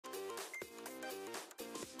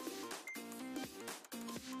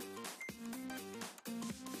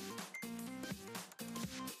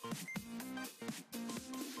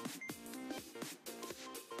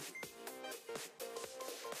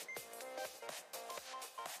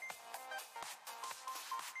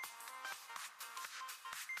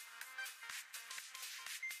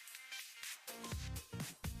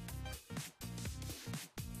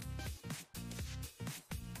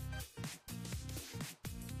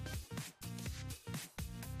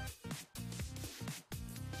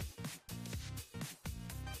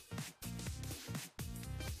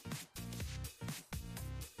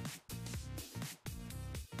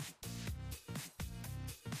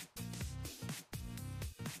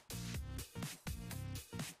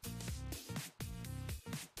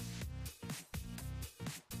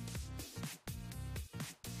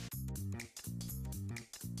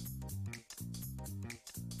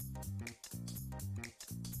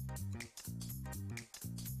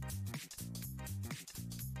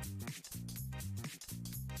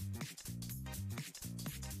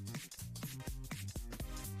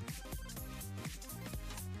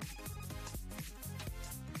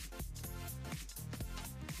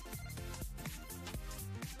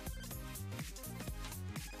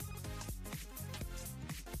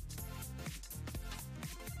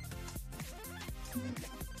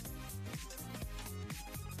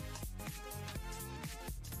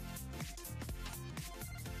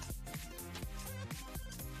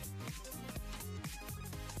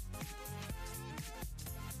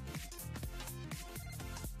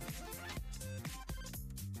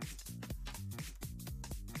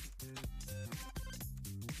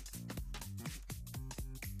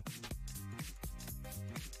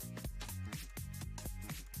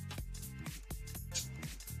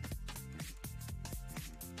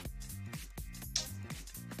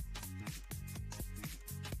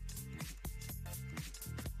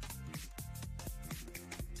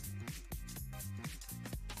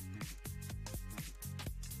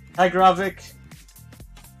Hi, Gravik.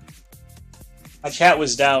 My chat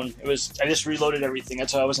was down. I just reloaded everything.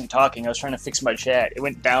 That's why I wasn't talking. I was trying to fix my chat. It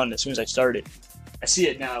went down as soon as I started. I see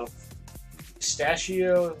it now.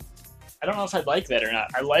 Pistachio. I don't know if I like that or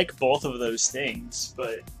not. I like both of those things,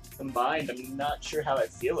 but combined, I'm not sure how I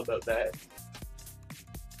feel about that.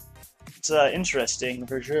 It's interesting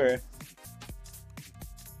for sure.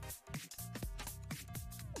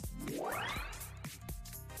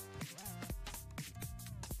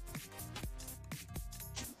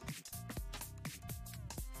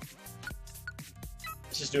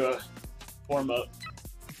 Let's just do a warm-up.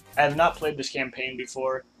 I have not played this campaign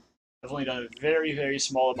before. I've only done a very, very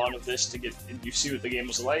small amount of this to get you see what the game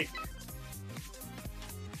was like.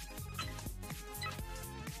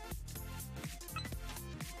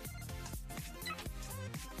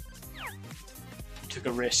 You took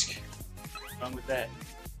a risk. What's wrong with that?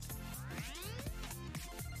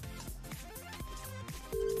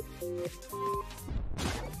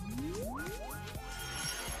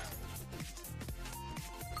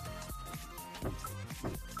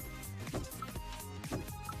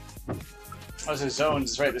 Oh, this is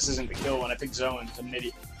zones. That's right, this isn't the kill one. I picked zones. I'm an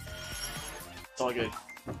idiot. It's all good.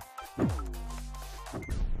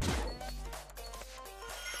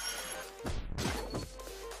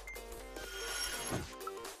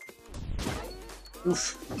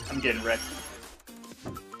 Oof. I'm getting wrecked.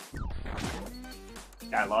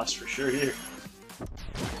 I lost for sure here.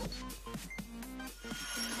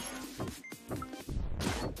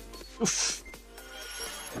 Oof.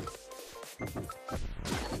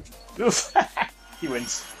 Oof. He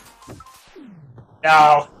wins.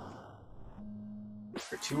 No!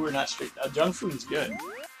 For two, we're not straight. Junk food's good.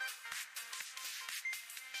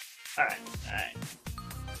 Alright, alright.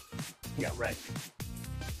 We got wrecked.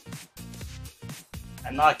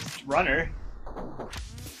 I knocked runner.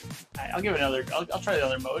 Alright, I'll give it another. I'll try the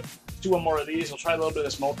other mode. Do one more of these. We'll try a little bit of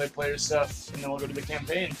this multiplayer stuff, and then we'll go to the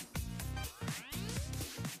campaign.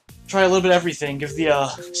 Try a little bit of everything. Give the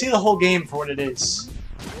see the whole game for what it is.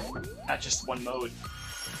 Not just one mode.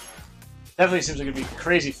 Definitely seems like it'd be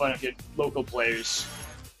crazy fun if you had local players,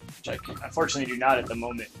 which I unfortunately do not at the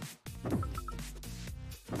moment.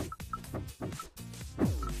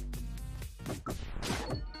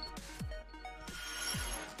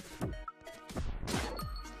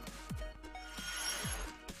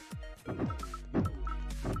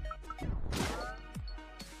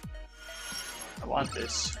 I want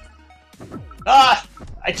this. Ah!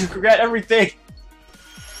 I took regret everything!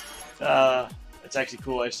 That's actually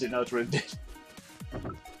cool. I just didn't know that's what it did.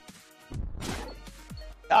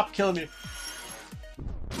 Stop killing me.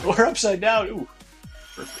 We're upside down. Ooh.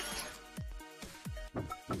 Perfect.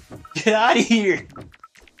 Get out of here!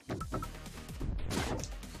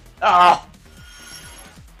 Ah!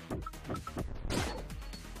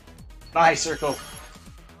 Nice circle.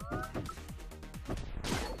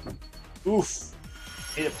 Oof.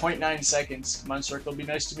 Made it 0.9 seconds. Come on, circle. Be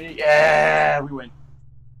nice to me. Yeah! We win.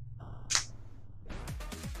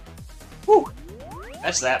 Whew.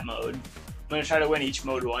 That's that mode. I'm gonna try to win each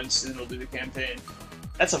mode once, and then we'll do the campaign.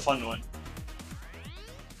 That's a fun one.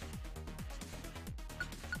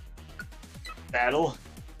 Battle.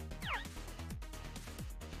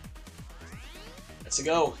 Let's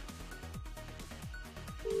go.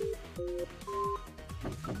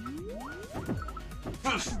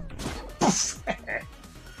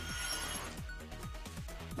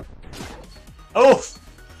 Oh!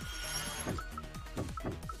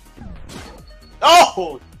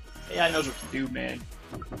 Oh! AI knows what to do, man.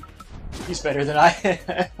 He's better than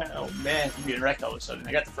I. Oh man, I'm getting wrecked all of a sudden.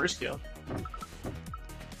 I got the first kill.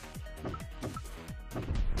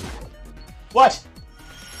 What?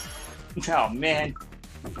 Oh man.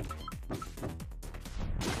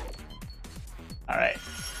 Alright.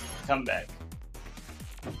 Come back.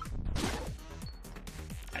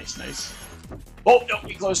 Nice, nice. Oh, don't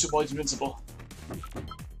be close to boys invincible.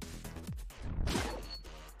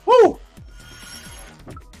 Woo!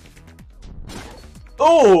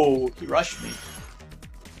 Oh, he rushed me.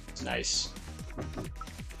 It's nice.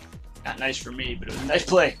 Not nice for me, but it was a nice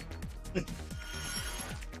play.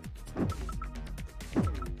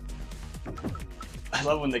 I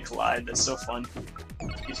love when they collide. That's so fun.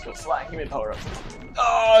 He's go flying. Give me a power up.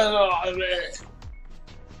 Oh, man.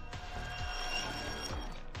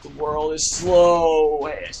 The world is slow.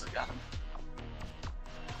 Hey, I still got him.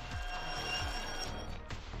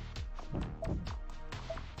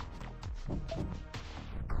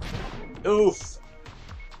 Oof.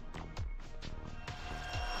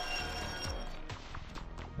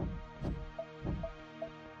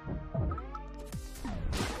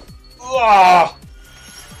 Ah!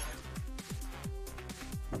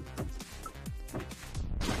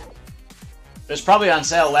 It was probably on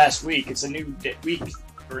sale last week. It's a new week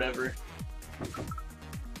or whatever.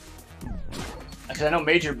 Because I know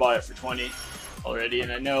Major bought it for 20 already,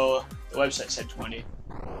 and I know the website said 20.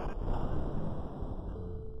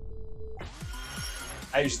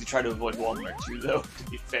 I usually try to avoid Walmart too, though, to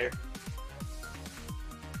be fair.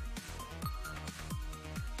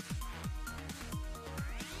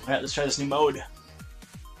 Alright, let's try this new mode.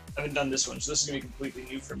 I haven't done this one, so this is going to be completely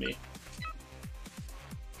new for me.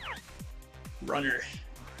 Runner.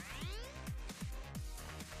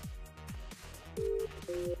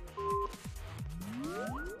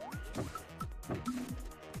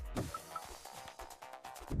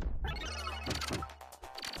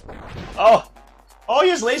 Oh! Oh, he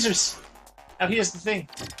has lasers! Now he has the thing.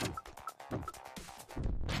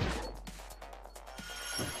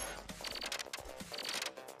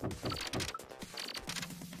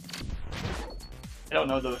 I don't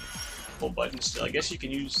know the full button still. I guess you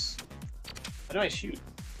can use... How do I shoot?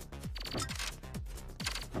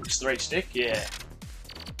 Just the right stick? Yeah.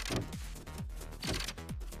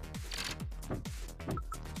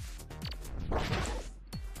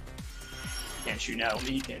 Can't shoot now,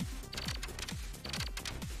 only he can.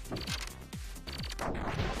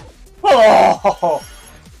 Oh!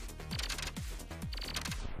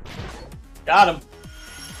 Got him.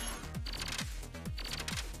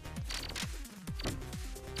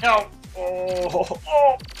 No! Oh!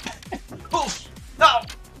 Oh! Oof! No!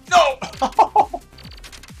 No! Oh,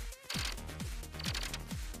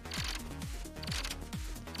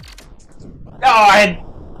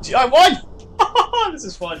 I won! This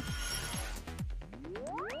is fun.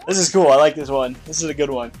 This is cool. I like this one. This is a good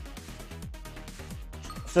one.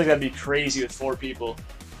 I feel like that'd be crazy with 4 people.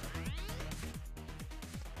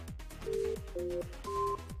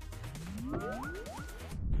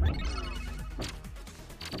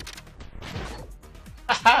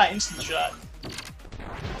 Haha! Instant shot.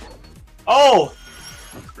 Oh!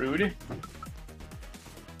 Rude.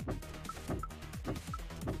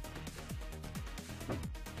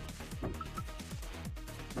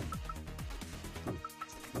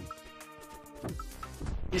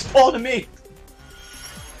 He's pulling to me!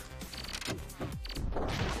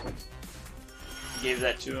 Gave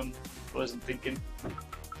that to him. Wasn't thinking.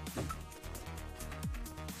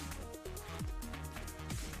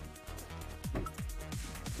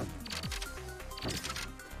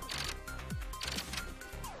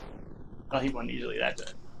 Oh, he won easily that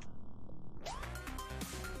time.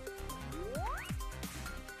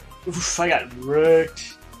 Oof, I got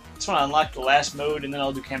wrecked. Just want to unlock the last mode and then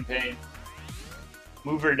I'll do campaign.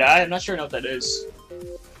 Move or die? I'm not sure I know what that is.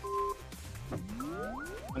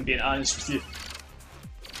 I'm being honest with you.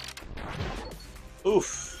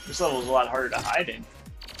 Oof, this level is a lot harder to hide in.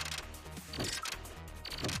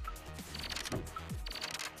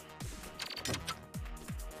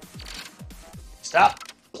 Stop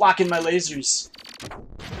blocking my lasers.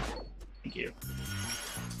 Thank you.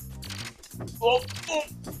 Oh, oh.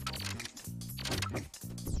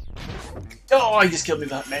 Oh, he just killed me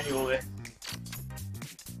with that manual way.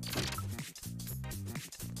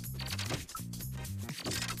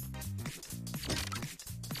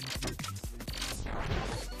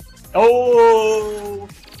 Oh!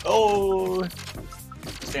 Oh!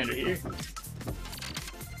 Stand right here.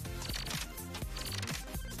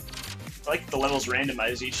 I like the levels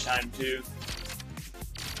randomized each time, too.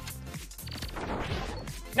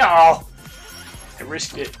 No! I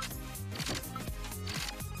risked it.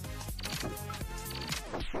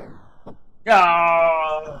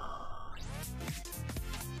 Ah!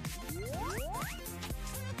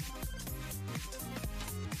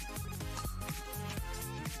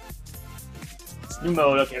 New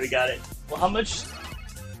mode, okay, we got it. Well, how much is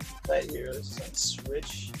that here? This is on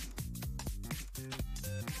Switch.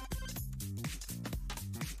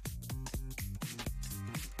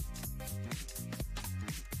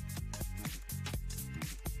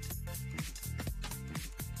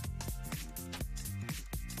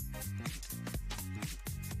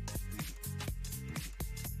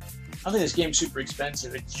 I don't think this game's super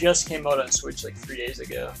expensive. It just came out on Switch like 3 days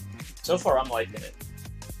ago. So far, I'm liking it.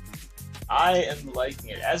 I am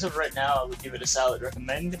liking it. As of right now, I would give it a solid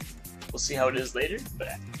recommend. We'll see how it is later, but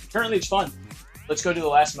currently it's fun. Let's go to the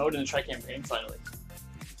last mode and then try campaign finally.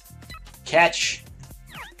 Catch.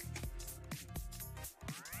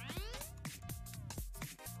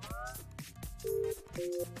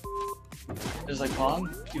 There's like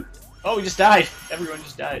Pong. Oh, we just died. Everyone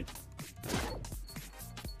just died.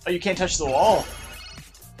 Oh, you can't touch the wall.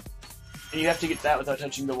 And you have to get that without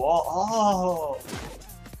touching the wall. Oh.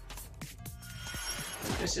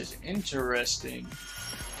 This is interesting.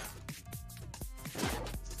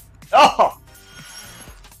 Oh!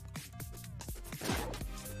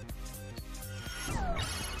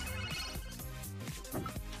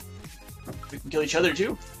 can kill each other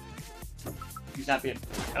too. He's not being.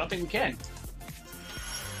 I don't think we can.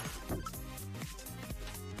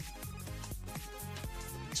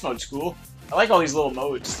 This mode's cool. I like all these little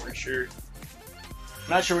modes for sure. I'm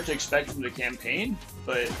not sure what to expect from the campaign,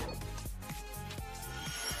 but.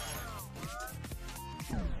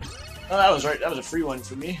 Oh, that was right. That was a free one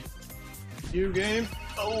for me. New game.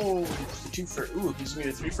 Oh, the 2 for. Ooh, gives me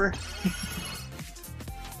the 3 for.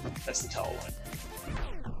 That's the tall one.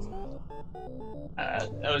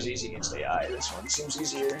 That was easy against AI. This one seems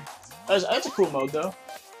easier. That's a cool mode though.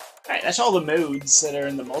 Alright, that's all the modes that are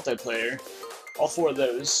in the multiplayer. All 4 of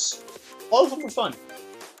those. All of them were fun.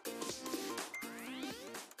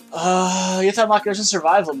 You have to unlock. There's a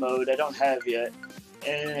survival mode I don't have yet.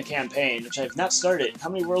 And a campaign, which I have not started. How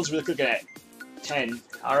many worlds are we looking at? 10.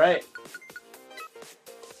 Alright.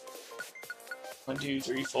 1, 2,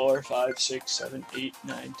 3, 4, 5, 6, 7, 8,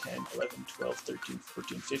 9, 10, 11, 12, 13,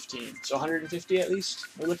 14, 15. So 150 at least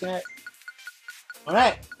we're looking at.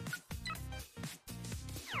 Alright.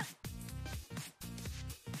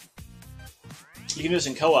 You can do this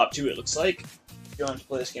in co-op too, it looks like. If you want to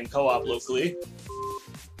play this game co-op locally.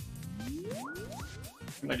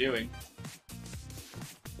 What am I doing?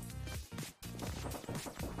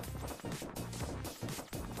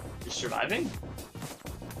 You're surviving?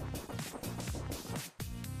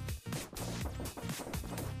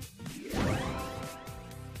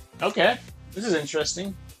 Okay, this is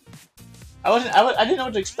interesting. I didn't know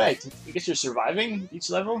what to expect. I guess you're surviving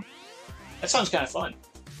each level? That sounds kind of fun.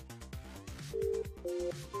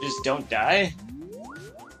 Just don't die?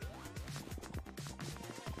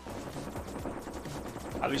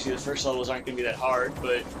 Obviously the first levels aren't going to be that hard,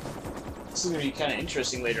 but this is going to be kind of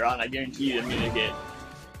interesting later on. I guarantee you I'm going to get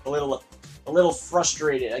a little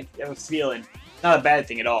frustrated. I have a feeling. Not a bad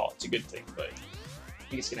thing at all. It's a good thing, but I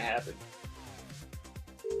think it's going to happen.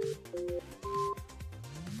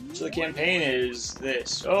 So the campaign is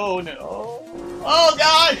this. Oh no! Oh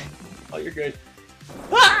god! Oh, you're good.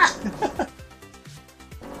 Ah!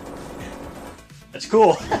 That's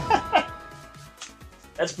cool.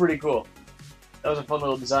 That's pretty cool. That was a fun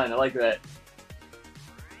little design. I like that.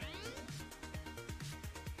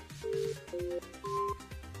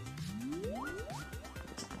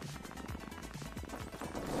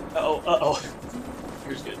 Uh-oh.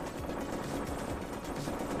 Here's good.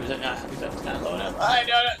 Or is that not? Is that not low enough? I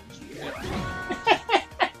got it!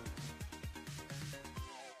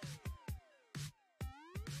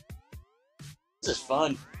 This is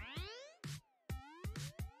fun.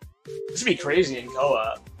 This would be crazy in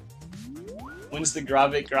co-op. When's the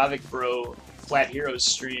Gravik Bro Flat Heroes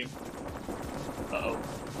stream? Uh-oh.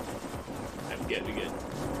 I'm good, we good.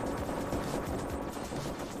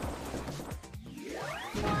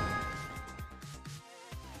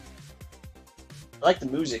 I like the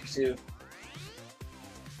music, too.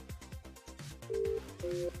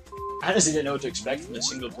 I honestly didn't know what to expect from the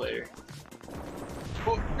single player.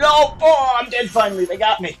 Oh, no! Oh, I'm dead finally! They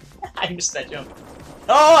got me! I missed that jump.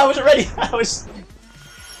 Oh, I wasn't ready! I was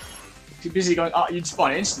too busy going, oh, you'd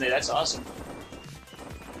spawn instantly, that's awesome.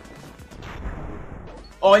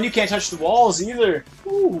 Oh, and you can't touch the walls either!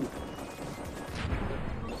 Ooh.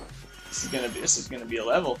 This is gonna be a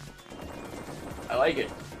level. I like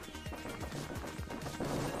it.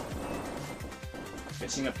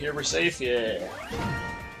 Fishing up here, we're safe, yeah.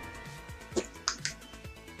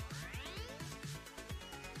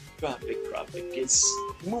 Gravik, it's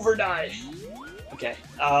move or die. Okay,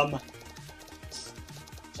 so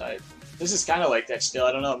this is kind of like that still.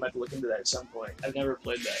 I don't know, I might have to look into that at some point. I've never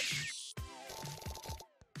played that.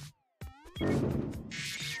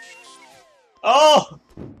 Oh!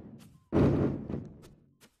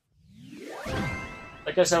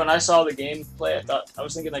 Like I said, when I saw the gameplay, I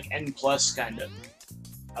was thinking like N+, kinda.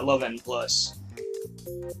 I love N+.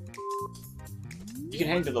 You can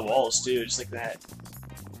hang to the walls too, just like that.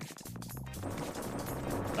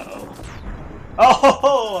 Uh-oh.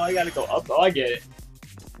 Oh, I gotta go up. Oh, I get it.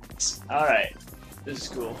 Alright. This is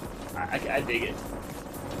cool. I dig it.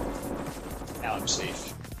 Now I'm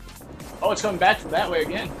safe. Oh, it's coming back from that way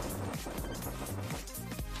again.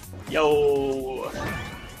 Yo.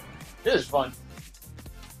 This is fun.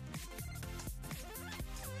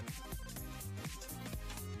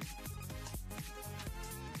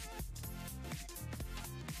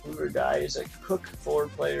 Move or Die is a cook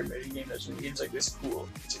 4-player minigame that's in games like this. Cool.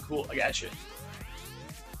 It's a cool. I gotcha.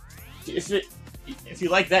 If you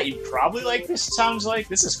like that, you'd probably like this. It sounds like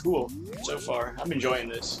this is cool so far. I'm enjoying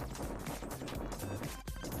this.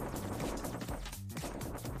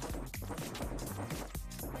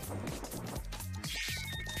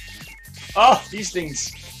 Oh, these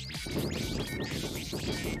things.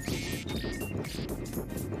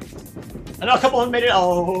 I know a couple of them made it.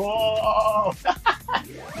 Oh!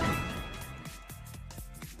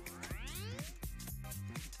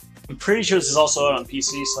 I'm pretty sure this is also out on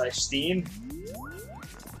PC/Steam.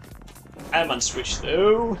 I'm on Switch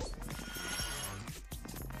though.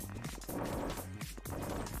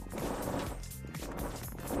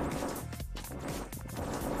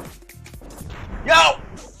 Yo!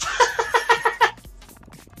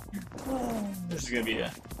 This is gonna be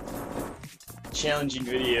a challenging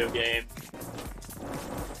video game.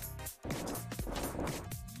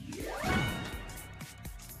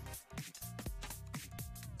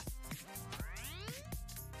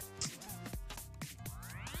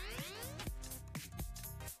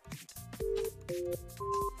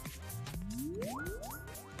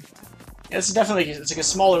 Yeah, it's definitely it's like a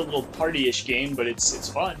smaller little party-ish game, but it's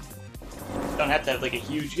fun. You don't have to have like a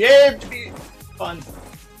huge game to be fun.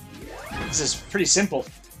 This is pretty simple,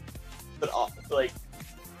 but like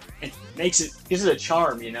it gives it a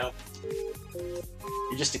charm, you know.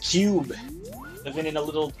 You're just a cube living in a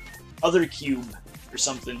little other cube or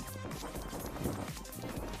something.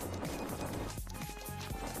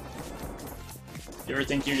 You ever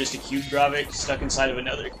think you're just a cube, Gravik, stuck inside of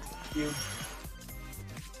another cube?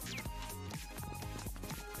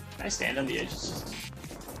 Can I stand on the edges?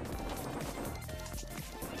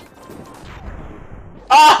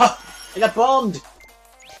 Ah! I got bombed!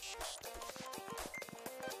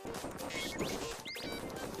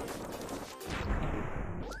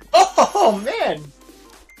 Oh, man!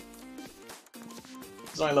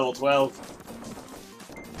 It's only level 12.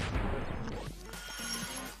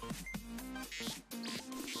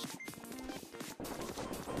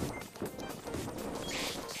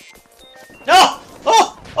 No!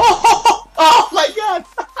 Oh! Oh! Oh my god!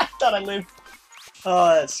 I thought I lived.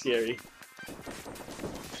 Oh, that's scary.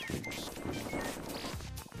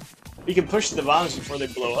 You can push the bombs before they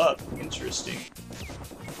blow up. Interesting.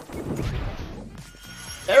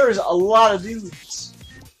 There is a lot of dudes.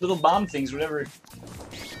 Little bomb things, whatever.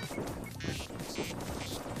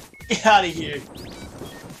 Get out of here.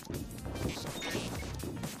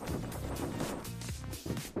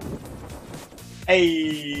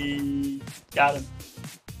 Hey, got him.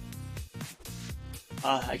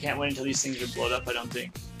 I can't win until these things are blown up, I don't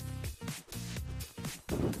think.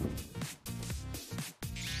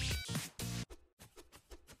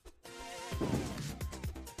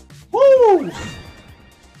 Woo!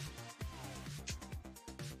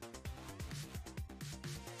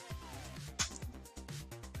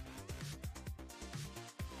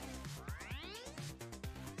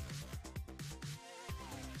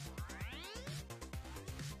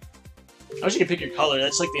 I wish you could pick your color.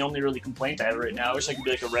 That's like the only really complaint I have right now. I wish I could be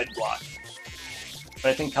like a red block. But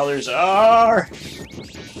I think colors are...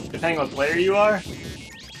 depending on what player you are.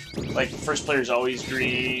 Like, first player is always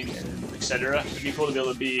green, etc. It'd be cool to be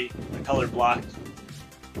able to be a color block.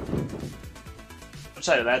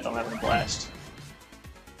 Outside of that, though, I'm having a blast.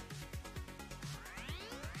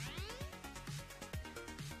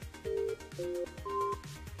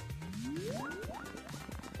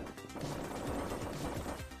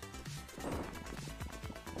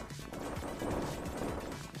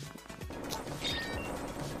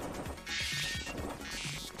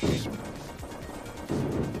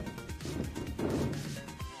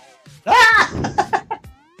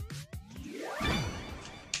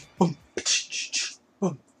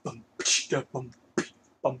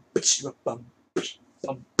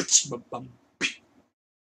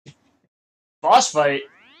 Boss fight?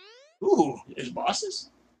 Ooh, there's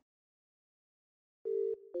bosses?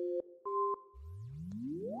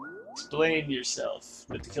 Explain yourself.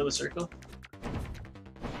 Do you have to kill the circle?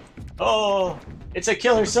 Oh, it's a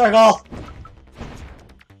killer circle!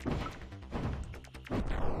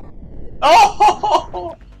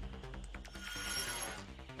 Oh!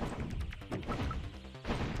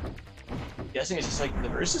 Guessing it's just like the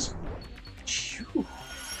verses.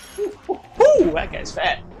 Ooh, that guy's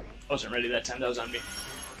fat. I wasn't ready that time. That was on me.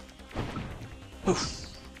 Poof,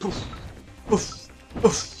 poof, poof,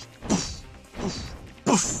 poof, poof, poof,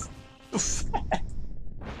 poof, poof.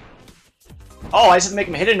 Oh, I just have to make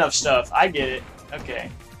him hit enough stuff. I get it. Okay.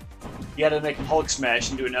 You gotta make him Hulk smash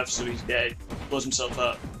and do enough so he's dead. Blows himself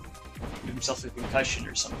up. Give himself a concussion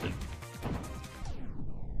or something.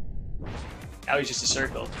 Now he's just a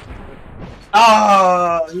circle.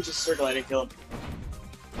 Oh, he's just a circle. I didn't kill him.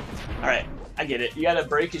 Alright, I get it. You gotta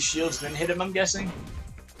break his shields and then hit him, I'm guessing?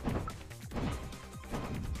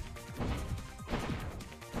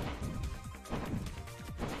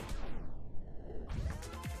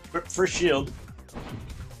 First shield.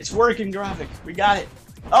 It's working, Gravik. We got it.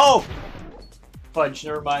 Oh! Fudge,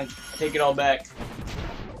 never mind. Take it all back.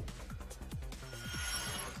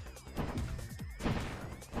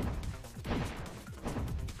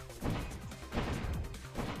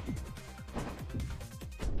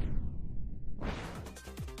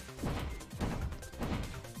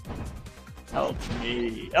 Help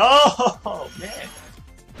me. Oh, man.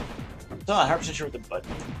 I'm not 100% sure what the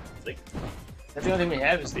button. Like, that's the only thing we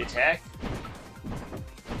have is the attack.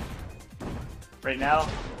 Right now.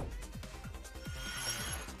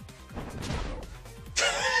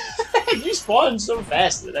 You spawn so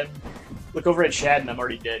fast that I look over at Chad and I'm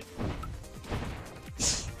already dead.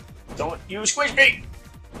 Don't you squish me!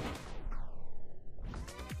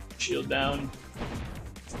 Shield down.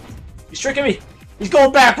 He's tricking me! He's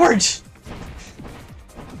going backwards!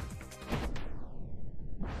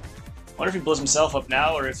 I wonder if he blows himself up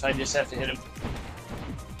now or if I just have to hit him.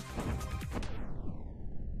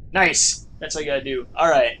 Nice! That's all you gotta do.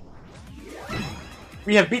 Alright.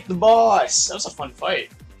 We have beat the boss! That was a fun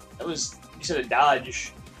fight. That was, you said a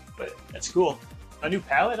dodge, but that's cool. A new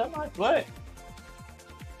palette unlocked? What?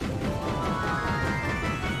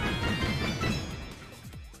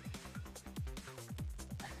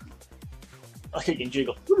 Okay, you can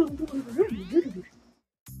jiggle.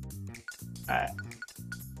 Alright.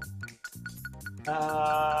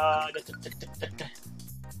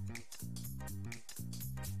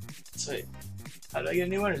 So, how do I get a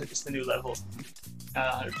new one, or is it just the new level?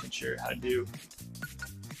 Not 100% sure how to do.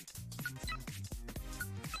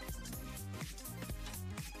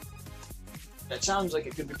 That sounds like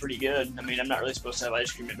it could be pretty good. I mean, I'm not really supposed to have ice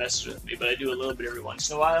cream that messes with me, but I do a little bit every once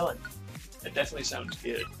in a while, and it definitely sounds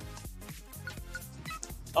good.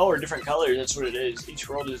 Oh, or different colors, that's what it is. Each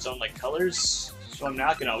world has its own, like, colors, so I'm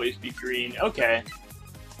not gonna always be green. Okay.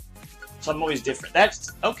 So I'm always different.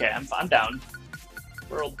 That's, okay, I'm down.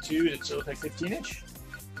 World 2, does it look like 15-inch?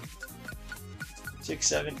 6,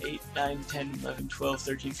 7, 8, 9, 10, 11, 12,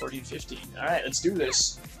 13, 14, 15. Alright, let's do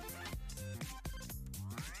this.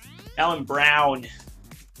 Now I'm brown.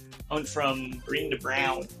 I went from green to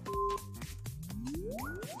brown.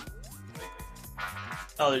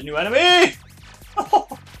 Oh, there's a new enemy!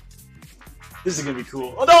 This is gonna be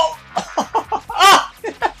cool. Oh no! Ah!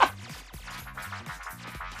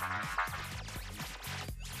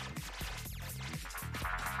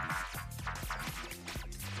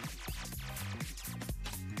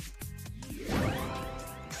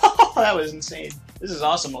 That was insane. This is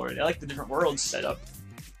awesome already. I like the different worlds set up.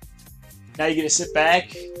 Now you get to sit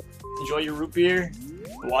back, enjoy your root beer,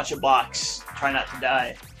 and watch a box. Try not to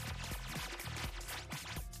die.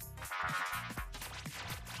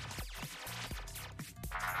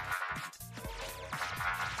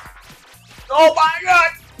 Oh my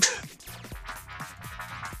god!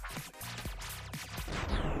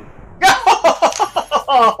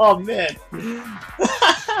 Oh man!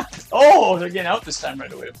 Oh, they're getting out this time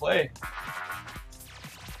right away to play.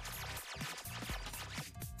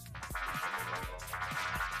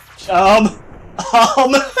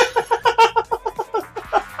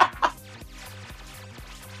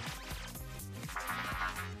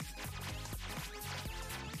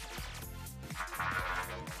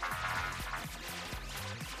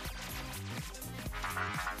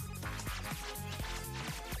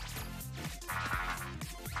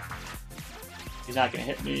 He's not gonna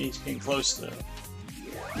hit me, he's getting close though.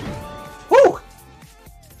 Woo!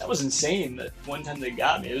 That was insane, that one time they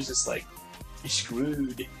got me, it was just like, you're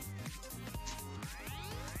screwed.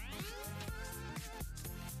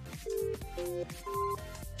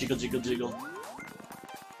 Jiggle, jiggle, jiggle.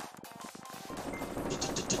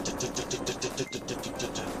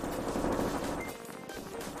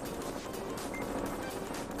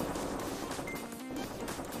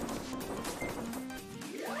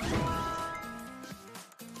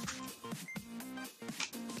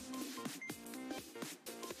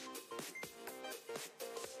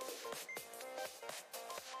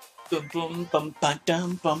 Boom, boom, bum, ba,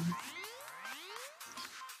 dum, bum.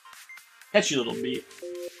 Catchy little beat.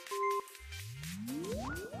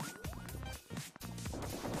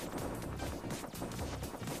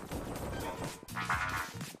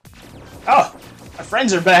 Oh! Our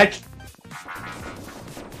friends are back!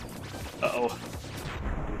 Uh-oh.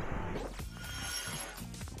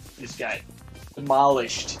 This guy.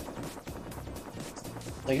 Demolished.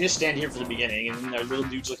 I can just stand here for the beginning, and then our little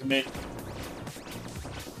dudes will come in.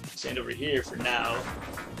 Stand over here for now.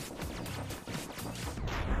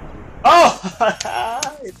 Oh!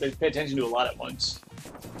 You have to pay attention to a lot at once.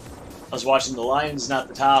 I was watching the lions, not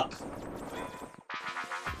the top.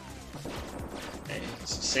 Okay,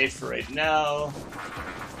 this is safe for right now.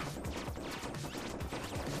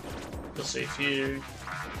 Still safe here.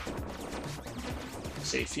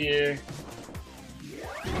 Safe here.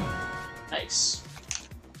 Nice.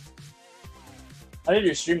 How did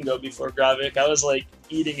your stream go before, Gravik? I was like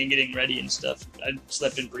eating and getting ready and stuff. I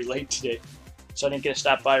slept in pretty late today, so I didn't get to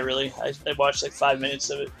stop by really. I watched like 5 minutes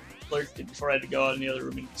of it, lurked it before I had to go out in the other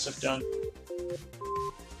room and get stuff done.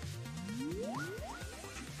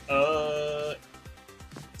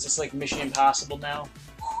 Is this like Mission Impossible now?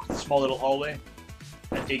 Small little hallway.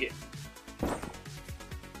 I dig it.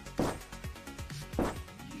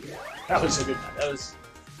 That was a good one. That was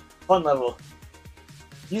a fun level.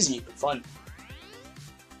 Easy, but fun.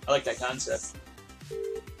 I like that concept.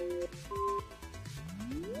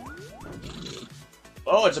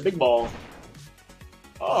 Oh, it's a big ball.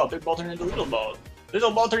 Oh, big ball turned into little ball.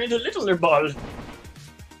 Little ball turned into littler ball.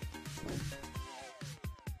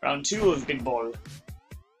 Round 2 of big ball.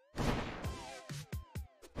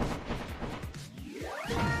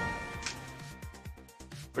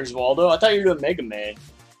 Where's Waldo? I thought you were doing Mega Man.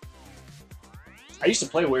 I used to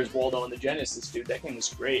play Where's Waldo on the Genesis, dude. That game was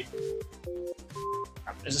great.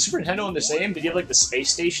 Is the Super Nintendo one the same? Did you have like the space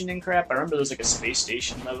station and crap? I remember there was like a space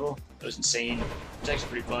station level. That was insane. It was actually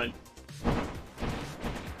pretty fun.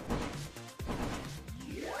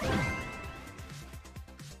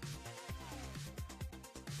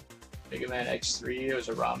 Mega Man X3, it was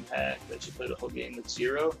a ROM pack that you play the whole game with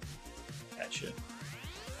Zero. Gotcha.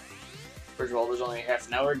 First of all, there's only half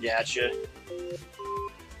an hour. Gotcha.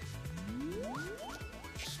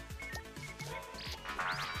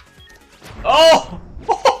 Oh!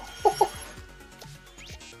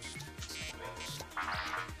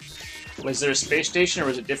 Was there a space station, or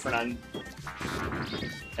was it different on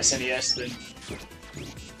SNES then?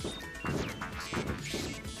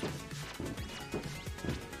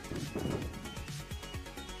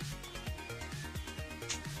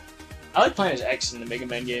 I like playing as X in the Mega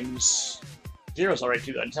Man games. Zero's alright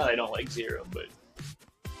too, until I don't like Zero, but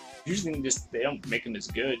usually they don't make them as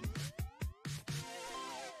good.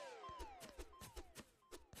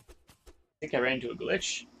 I think I ran into a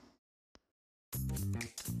glitch.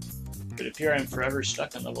 It would appear I'm forever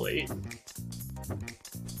stuck on level 8.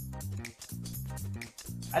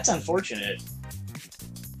 That's unfortunate.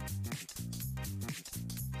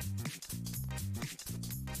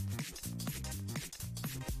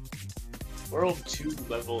 World 2,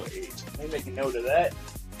 level 8. Let me make a note of that.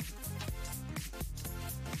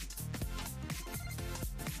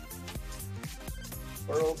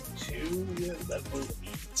 World 2, level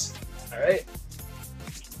 8. Alright.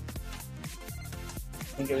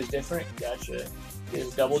 Think it was different? Gotcha.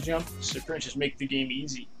 There's double jump. Super, just make the game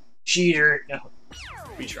easy. Cheater! No.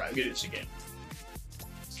 Retry, I'll get this again.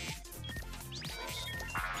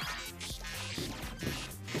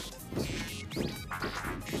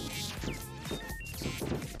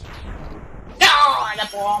 No! I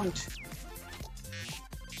got bombed!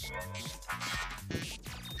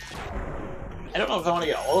 I don't know if I want to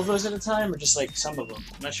get all of those at a time or just like some of them.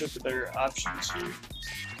 I'm not sure what the better option is here.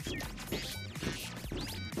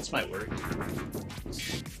 This might work.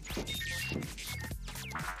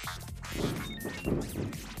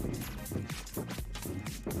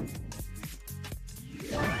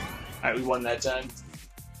 Alright, we won that time.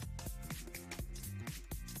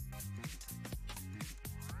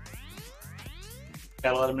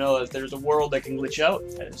 Gotta let them know that there's a world that can glitch out.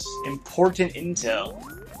 That is important intel.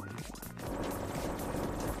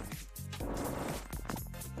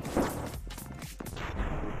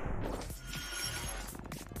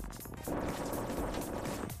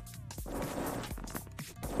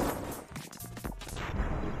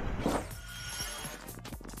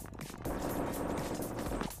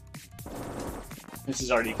 This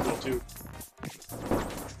is already cool too.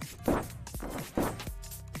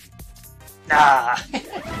 Nah!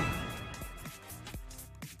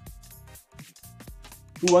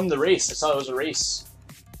 Who won the race? I saw it was a race.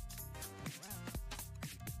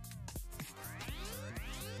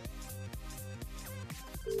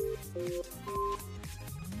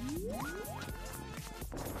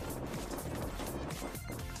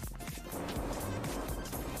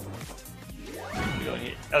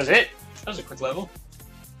 That was it? That was a quick level.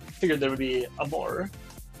 Figured there would be a more.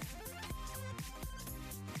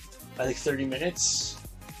 By like 30 minutes.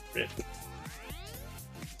 Rip.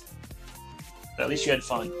 But at least you had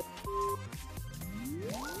fun.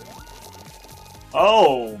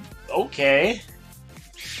 Oh, okay.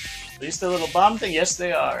 At least the little bomb thing? Yes,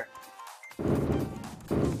 they are.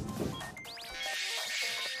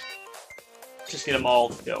 Just get them all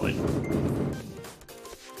going.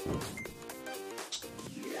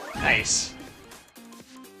 Nice.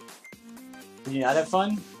 Did you not have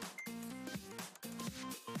fun?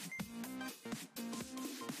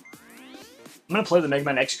 I'm gonna play the Mega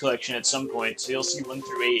Man X collection at some point, so you'll see 1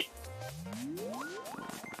 through 8.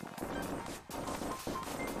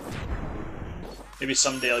 Maybe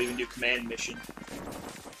someday I'll even do Command Mission.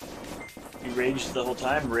 You raged the whole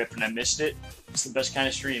time? Rip, and I missed it. It's the best kind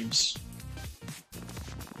of streams.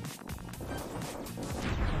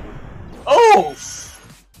 Oh!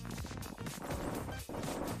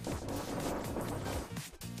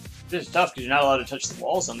 This is tough because you're not allowed to touch the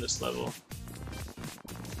walls on this level.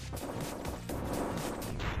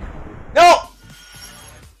 No!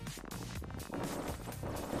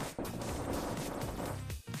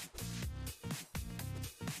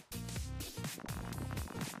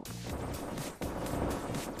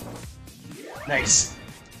 Nice.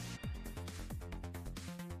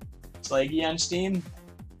 It's laggy on Steam?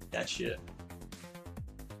 Gotcha.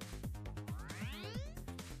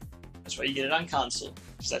 That's why you get it on console.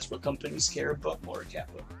 Because that's what companies care about more,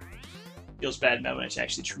 Kappa. Feels bad now when it's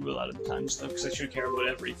actually true a lot of the times, though, because I should care about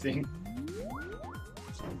everything.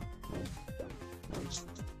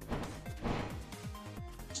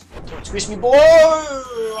 Don't squeeze me, boy!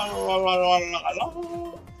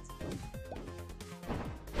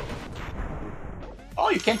 Oh,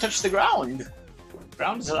 you can't touch the ground. The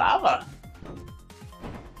ground is lava.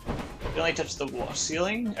 You only touch the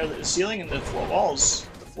ceiling, or the ceiling and the walls.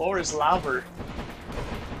 The floor is lava.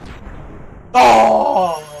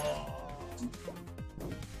 Oh!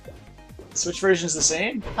 The Switch version is the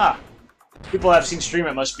same? Huh. People I've seen stream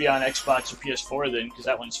it must be on Xbox or PS4 then, because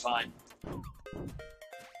that one's fine.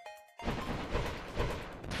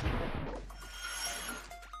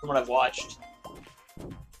 From what I've watched.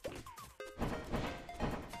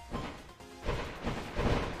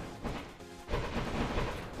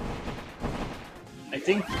 I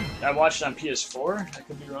think I watched it on PS4. I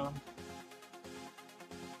could be wrong.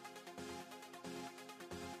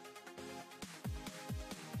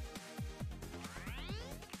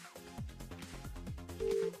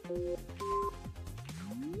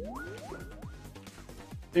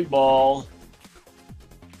 Big ball.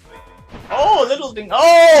 Oh, little thing.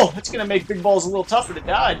 Oh, it's gonna make big balls a little tougher to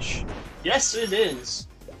dodge. Yes, it is.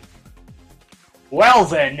 Well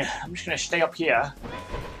then, I'm just gonna stay up here.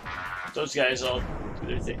 Those guys all do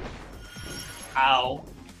their thing. Ow.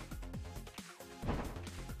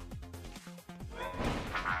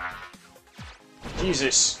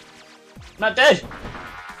 Jesus. I'm not dead.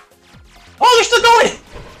 Oh, they're still going!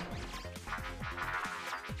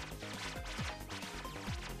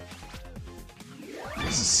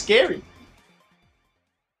 This is scary.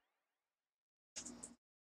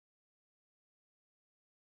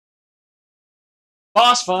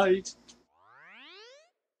 Boss fight.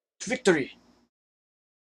 Victory.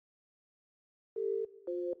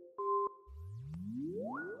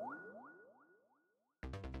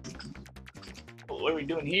 What are we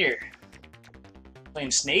doing here?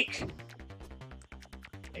 Playing Snake? Can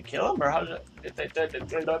I kill him, or how did I...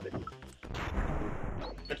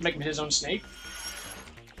 Let's make him his own snake?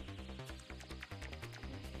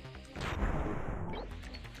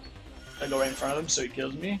 I go right in front of him so he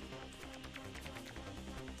kills me.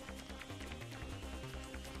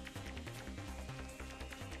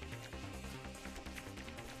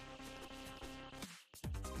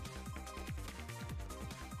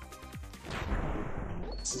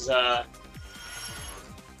 This is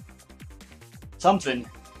something.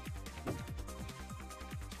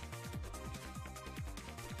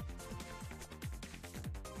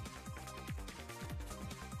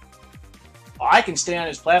 Oh, I can stay on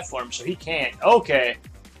his platform, so he can't. Okay.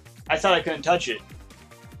 I thought I couldn't touch it.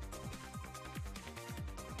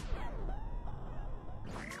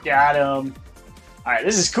 Got him. Alright,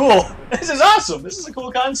 this is cool. This is awesome. This is a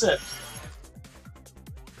cool concept.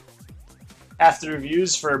 After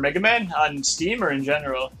reviews for Mega Man on Steam or in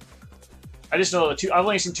general? I just know I've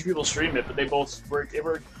only seen 2 people stream it, but they both worked. It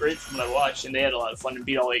worked great from what I watched, and they had a lot of fun and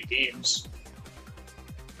beat all 8 games.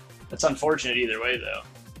 That's unfortunate either way, though.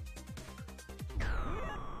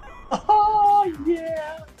 Oh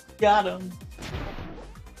yeah, got him.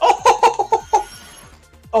 Oh,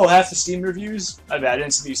 oh, half the Steam reviews. My bad. I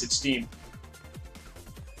didn't see you said Steam.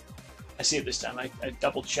 I see it this time. I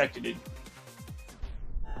double checked it.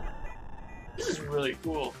 This is really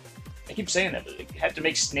cool. I keep saying that, but they had to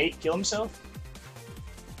make Snake kill himself?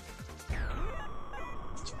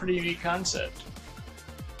 It's a pretty unique concept.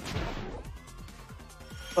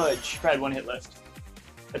 Fudge. Probably had 1 hit left.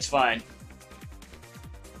 That's fine.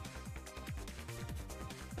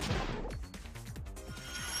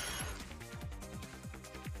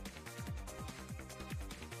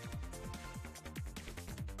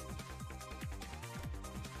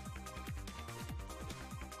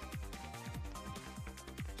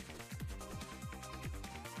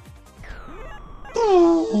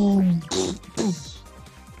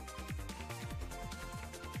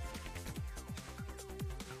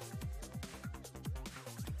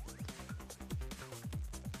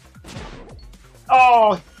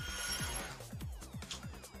 Oh!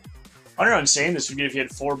 wonder how insane this would get if you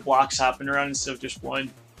had 4 blocks hopping around instead of just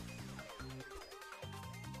 1.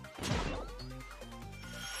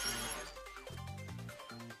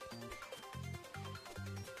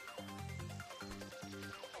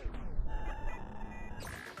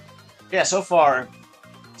 Yeah, so far,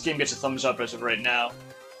 this game gets a thumbs up as of right now.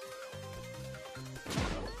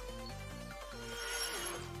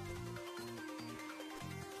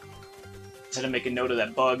 Just had to make a note of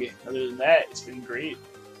that bug. Other than that, it's been great.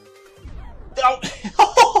 Oh!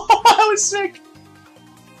 That was sick!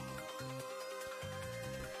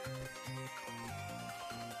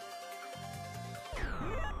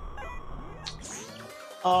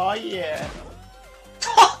 Oh yeah.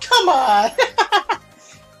 Oh, come on!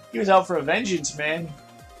 He was out for a vengeance, man.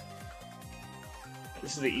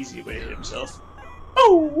 This is the easy way to hit himself.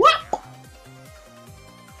 Oh, what?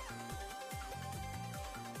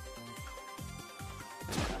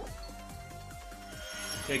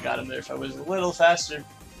 Okay, got him there if I was a little faster.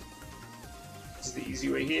 This is the easy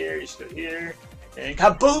way here. Just go here. And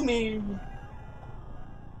kabooming!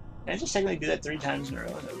 Can I just technically do that 3 times in a row?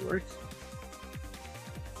 That would work.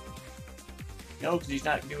 No, because he's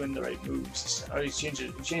not doing the right moves. Oh, he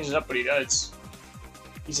changes up what he does.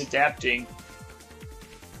 He's adapting.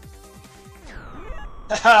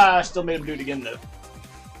 Haha! Still made him do it again, though.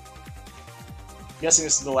 I'm guessing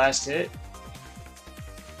this is the last hit.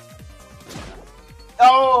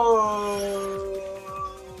 Oh!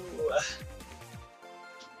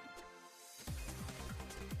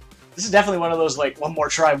 This is definitely one of those, like, one more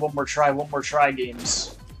try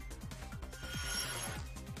games.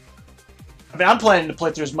 I mean, I'm planning to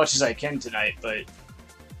play through as much as I can tonight, but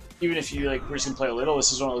even if you, like, we're just gonna play a little,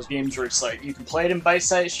 this is one of those games where it's like, you can play it in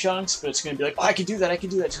bite-sized chunks, but it's gonna be like, oh, I can do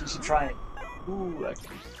that, so keep trying. Ooh,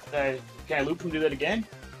 can I loop him and do that again?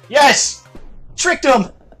 Yes! Tricked him!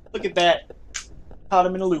 Look at that. Caught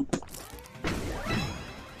him in a loop.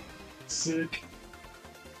 Sick.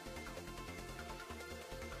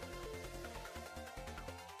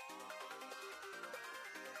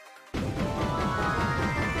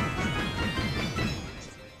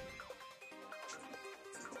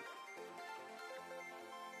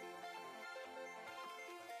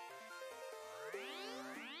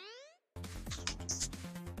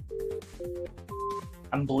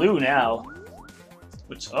 I'm blue now.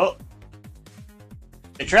 Oh!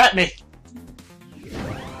 They trapped me!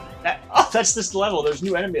 Oh, that's this level. There's a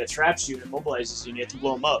new enemy that traps you and immobilizes you and you have to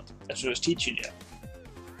blow them up. That's what I was teaching you.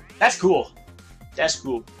 That's cool. That's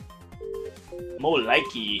cool. More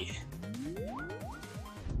likey.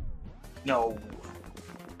 No.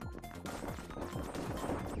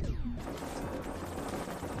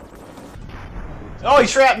 Oh, he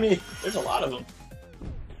trapped me! There's a lot of them.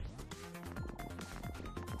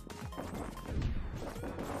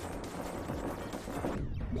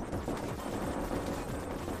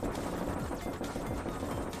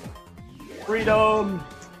 Freedom!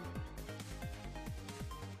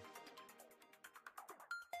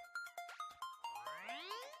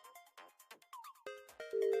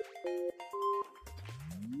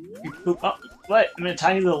 Oh, what? I'm in a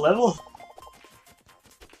tiny little level?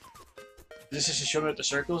 Is this just to show me what the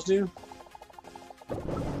circles do?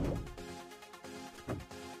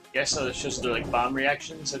 Guess so, it's just their like bomb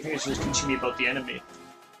reactions. I think it's just teaching me about the enemy.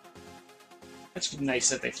 That's nice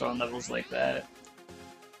that they throw in levels like that.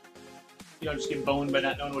 You don't just get boned by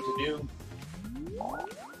not knowing what to do.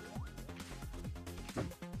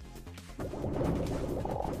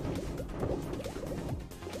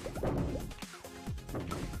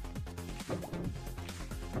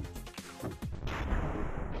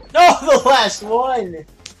 No, the last one!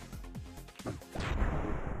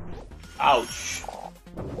 Ouch.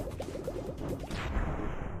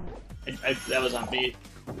 That was on me.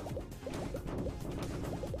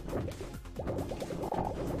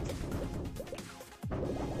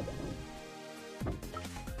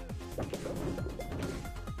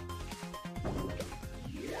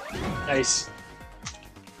 Nice.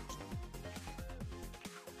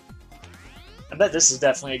 I bet this is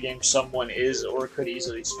definitely a game someone is or could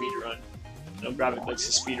easily speedrun. I know Gravik likes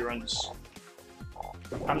his speedruns.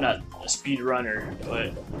 I'm not a speedrunner,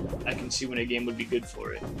 but I can see when a game would be good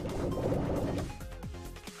for it.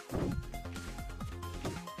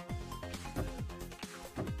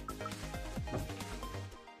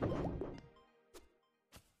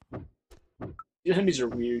 The enemies are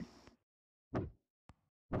weird.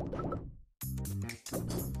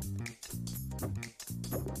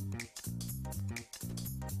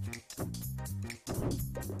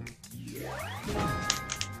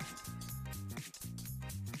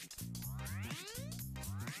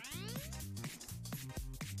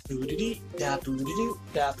 Boo-dee-dee, da boo-dee-doo,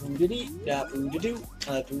 da boo-dee-dee, da boo-dee-doo,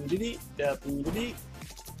 da boo-dee-dee, da boo-dee-dee.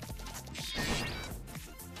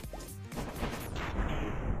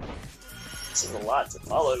 This is a lot to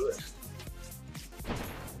follow.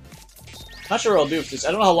 Not sure what I'll do with this.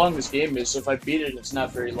 I don't know how long this game is, so if I beat it and it's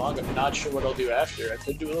not very long, I'm not sure what I'll do after. I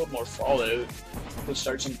could do a little more Fallout. I could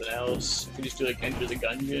start something else. I could just do like Enter the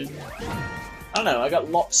Gungeon. I don't know, I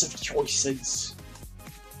got lots of choices.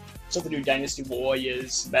 Something to do Dynasty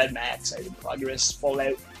Warriors, Mad Max, I have in progress,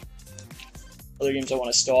 Fallout. Other games I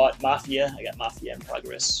want to start, Mafia, I got Mafia in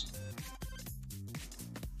progress.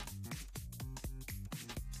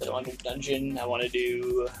 I want to do Dungeon, I want to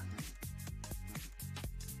do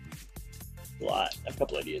a lot. I have a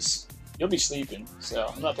couple ideas. You'll be sleeping, so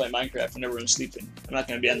I'm not playing Minecraft when everyone's sleeping. I'm not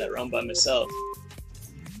going to be on that realm by myself.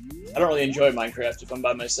 I don't really enjoy Minecraft if I'm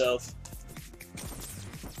by myself.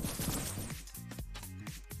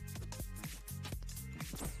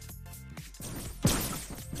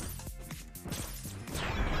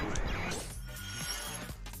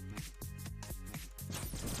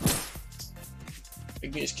 I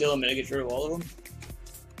can just kill him and I get rid of all of them.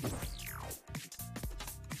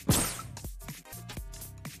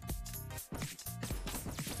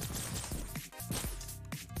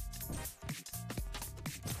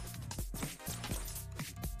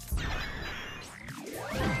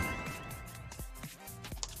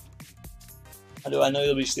 How do I know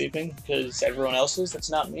you'll be sleeping? Because everyone else is, that's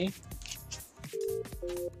not me.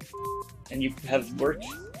 And you have work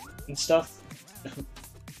and stuff.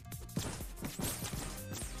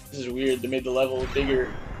 This is weird, they made the level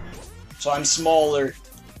bigger. So I'm smaller.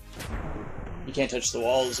 You can't touch the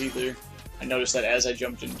walls either. I noticed that as I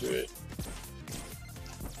jumped into it.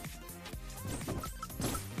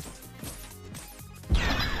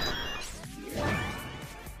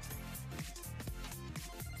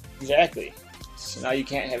 Exactly. So now you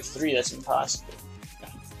can't have 3, that's impossible.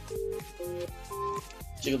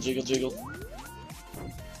 Jiggle, jiggle, jiggle.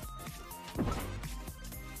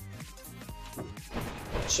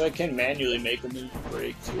 So I can manually make them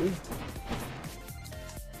break too.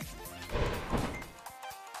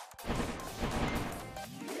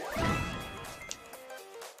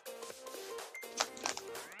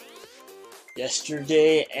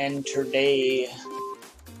 Yesterday and today.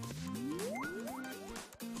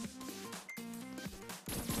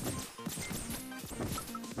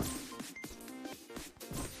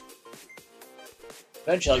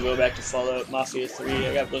 Eventually I'll go back to Fallout, Mafia 3,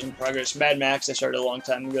 I got those in progress. Mad Max I started a long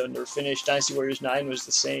time ago and never finished. Dynasty Warriors 9 was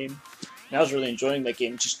the same. And I was really enjoying that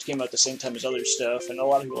game, it just came out at the same time as other stuff, and a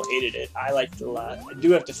lot of people hated it. I liked it a lot. I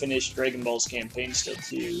do have to finish Dragon Ball's campaign still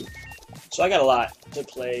too. So I got a lot to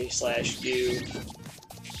play / do.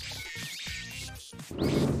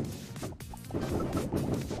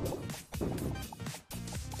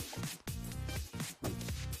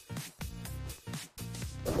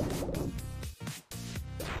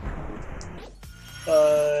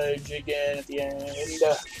 Fudge again at the end.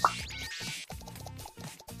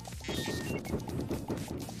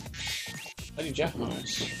 I do Jeff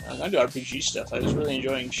Hunts. I was gonna do RPG stuff. I was really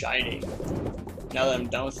enjoying Shining. Now that I'm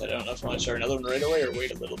done with it, I don't know if I want to start another one right away or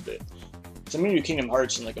wait a little bit. So I'm gonna do Kingdom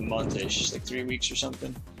Hearts in like a month-ish, like 3 weeks or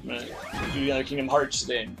something. I'm gonna do another Kingdom Hearts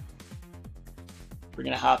then. We're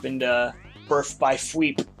gonna hop into Birth by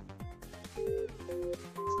Fweep.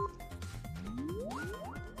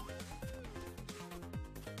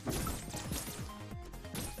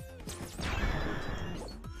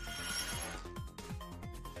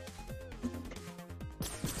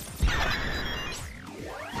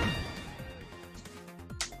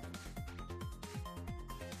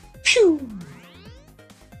 Phew!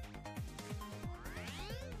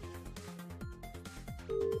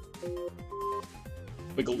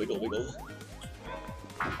 Wiggle, wiggle, wiggle.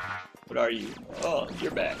 What are you? Oh,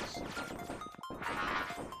 you're back.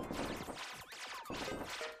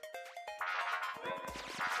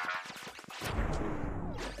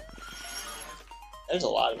 There's a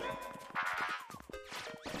lot of them.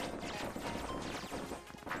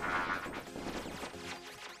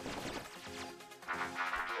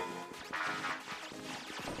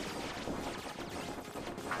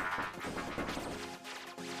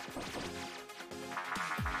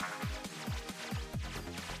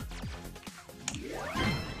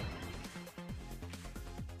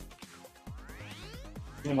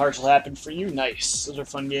 Kingdom Hearts will happen for you. Nice. Those are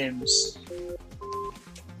fun games.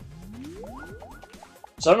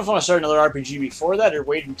 So I don't know if I want to start another RPG before that or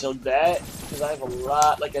wait until that, because I have a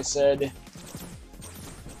lot, like I said.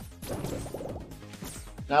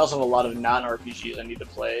 And I also have a lot of non-RPGs I need to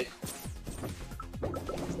play.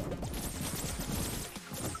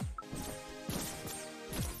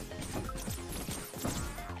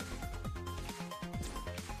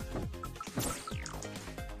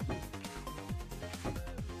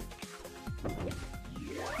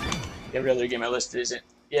 Every other game I listed isn't.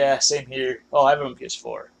 Yeah, same here. Oh, I have it on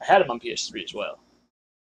PS4. I had them on PS3 as well.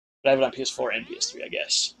 But I have it on PS4 and PS3, I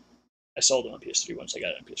guess. I sold them on PS3 once I got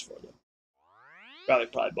it on PS4, though. Probably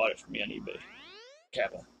bought it for me on eBay.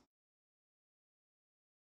 Kappa.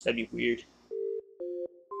 That'd be weird.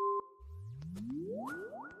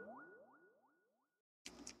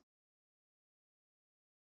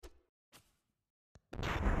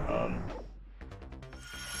 Um...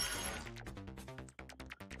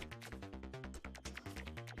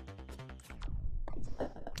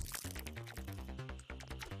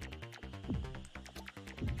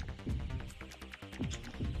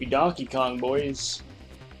 Be Donkey Kong, boys.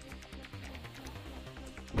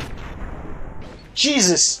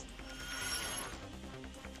 Jesus!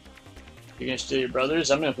 You're gonna steal your brothers?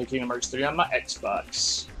 I'm gonna play Kingdom Hearts 3 on my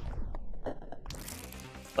Xbox.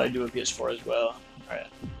 But I do a PS4 as well. Alright.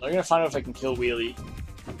 I'm gonna find out if I can kill Wheelie.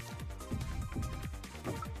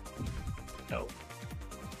 No.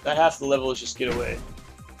 That half the level is just get away.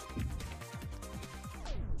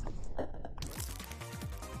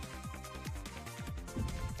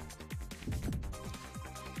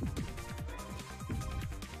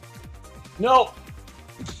 No!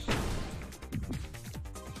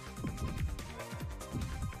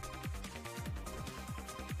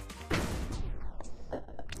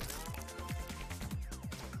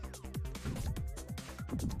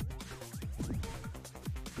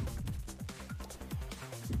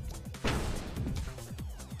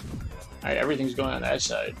 Alright, everything's going on that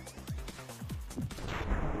side.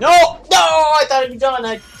 No! No! I thought it'd be done.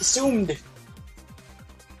 I assumed.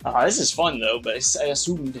 This is fun though, but I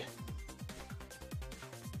assumed.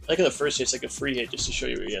 I like how the first hit's like a free hit just to show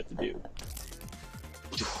you what you have to do.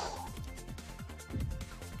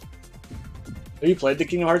 Have you played the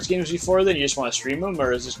Kingdom Hearts games before then? You just want to stream them,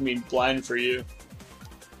 or is this gonna be blind for you?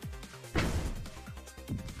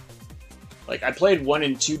 Like, I played 1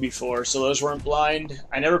 and 2 before, so those weren't blind.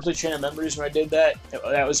 I never played Chain of Memories when I did that.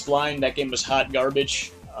 That was blind. That game was hot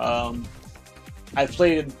garbage. I've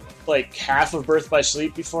played like half of Birth by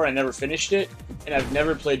Sleep before. I never finished it. And I've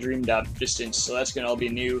never played Dream Drop Distance, so that's going to all be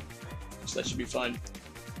new. So that should be fun.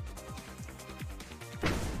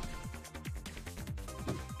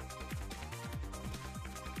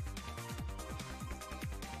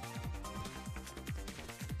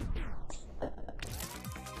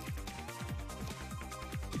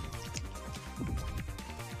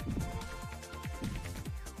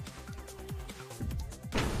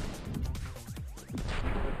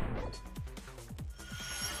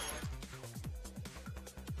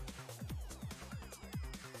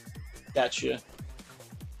 Gotcha.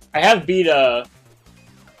 I have beat I've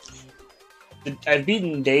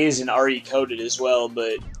beaten Days and RE Coded as well,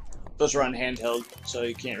 but those were on handheld, so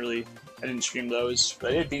you can't really. I didn't stream those,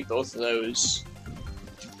 but I did beat both of those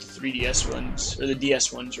 3DS ones, or the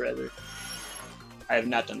DS ones rather. I have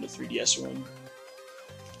not done the 3DS one.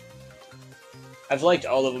 I've liked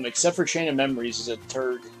all of them except for Chain of Memories as a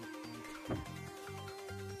turd.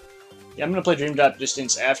 Yeah, I'm gonna play Dream Drop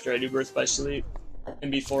Distance after I do Birth by Sleep.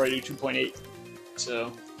 And before I do 2.8,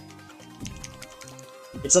 so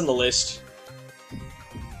it's on the list.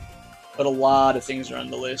 But a lot of things are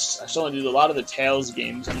on the list. I still want to do a lot of the Tales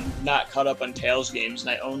games. I'm not caught up on Tales games,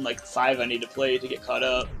 and I own like 5 I need to play to get caught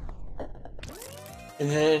up. And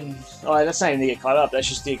then, oh, that's not even to get caught up. That's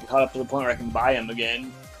just to get caught up to the point where I can buy them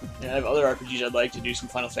again. And I have other RPGs I'd like to do, some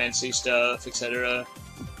Final Fantasy stuff, etc.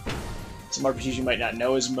 Some RPGs you might not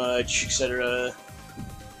know as much, etc.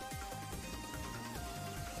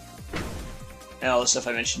 And all the stuff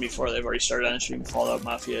I mentioned before, they've already started on stream, Fallout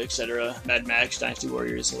Mafia, etc., Mad Max, Dynasty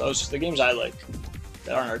Warriors, so those are the games I like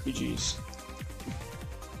that aren't RPGs.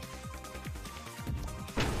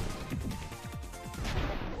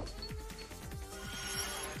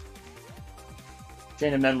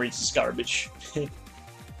 Chain of Memories is garbage. I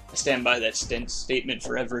stand by that statement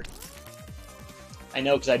forever. I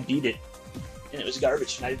know, because I beat it, and it was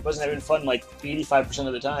garbage, and I wasn't having fun like 85%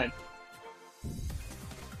 of the time.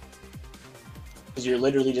 Because you're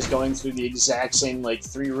literally just going through the exact same, like,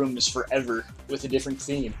 3 rooms forever with a different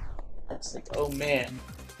theme. It's like, oh man.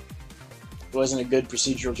 It wasn't a good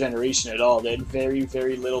procedural generation at all. They had very,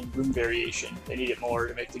 very little room variation. They needed more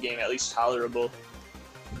to make the game at least tolerable.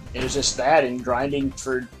 It was just that and grinding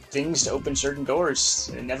for things to open certain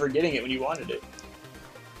doors and never getting it when you wanted it.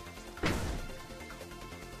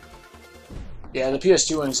 Yeah, the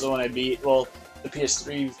PS2 one's the one I beat. Well, the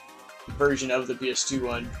PS3 version of the PS2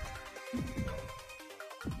 one.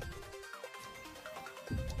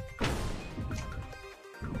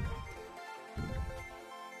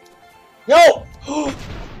 No!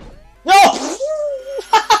 No!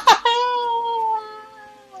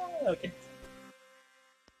 Okay.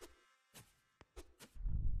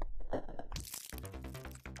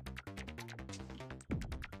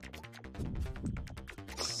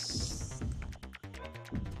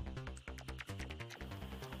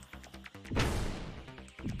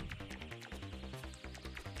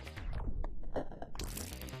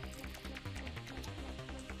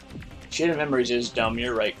 Shared memories is dumb.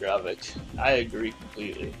 You're right, Gravik. I agree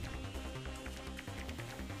completely.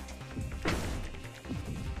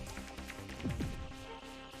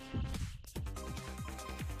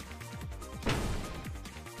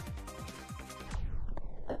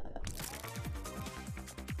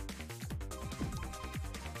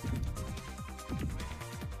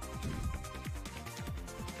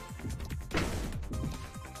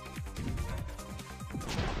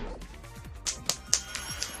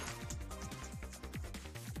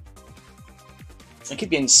 I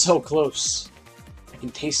keep getting so close. I can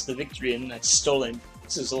taste the victory and that's stolen.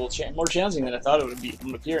 This is a little more challenging than I thought it would be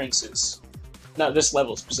from appearances. Not this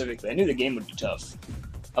level specifically. I knew the game would be tough.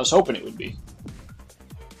 I was hoping it would be.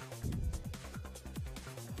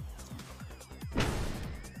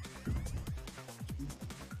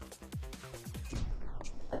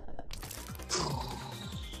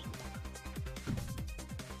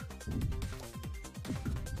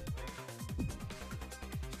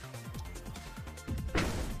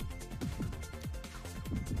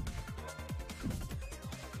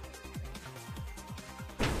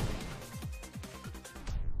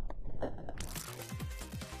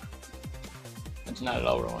 That's not at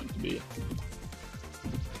all where I want it to be.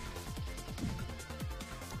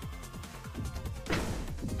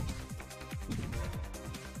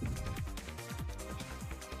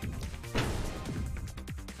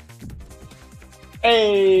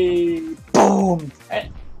 Hey! Boom!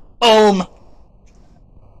 Hey. Boom!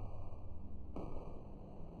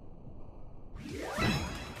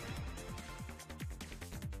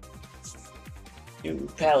 New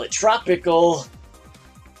palette, tropical.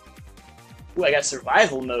 Ooh, I got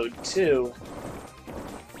survival mode too.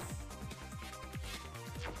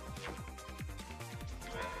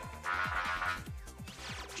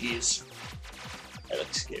 Jeez, that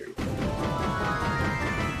looks scary.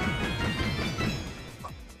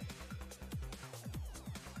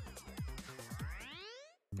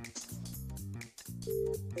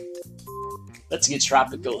 Let's get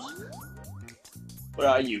tropical. What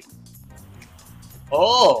are you?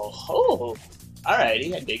 Oh,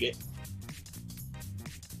 alrighty, I dig it.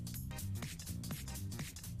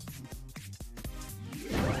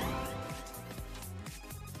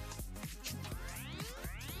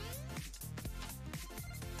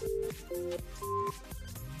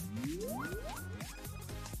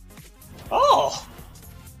 Oh!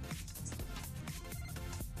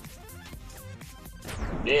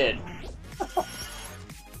 Dead.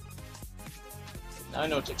 Now I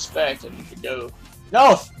know what to expect. I need to go.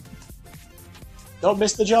 No! Don't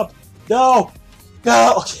miss the jump. No!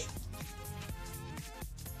 No! Okay.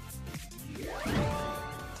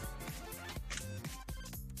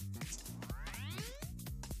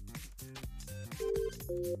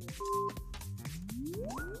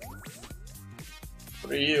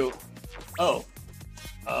 What are you? Oh.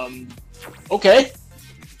 Okay.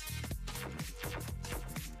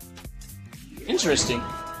 Interesting.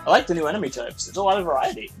 I like the new enemy types. There's a lot of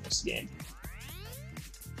variety in this game.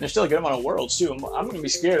 And there's still a good amount of worlds, too. I'm gonna be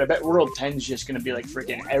scared. I bet World 10 is just gonna be like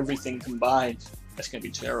freaking everything combined. That's gonna be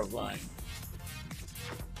terrifying.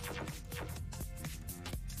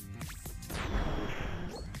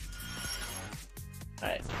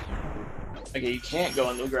 Alright. Okay, you can't go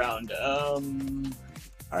on the ground.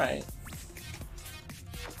 Alright.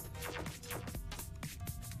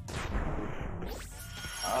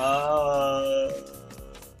 I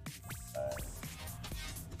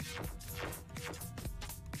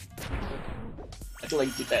have to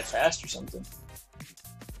like get that fast or something.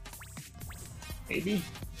 Maybe?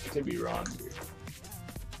 I could be wrong here.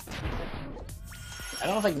 I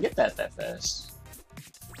don't know if I can get that fast.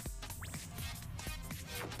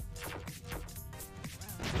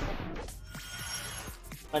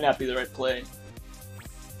 Might not be the right play.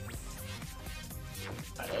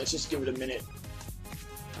 Alright, let's just give it a minute.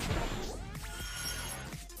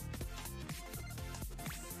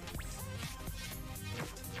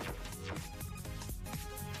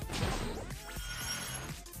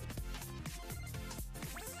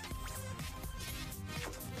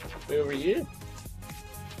 Way over here?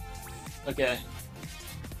 Okay.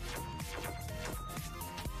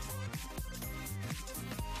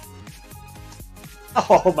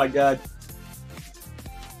 Oh my god.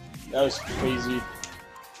 That was crazy.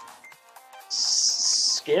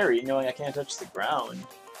 Scary knowing I can't touch the ground.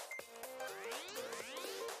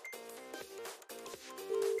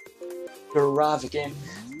 Gravican.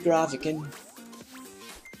 Gravican.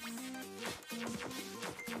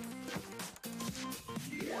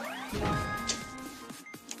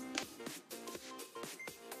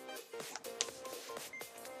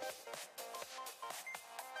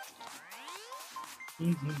 Oh,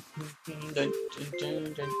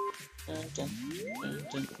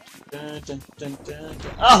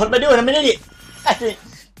 what am I doing? I'm an idiot. I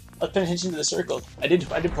was paying attention to the circle. I did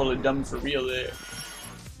pull a dumb for real there.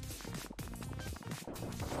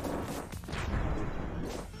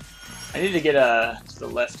 I need to get to the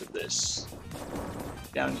left of this.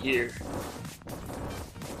 Down here.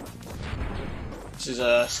 This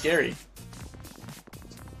is scary.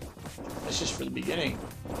 That's just for the beginning.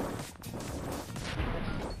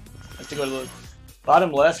 I have to go to the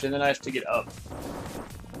bottom left and then I have to get up.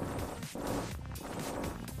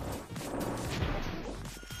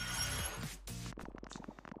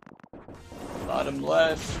 Bottom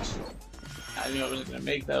left. I knew I wasn't going to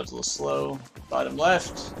make that. It was a little slow. Bottom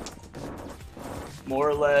left.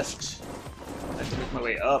 More left. I have to make my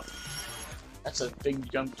way up. That's a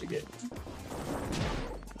big jump to get.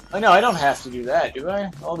 Oh no, I don't have to do that, do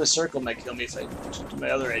I? Oh, the circle might kill me if I do my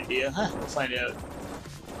other idea. Huh, we'll find out.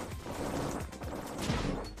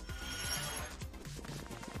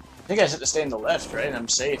 I think I just have to stay on the left, right? I'm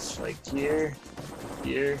safe. Like here,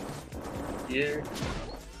 here, here.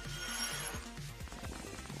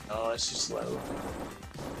 Oh, it's too slow.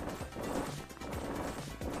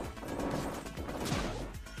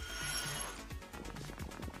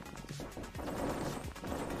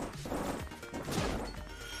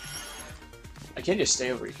 I can't just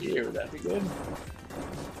stay over here, would that be good?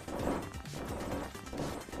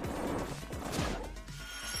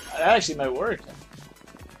 That actually might work.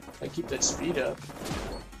 If I keep that speed up.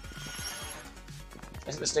 I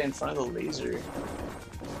have to stay in front of the laser.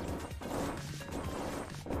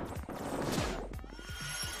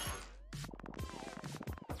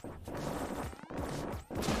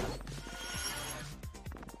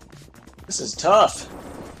 This is tough.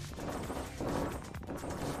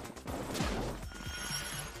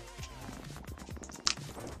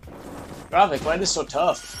 Gravik, why is this so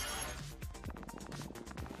tough?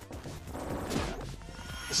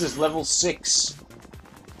 This is level 6.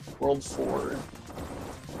 World 4.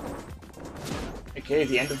 Okay,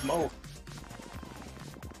 the end of Mo.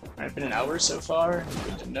 Alright, been an hour so far.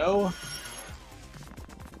 Good to know.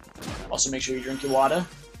 Also make sure you drink your water.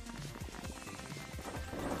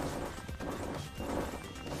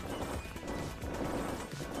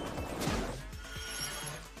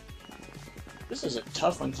 This is a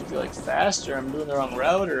tough one to feel like fast, or I'm doing the wrong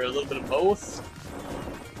route, or a little bit of both.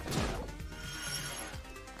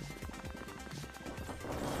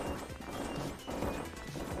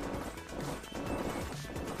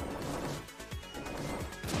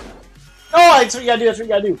 Oh, that's what you gotta do, that's what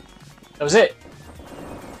you gotta do. That was it.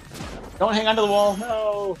 Don't hang onto the wall,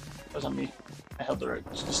 no. That was on me. I held the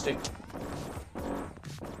stick.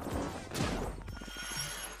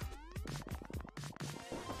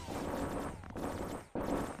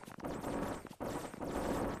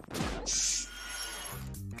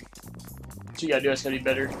 What you gotta do, it's gotta be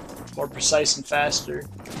better, more precise and faster.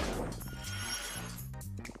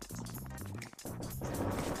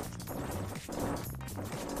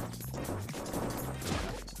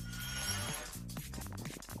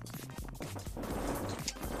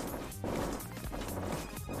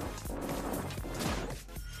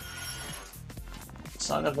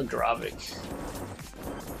 Son of a Gravik.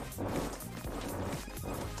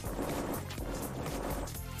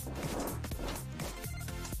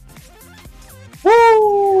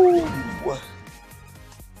 Woo!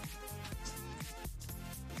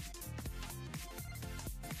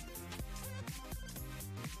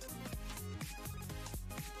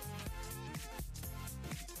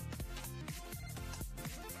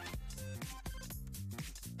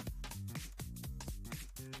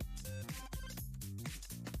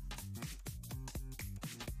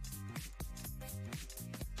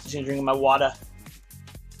 Just gonna drink my water.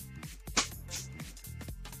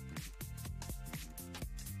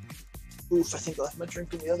 Oof, I think I left my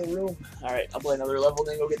drink in the other room. Alright, I'll play another level,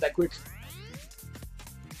 then go get that quick.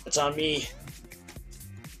 That's on me.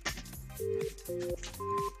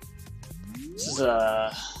 This is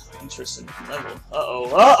a interesting level. Uh-oh,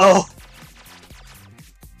 uh-oh!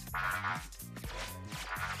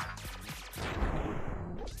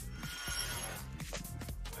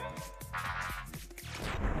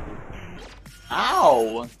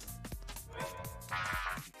 Ow!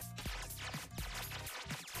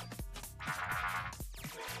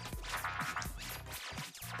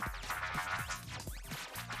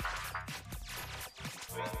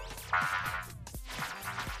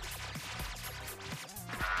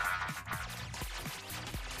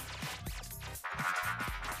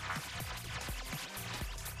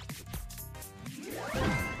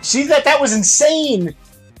 See that? That was insane!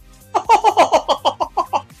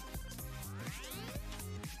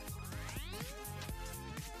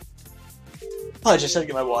 Oh, I just had to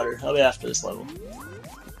get my water. I'll be after this level.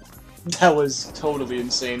 That was totally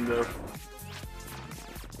insane, though.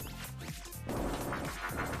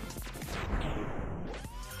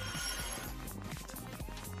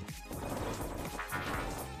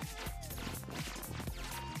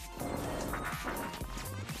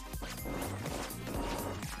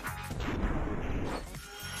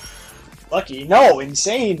 Lucky? No,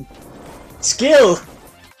 insane! Skill!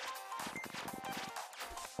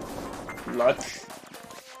 Luck.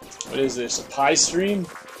 What is this? A pie stream?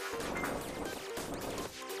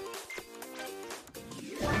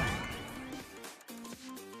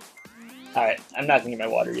 Alright, I'm not gonna get my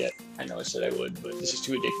water yet. I know I said I would, but this is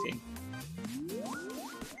too addicting.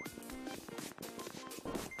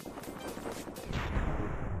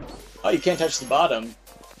 Oh, you can't touch the bottom.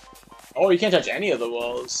 Oh, you can't touch any of the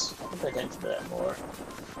walls. I think I can do that more.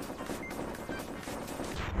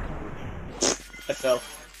 I fell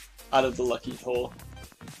out of the lucky hole.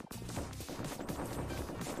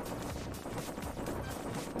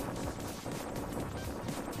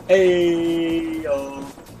 Hey, yo.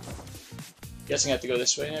 Guessing I have to go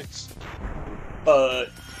this way next. But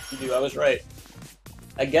you do, I was right.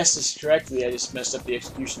 I guessed this correctly, I just messed up the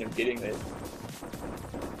execution of getting it.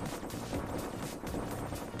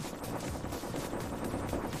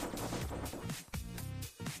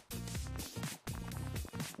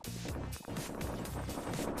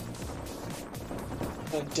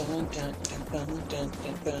 Dun, dun, dun, dun, dun,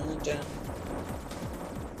 dun, dun.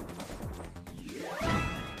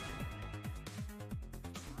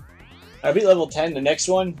 I beat level 10, the next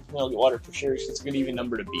one, I'll get water for sure, because it's a good even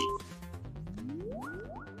number to beat.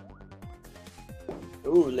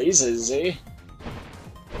 Ooh, lasers, eh?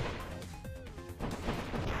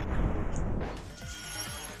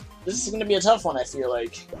 This is gonna be a tough one, I feel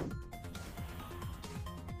like.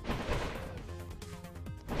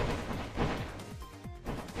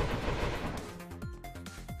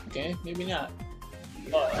 Okay, maybe not.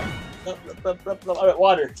 Alright,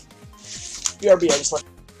 water. BRB, I just left.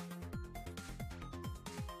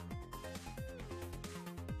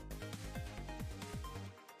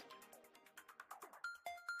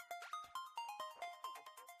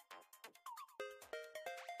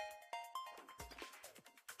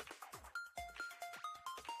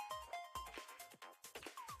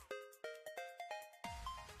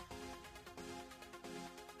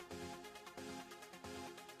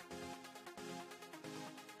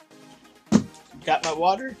 Got my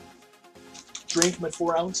water. Drink my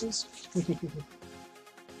 4 ounces.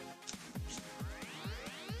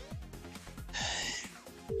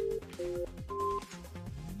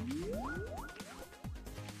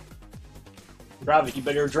 Bravik, you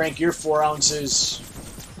better drink your 4 ounces.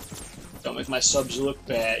 Don't make my subs look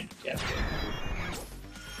bad, Captain.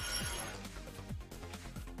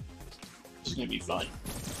 This is gonna be fun.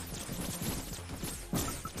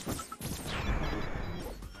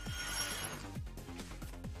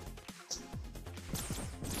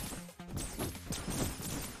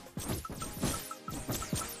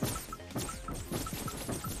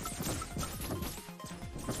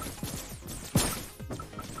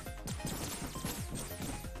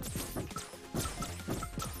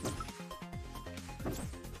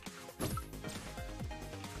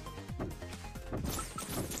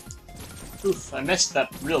 Oof, I messed up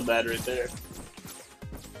real bad right there.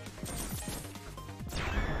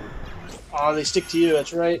 Oh, they stick to you,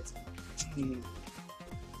 that's right. I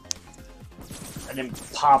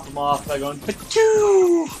didn't pop them off by going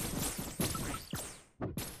pa-choo!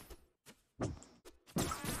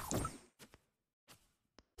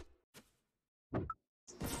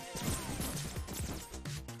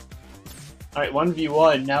 Alright,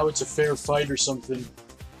 1v1, now it's a fair fight or something.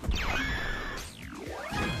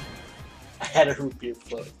 I had a root beer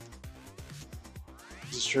float.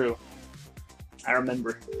 This is true. I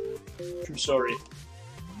remember. True story.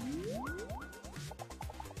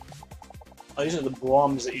 Oh, these are the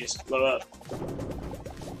bombs that you just blow up.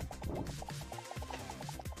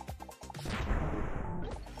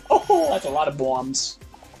 Oh, that's a lot of bombs.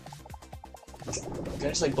 Can I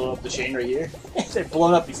just like blow up the chain right here? They're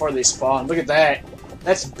blown up before they spawn. Look at that.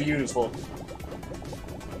 That's beautiful.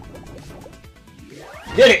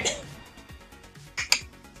 Did it!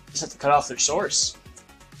 Just have to cut off their source.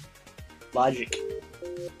 Logic.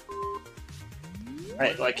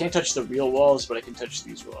 Alright, well I can't touch the real walls, but I can touch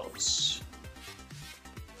these walls.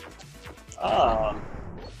 Ah.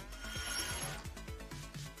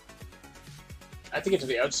 I have to get to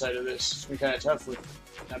the outside of this. It's gonna be kind of tough with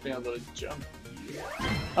not being able to jump.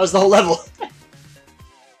 That was the whole level!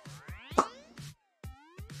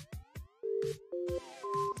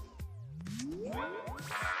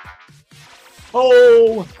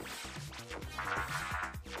 Oh!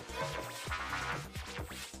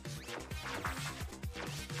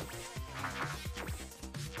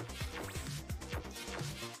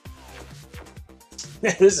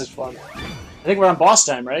 This is fun. I think we're on boss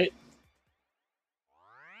time, right?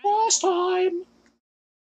 Boss time!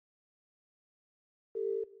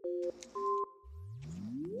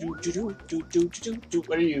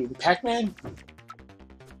 What are you, Pac-Man?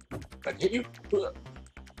 If I hit you?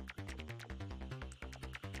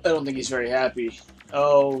 I don't think he's very happy.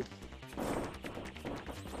 Oh.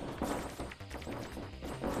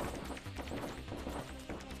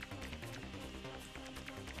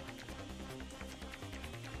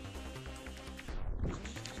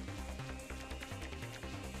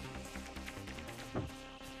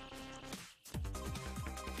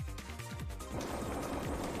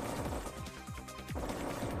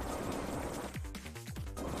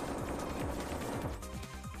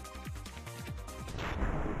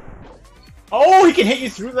 Oh, he can hit you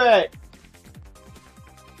through that!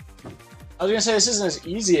 I was gonna say, this isn't as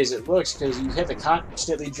easy as it looks, because you have to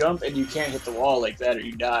constantly jump, and you can't hit the wall like that, or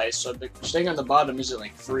you die, so staying on the bottom isn't,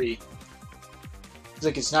 like, free. It's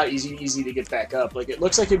like, it's not easy to get back up. Like, it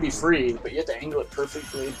looks like it'd be free, but you have to angle it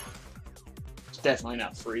perfectly. It's definitely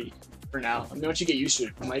not free, for now. I mean, once you get used to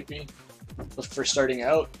it, it might be. But for starting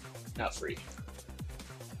out, not free.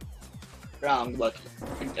 Oh, I'm lucky.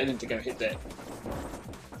 I didn't think I hit that.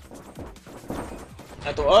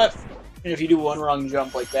 At the what? And if you do one wrong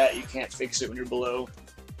jump like that, you can't fix it when you're below.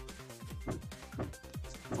 I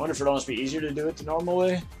wonder if it'd almost be easier to do it the normal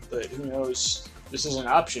way, but who knows? This is an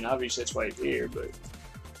option, obviously that's why it's here, but... You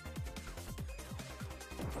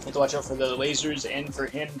have to watch out for the lasers and for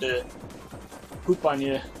him to poop on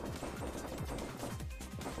you.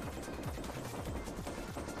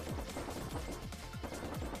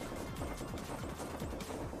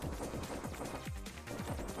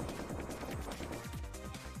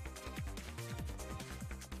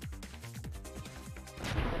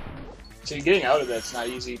 So getting out of that's not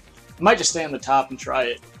easy. I might just stay on the top and try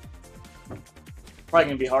it. Probably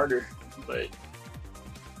gonna be harder, but...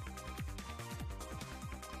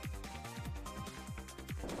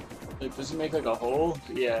 Like, does he make like a hole?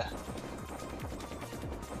 Yeah.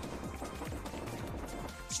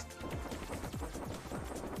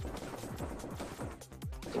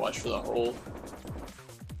 Have to watch for the hole.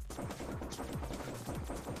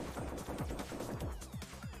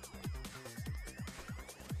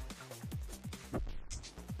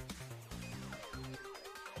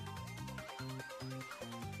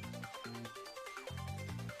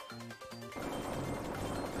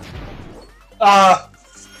 Ah!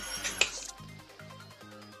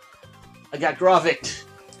 I got Gravik.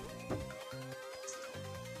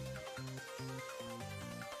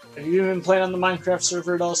 Have you been playing on the Minecraft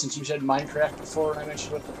server at all since you said Minecraft before and I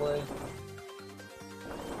mentioned what to play?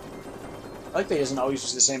 I like that he doesn't always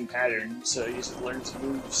use the same pattern, so he just learns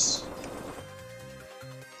moves.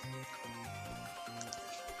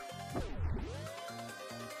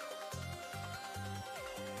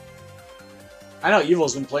 I know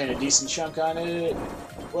Evil's been playing a decent chunk on it.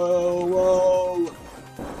 Whoa, whoa!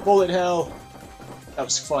 Bullet hell! That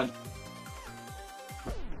was fun.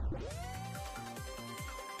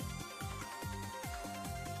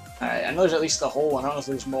 Alright, I know there's at least the whole one. I don't know if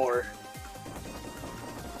there's more.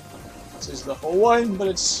 This is the whole one, but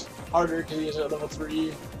it's harder because he is at level 3.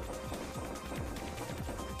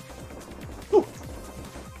 Whew.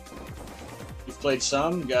 You've played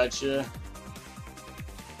some? Gotcha.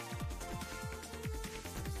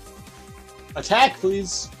 Attack,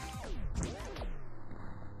 please!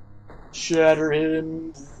 Shatter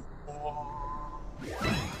him!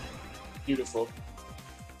 Beautiful.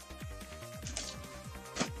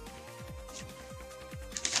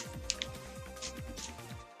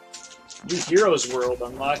 New Heroes World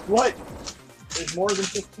unlocked. What? There's more than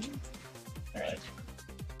 15? Alright.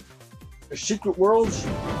 There's secret worlds?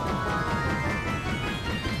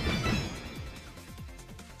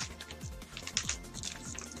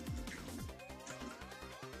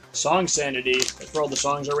 Song sanity. That's where all the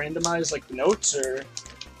songs are randomized, like the notes, or...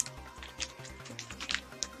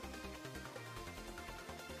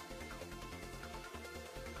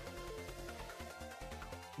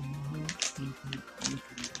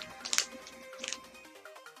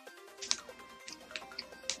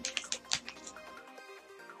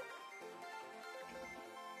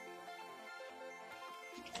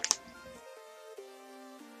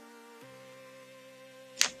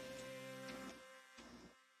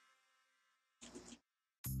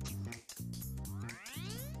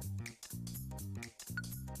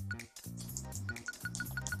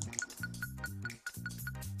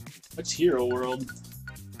 What's Hero World?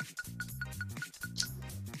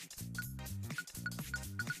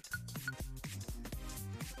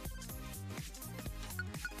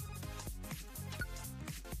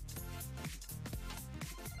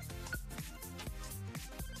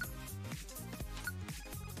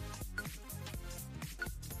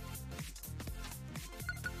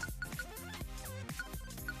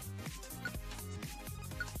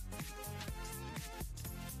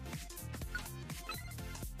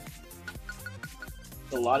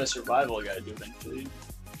 A lot of survival I gotta do eventually.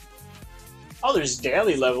 Oh, there's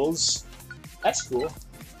daily levels. That's cool.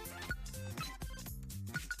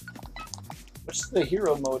 What's the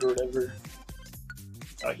hero mode or whatever?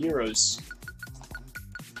 Oh, heroes.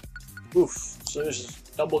 Oof. So there's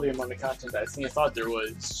double the amount of content I thought there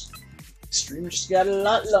was. Stream just got a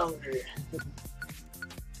lot longer.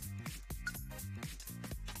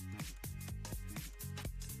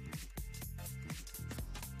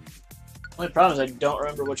 Only problem is I don't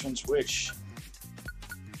remember which one's which.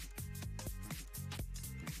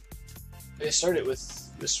 I started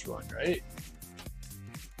with this one, right?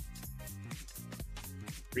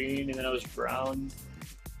 Green, and then I was brown.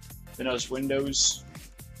 Then I was Windows.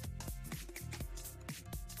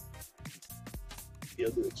 You'll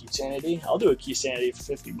do a key sanity? I'll do a key sanity for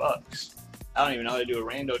 50 bucks. I don't even know how to do a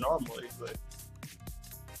rando normally, but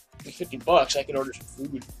for 50 bucks I could order some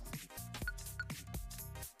food.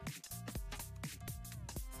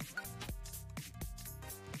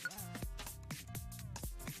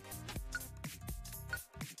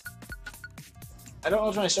 I don't know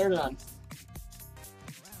which one I started on.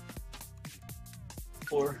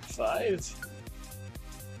 4, 5,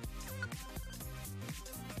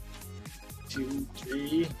 2,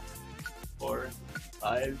 3, 4,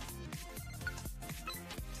 5.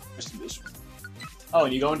 Let's do this one. Oh,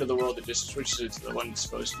 and you go into the world, it just switches it to the one it's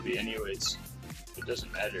supposed to be anyways. It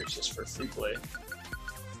doesn't matter, it's just for free play.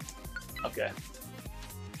 Okay.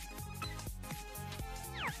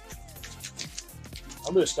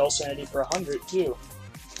 I'll do a skull sanity for 100 too.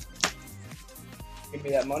 Give me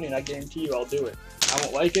that money and I guarantee you I'll do it. I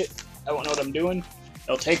won't like it, I won't know what I'm doing,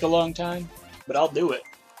 it'll take a long time, but I'll do it.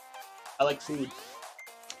 I like food.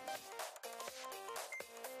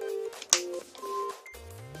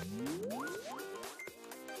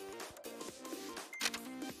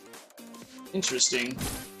 Interesting.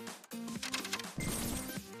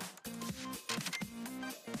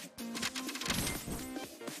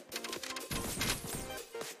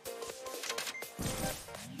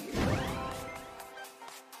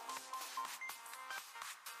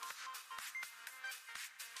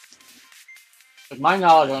 Like my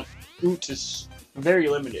knowledge on Oot is very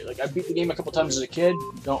limited. Like I beat the game a couple times as a kid,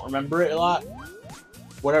 don't remember it a lot.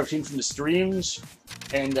 What I've seen from the streams,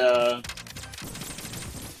 and I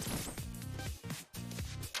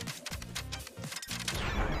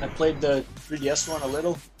played the 3DS one a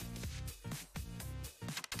little.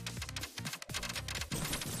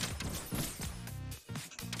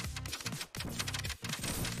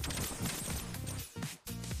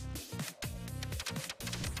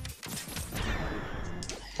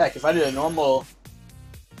 Heck, if I did a normal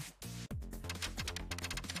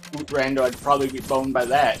Oot Rando, I'd probably be boned by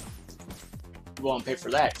that. People won't pay for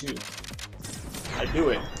that too. I'd do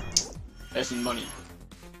it. That's in money.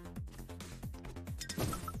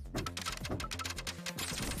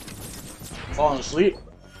 Falling asleep.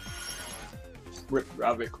 Rip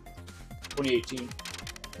Ravik, 2018.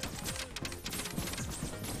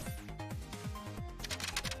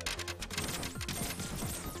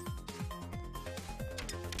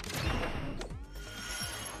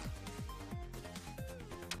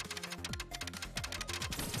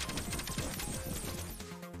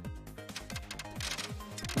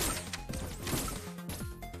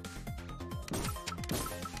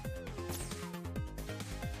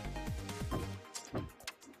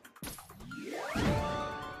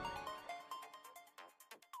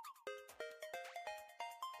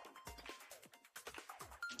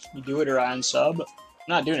 You do it or on sub. I'm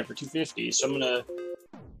not doing it for 250, so I'm gonna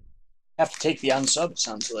have to take the on sub. It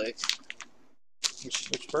sounds like,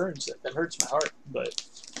 which burns. That hurts my heart, but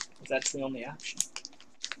that's the only option.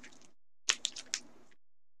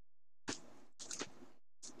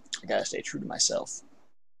 I gotta stay true to myself.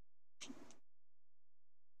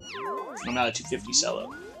 I'm not a 250 seller.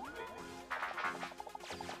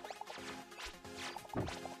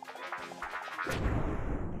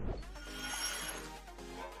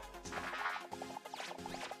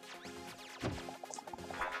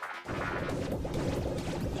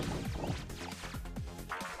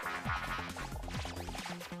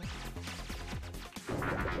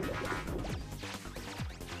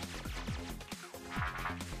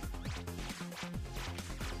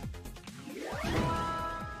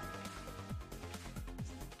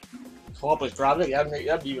 Co-op with Gravik,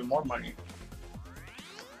 that'd be even more money.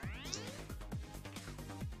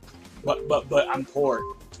 But I'm poor.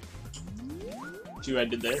 See what I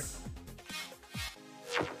did there?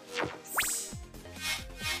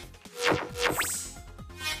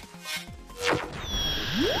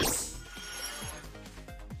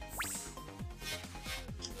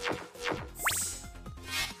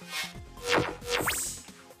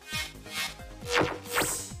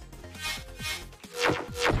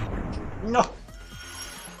 No.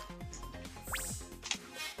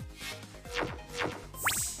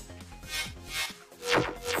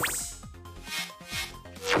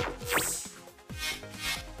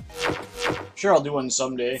 Sure, I'll do one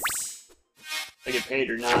someday. If I get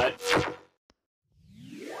paid or not.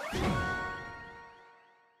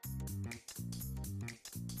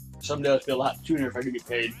 Someday it'll be a lot sooner if I do get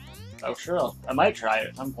paid. Oh, sure, I might try it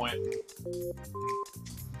at some point.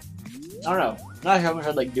 I don't know. Not how much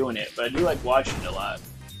I like doing it, but I do like watching it a lot.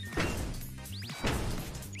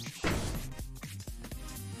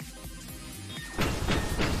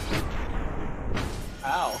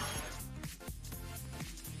 Ow.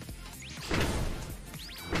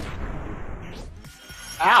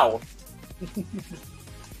 Ow!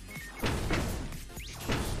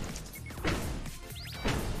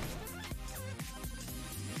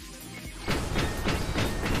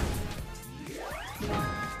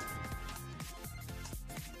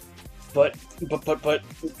 But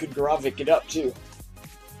could Gravik it up too?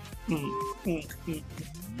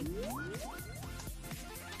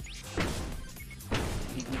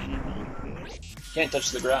 Can't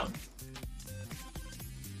touch the ground.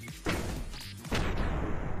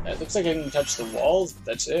 It looks like I can touch the walls, but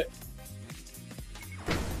that's it.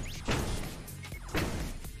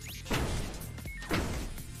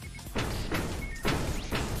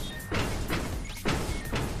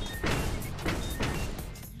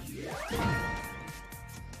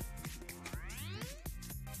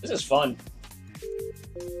 This is fun.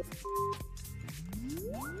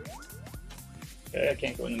 Okay, I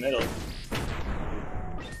can't go in the middle.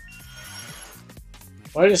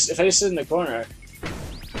 Why if I just sit in the corner?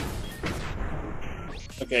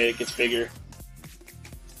 Okay, it gets bigger.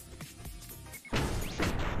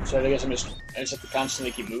 So I guess I just have to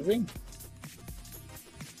constantly keep moving?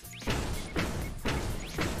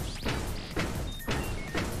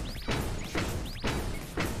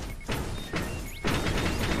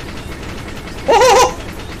 Oh!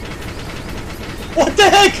 What the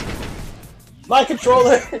heck? My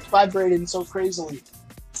controller is vibrating so crazily.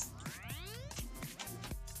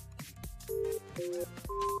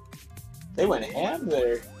 They went ham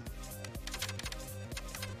there.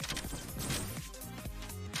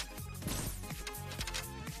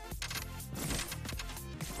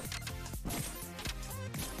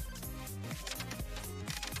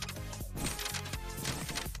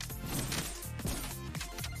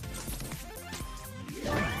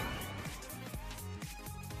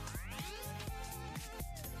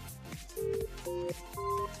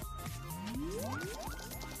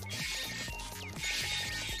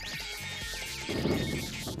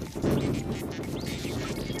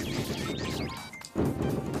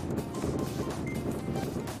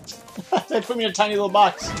 They put me in a tiny little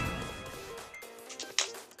box.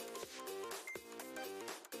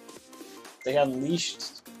 They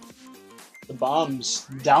unleashed the bombs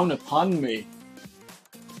down upon me.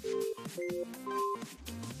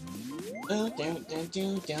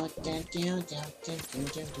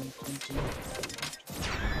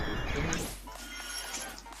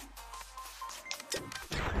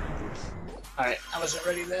 Alright, I wasn't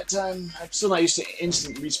ready that time. I'm still not used to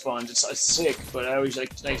instant respawns. It's sick, but I always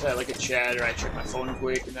like a chat or I check my phone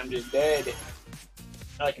quick and I'm just dead.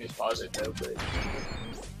 I can just pause it though, but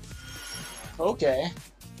okay.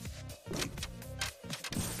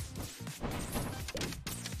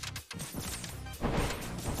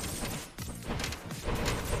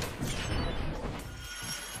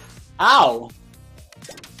 Ow!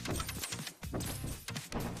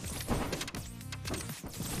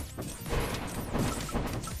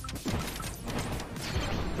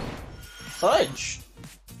 Fudge!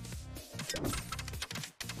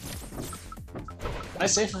 Am I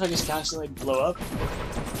safe if I just constantly blow up?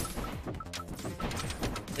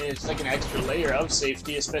 I mean, it's like an extra layer of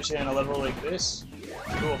safety, especially on a level like this.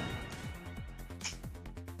 Cool.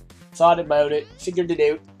 Thought about it, figured it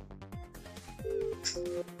out.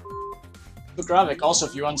 But Gravik, also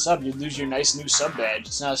if you unsub, you'd lose your nice new sub badge.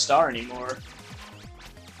 It's not a star anymore.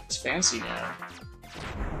 It's fancy now.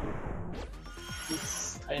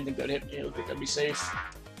 Oof, I didn't think that'd hit me. I looked like that'd be safe.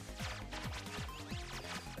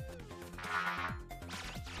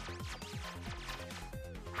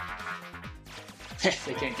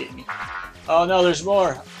 They can't get me. Oh no, there's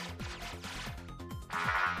more.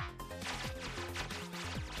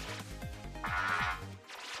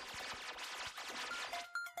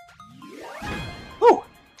 Woo!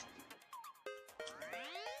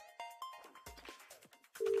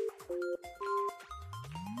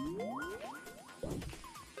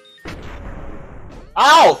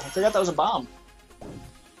 Ow! I forgot that was a bomb.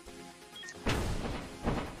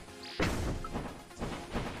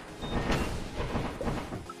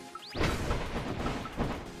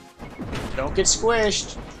 Don't get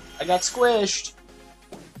squished. I got squished.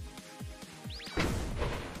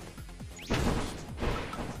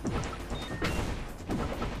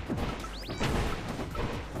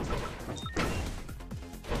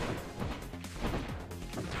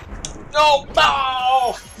 No!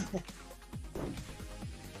 No!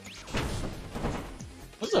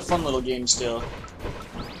 This is a fun little game still.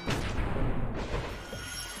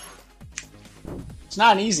 It's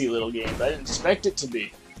not an easy little game, but I didn't expect it to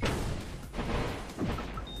be.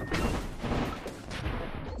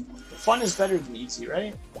 Fun is better than easy,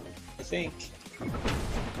 right? I think.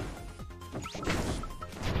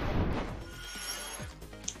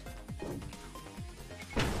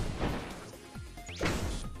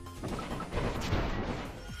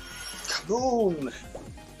 Kaboom!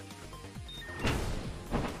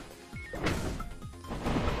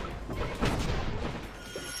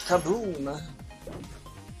 Kaboom!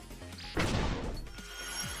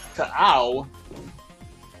 Ow!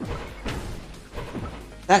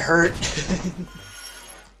 That hurt.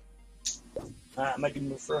 I might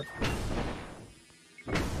move for.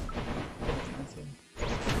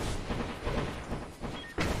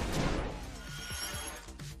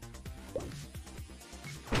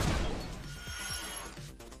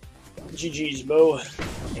 GG's, Mo.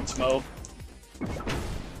 Thanks, Mo.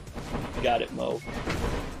 Got it, Mo.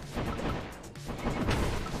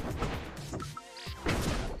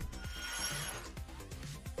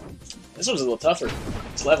 This one's a little tougher.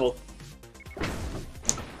 It's level.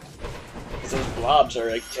 Those blobs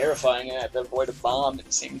are like terrifying, and I have to avoid a bomb at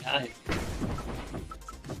the same time.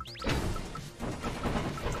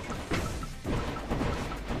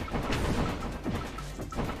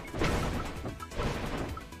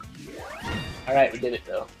 Alright, we did it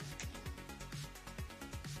though.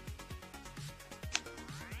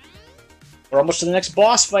 We're almost to the next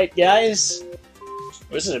boss fight, guys!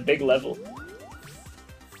 This is a big level.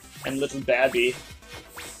 And little Babby.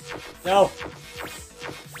 No!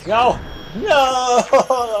 No!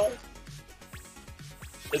 No!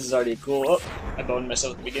 This is already cool. Oh, I boned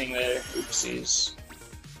myself at the beginning there. Oopsies.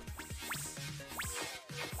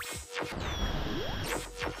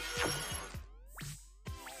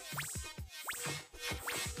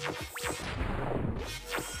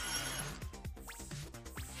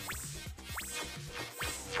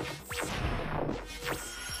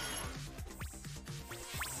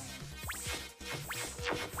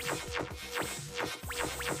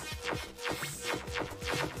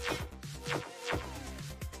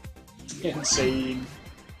 Insane.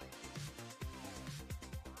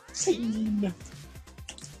 Insane.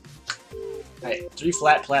 Alright, 3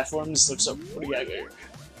 flat platforms. Looks up. What do you got there?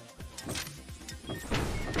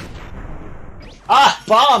 Ah!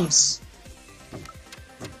 Bombs!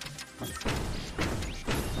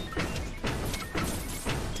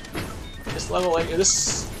 This level, like,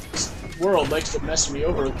 this world likes to mess me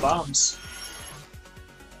over with bombs.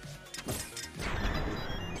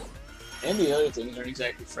 And the other things aren't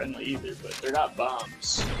exactly friendly either, but they're not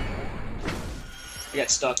bombs. I got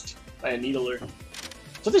stuck by a needler.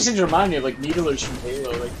 So these things remind me of like needlers from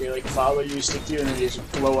Halo, like they like follow you, stick to you, and then they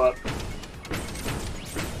just blow up.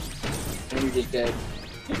 And you're just dead.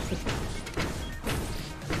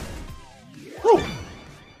 Whew!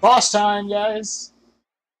 Boss time, guys!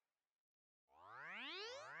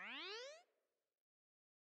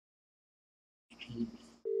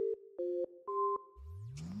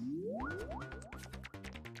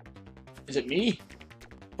 Is it me?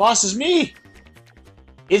 Boss is me!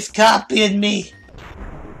 It's copying me!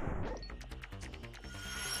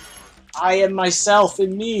 I am myself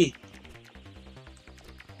in me!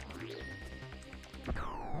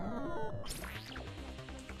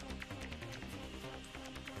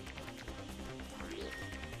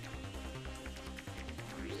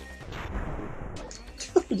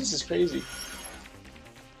 This is crazy.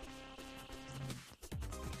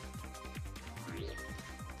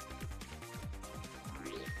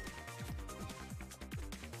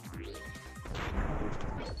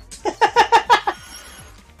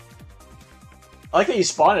 I like how you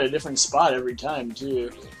spawn at a different spot every time,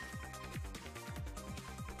 too.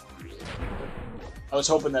 was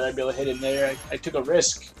hoping that I'd be able to hit him there. I took a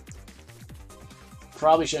risk.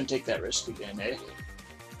 Probably shouldn't take that risk again, eh?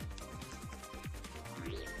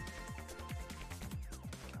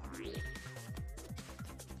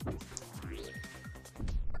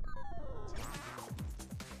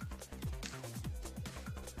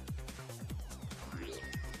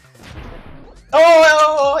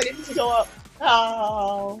 Oh, I didn't go up.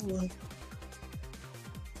 Oh.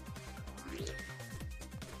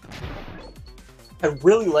 I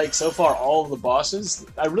really like, so far, all of the bosses.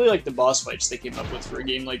 I really like the boss fights they came up with for a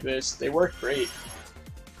game like this. They work great.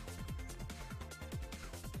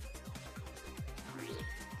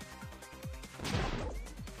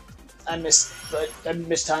 I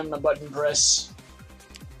mistimed the button press.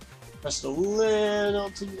 Pressed a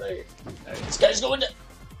little too late. Alright, this guy's going to...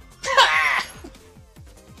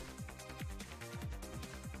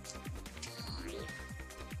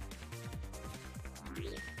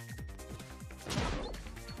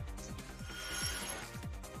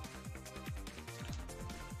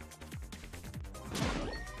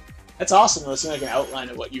 That's awesome, though. It's like an outline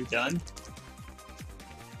of what you've done.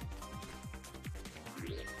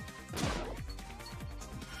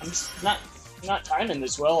 I'm just not timing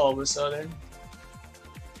this well all of a sudden.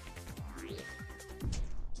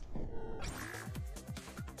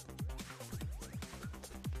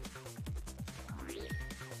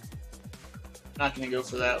 Not gonna go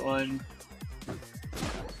for that one.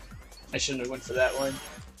 I shouldn't have went for that one.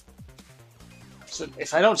 So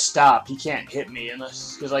if I don't stop, he can't hit me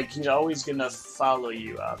unless, because like he's always gonna follow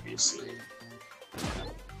you, obviously.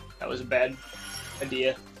 That was a bad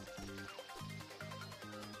idea.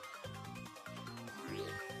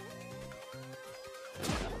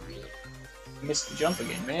 Missed the jump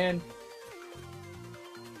again, man.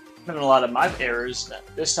 I'm having a lot of my errors.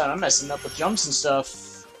 This time I'm messing up with jumps and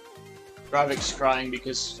stuff. Gravik's crying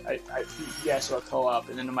because he asked about co-op,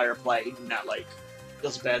 and then in my reply, he did not like.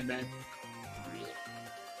 Feels bad, man.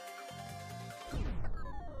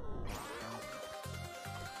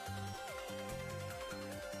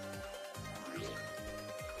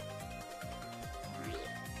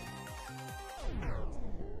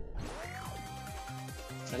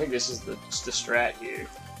 I think this is the strat here.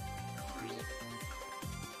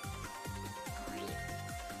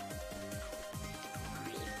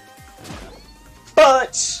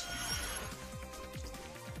 But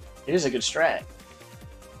it is a good strat.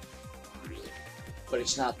 But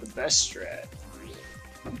it's not the best strat.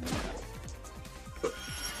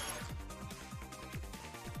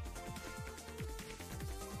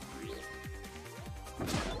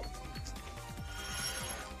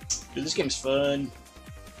 Dude, this game's fun.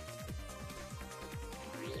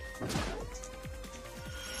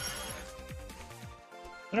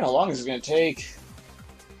 I don't know how long this is gonna take.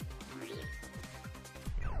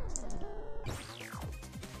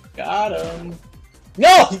 Got him.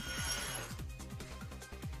 No!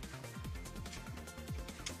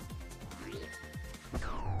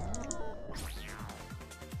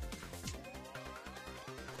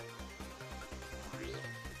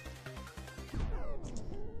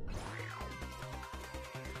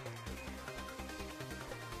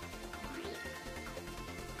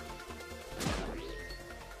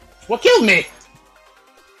 What killed me?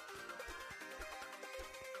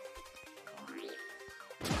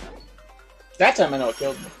 That time I know it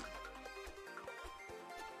killed me.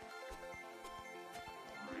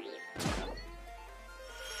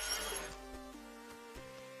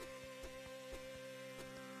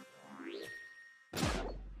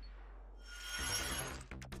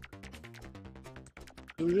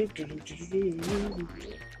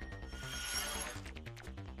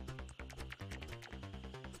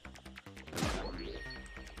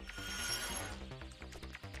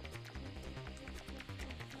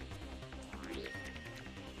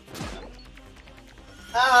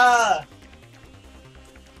 Ah!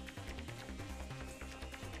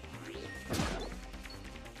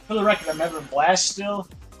 For the record, I'm having a blast still.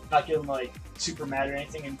 Not getting like super mad or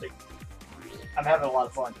anything, and like, I'm having a lot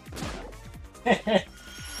of fun.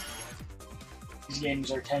 These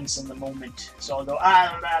games are tense in the moment, so I'll go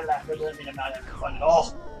ah la la. That doesn't mean I'm not having fun at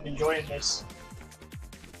all. I'm enjoying this.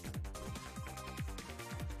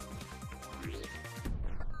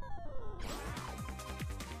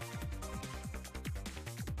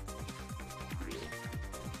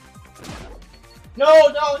 No,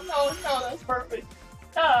 no, no, no, that's perfect.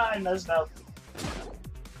 Ah, I messed up.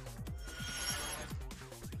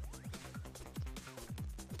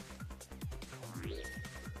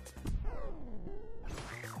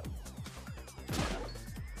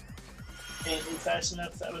 Ain't move fast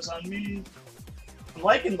enough, that was on me. I'm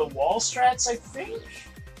liking the wall strats, I think.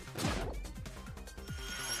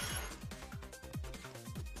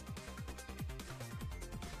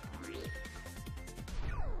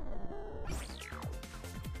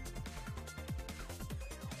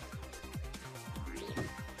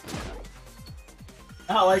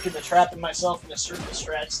 Not liking the trapping myself in the circle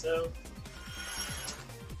strats though.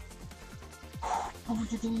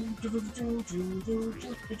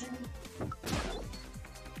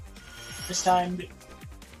 This time.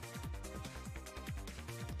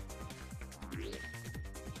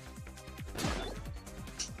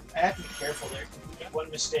 I have to be careful there. If you make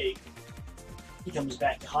one mistake, he comes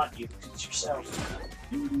back to haunt you because it's yourself.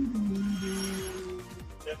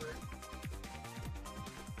 Whatever.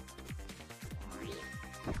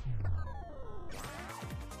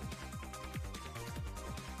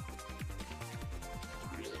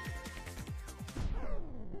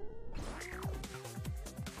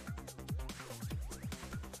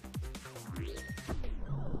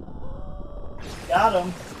 Got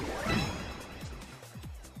him.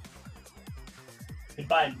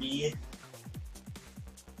 Goodbye, me.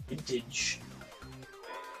 Vintage.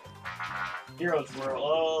 Heroes World.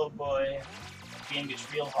 Oh boy. The game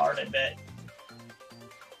gets real hard, I bet.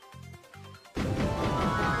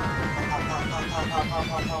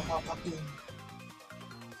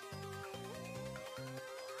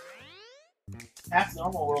 Half the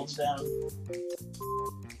normal world's down.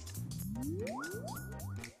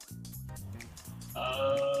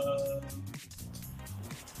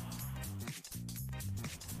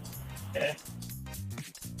 Okay.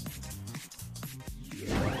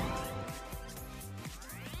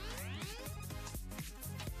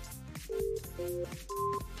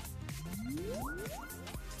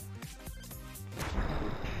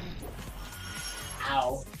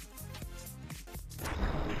 Ow.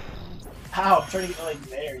 Ow, I'm trying to get like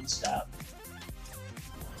there and stop.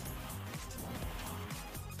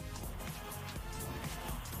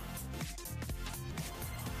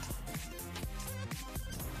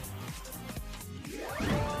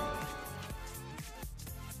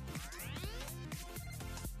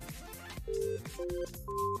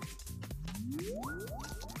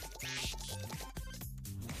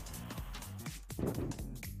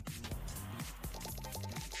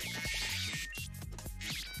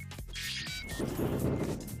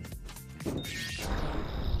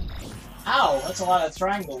 Ow, that's a lot of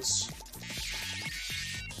triangles.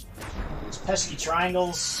 Those pesky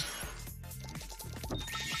triangles.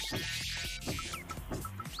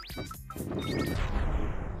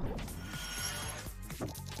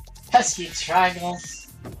 Pesky triangles.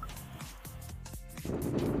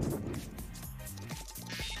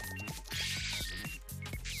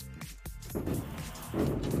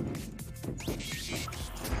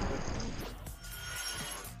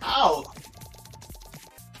 Ow!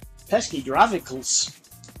 Pesky gravicles.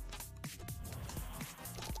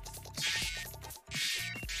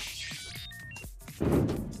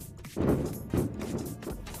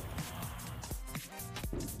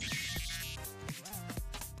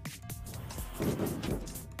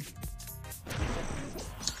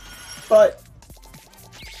 But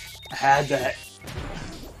I had that.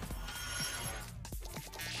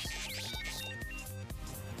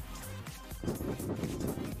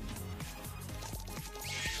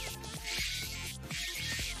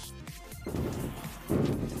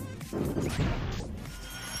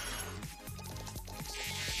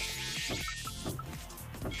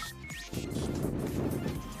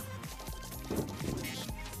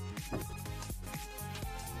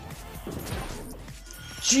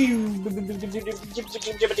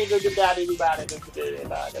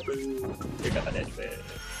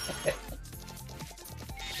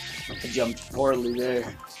 I jumped poorly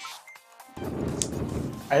there.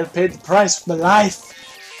 I have paid the price for my life.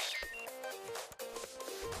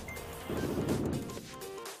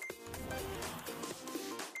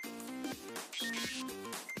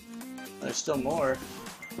 There's still more.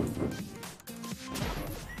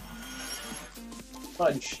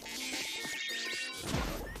 Fudge.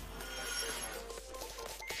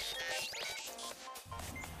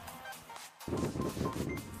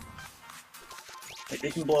 Like they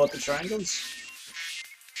can blow up the triangles?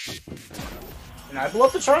 Can I blow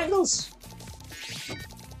up the triangles?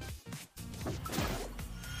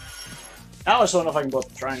 Now I just don't know if I can blow up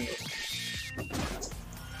the triangle.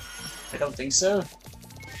 I don't think so.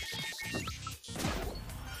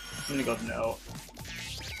 I'm gonna go no.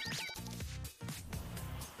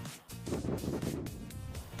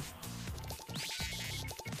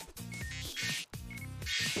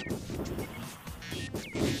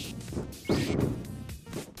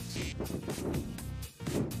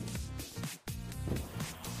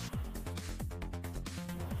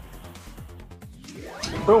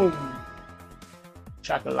 Boom!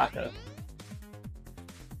 Chakalaka.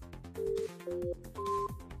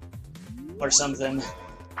 Or something.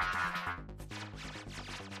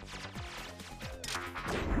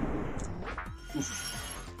 Oof.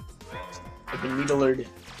 I've been needlered.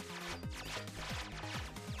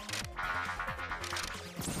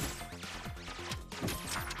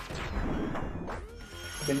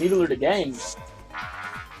 I've been needlered again.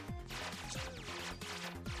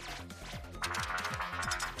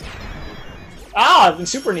 Ah, I've been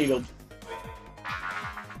super needled.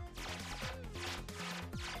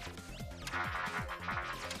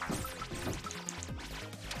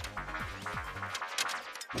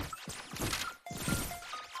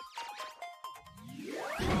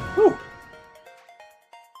 Whew.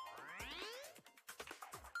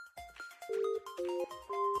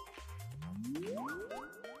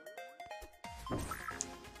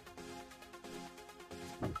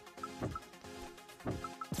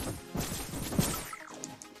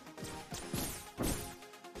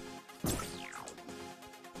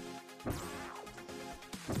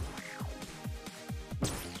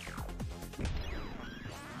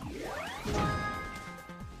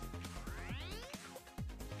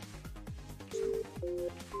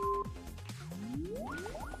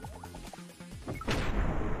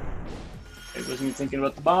 It was me thinking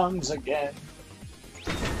about the bombs again.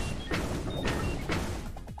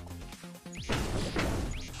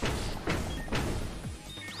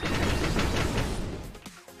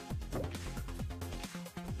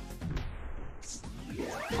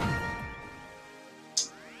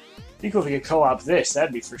 Be cool if we could co-op this,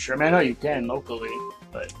 that'd be for sure. I mean, I know you can locally,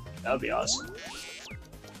 but that would be awesome.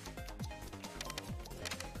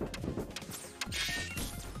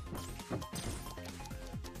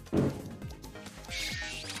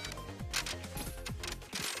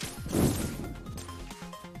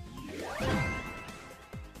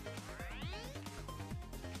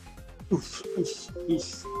 Oof, oof,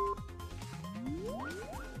 oof.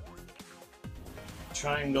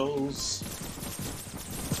 Triangles.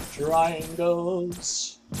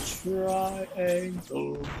 Triangles.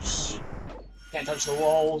 Triangles. Can't touch the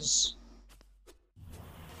walls.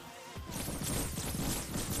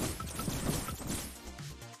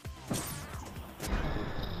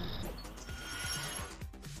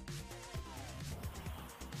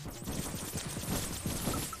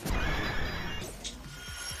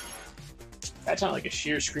 That sounded like a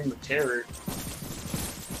sheer scream of terror.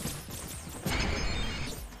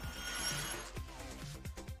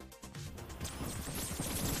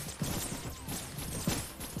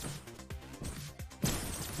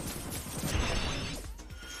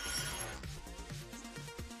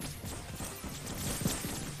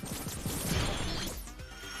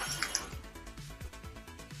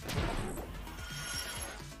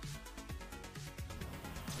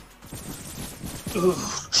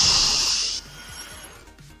 Ugh.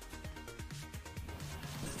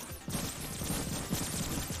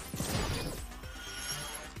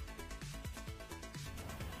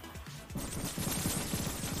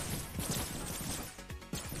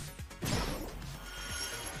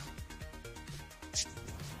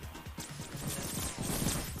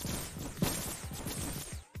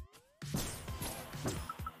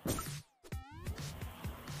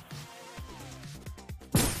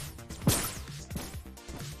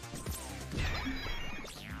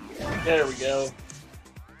 There we go.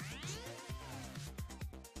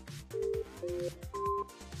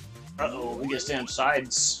 Uh-oh, we gotta stay on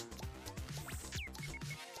sides.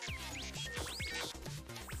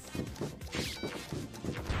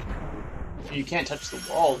 You can't touch the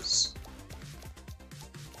walls.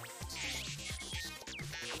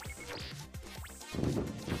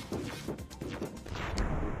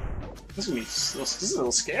 This is a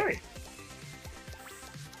little scary.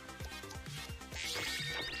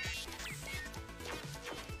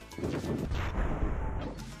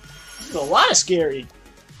 This is a lot of scary.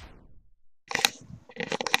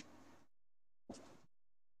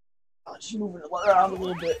 Oh, just moving around a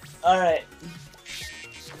little bit. All right.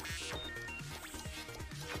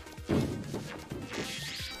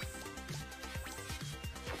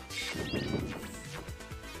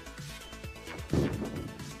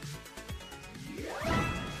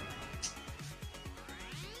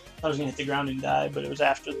 I was gonna hit the ground and die, but it was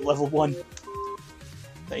after level 1.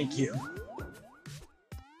 Thank you.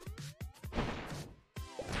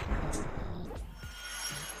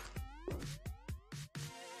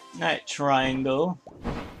 Alright, triangle.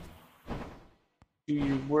 Do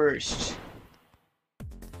your worst.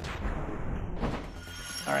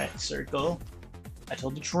 Alright, circle. I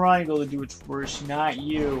told the triangle to do its worst, not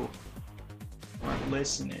you. You weren't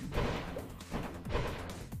listening.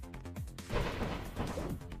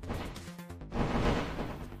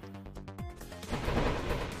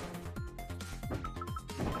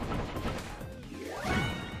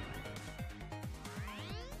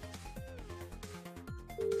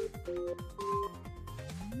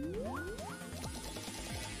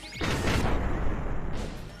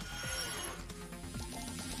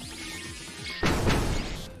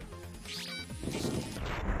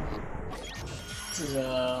 is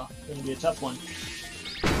gonna be a tough one.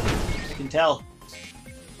 I can tell.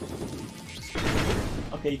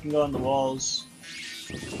 Okay, you can go on the walls.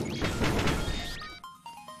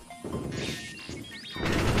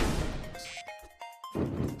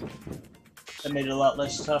 That made it a lot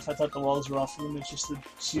less tough. I thought the walls were off limits, just the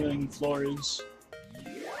ceiling and floor is.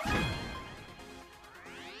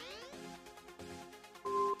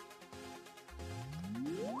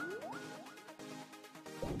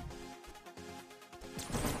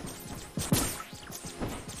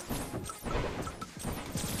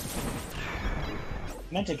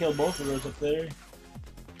 I meant to kill both of those up there.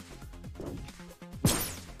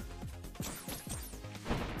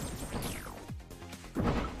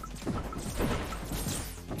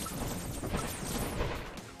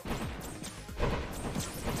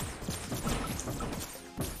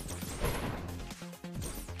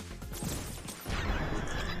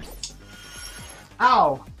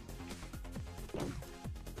 Ow!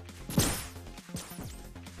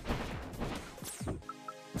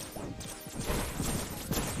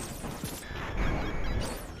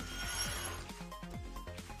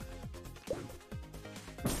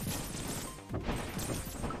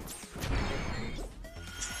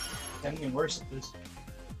 I'm getting worse at this.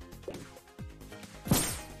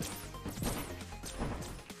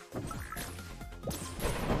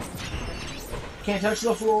 Can't touch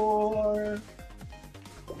the floor!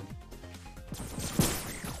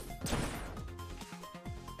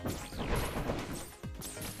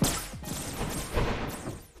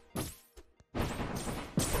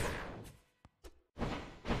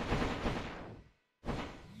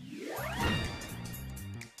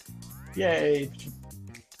 Yay!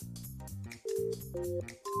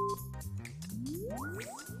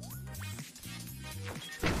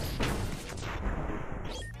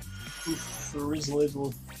 Oof,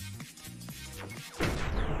 Rizzle.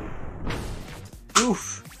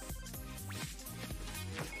 Oof!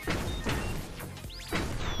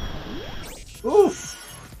 Oof!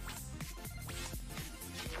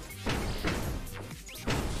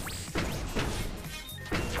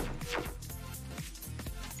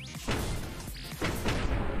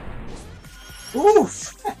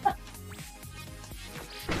 Oof!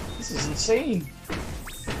 This is insane.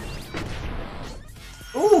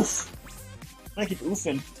 Oof! I keep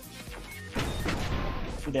oofing.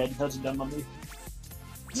 You're dead. That's a dumb on me.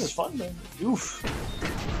 This is fun, man. Oof.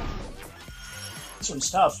 This one's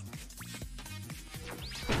tough.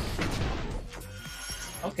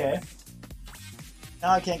 Okay.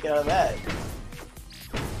 Now I can't get out of that.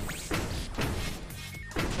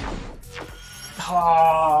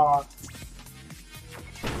 Ah.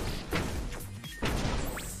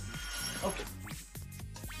 Okay.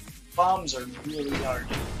 Bombs are really hard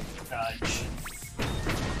to dodge.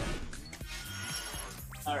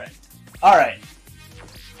 Alright. Alright.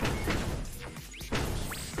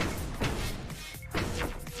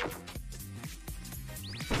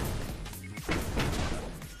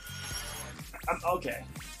 Okay.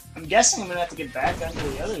 I'm guessing I'm gonna have to get back onto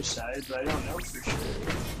the other side, but I don't know for sure.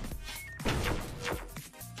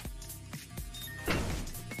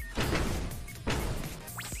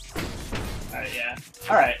 Alright, yeah.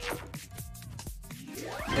 Alright.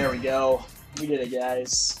 There we go. We did it,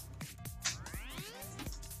 guys.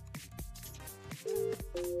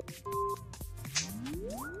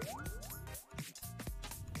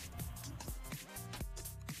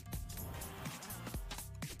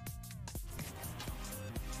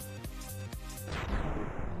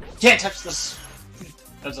 Can't touch this!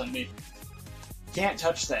 That's on me. Can't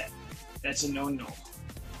touch that. That's a no-no.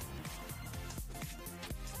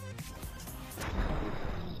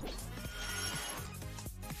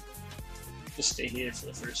 Just stay here for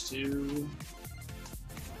the first two.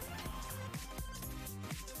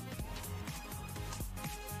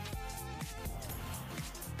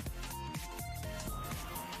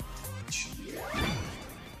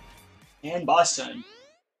 And boss time.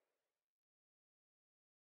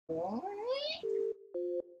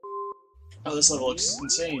 Oh, this level looks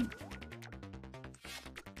insane.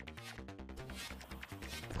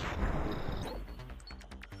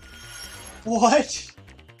 What?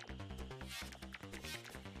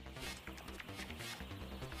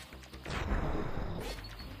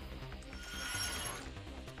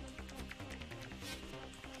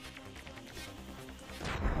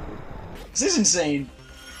 This is insane.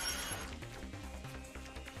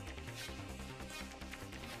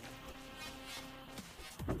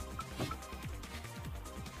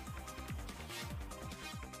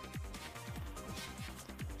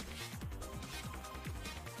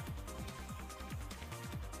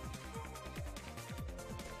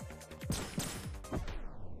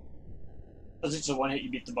 Was it just a one hit you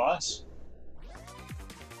beat the boss?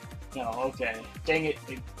 No, okay. Dang it.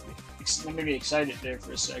 It made me excited there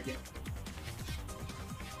for a second.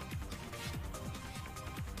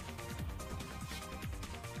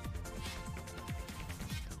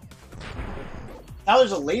 Now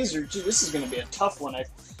there's a laser, too. This is going to be a tough one. I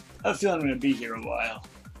have a feeling I'm going to be here a while.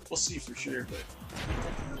 We'll see for sure, but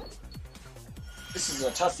this is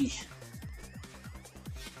a toughie.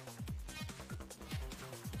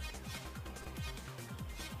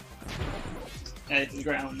 I hit the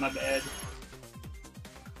ground, my bad.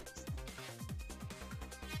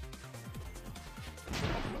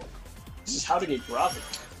 This is how to get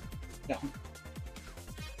Gravik. No.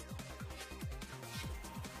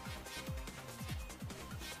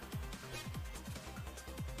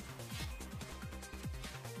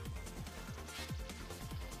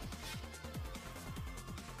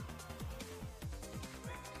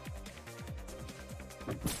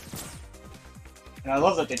 And I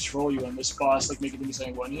love that they troll you on this boss, like making things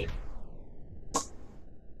like one hit.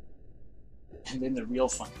 And then the real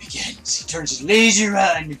fun begins. He turns his laser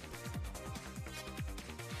on!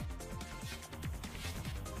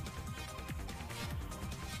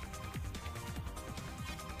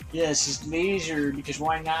 Yes, his laser, because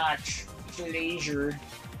why not? It's a laser.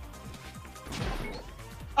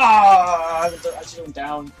 Ah! I just went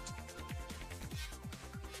down.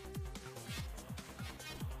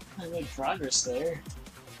 I made progress there.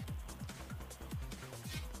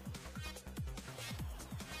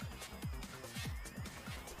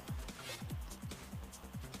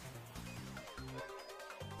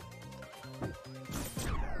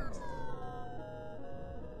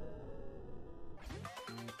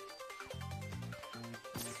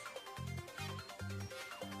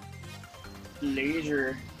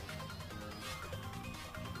 Laser.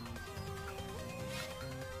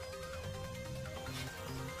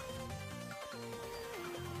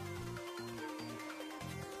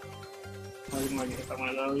 I didn't want to get hit by one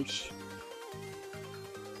of those.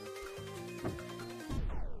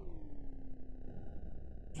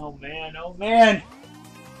 Oh man, oh man!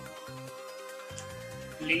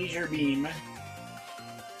 Laser beam.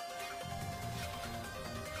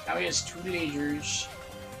 Now he has two lasers.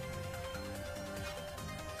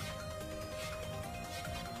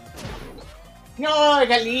 No, I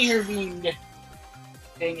got laser beamed.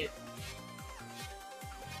 Dang it.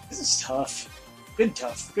 This is tough. Good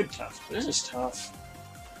tough, good tough. This is tough.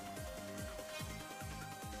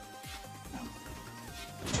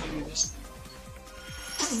 Do this.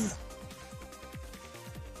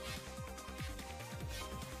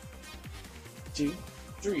 2,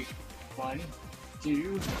 3. 1,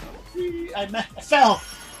 2, 3. I fell!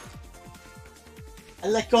 I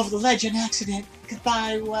let go of the ledge on accident.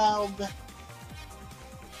 Goodbye, world.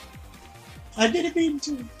 I didn't mean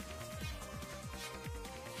to.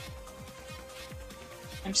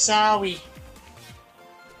 I'm sorry.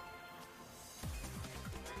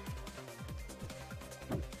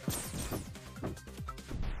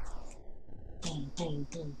 Boom, boom,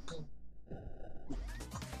 boom, boom.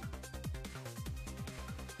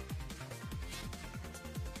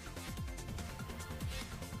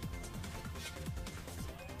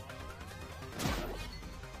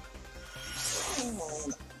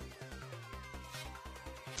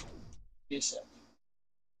 Yes,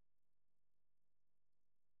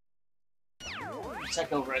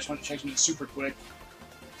 Tech over. I just want to check something super quick.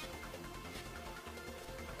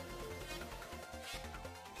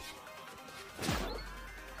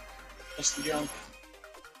 That's the jump.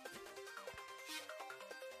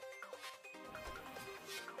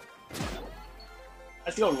 I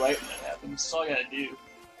have to go right when that happens. That's all I gotta do.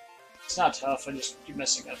 It's not tough, I just keep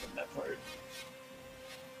messing up in that part.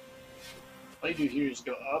 All you do here is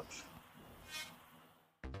go up.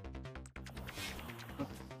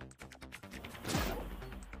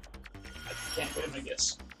 I can't hit him, I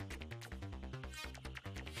guess.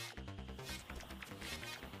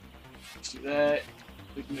 Let's do that.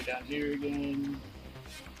 We can go down here again.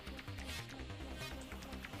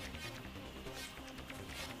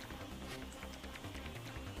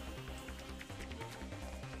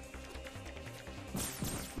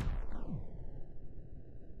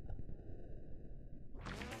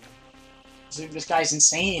 This guy's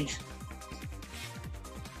insane.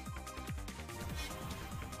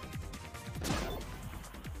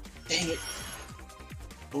 Dang it.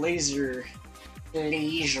 Laser.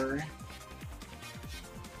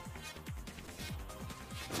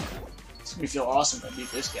 It's gonna feel awesome to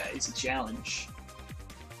beat this guy. It's a challenge.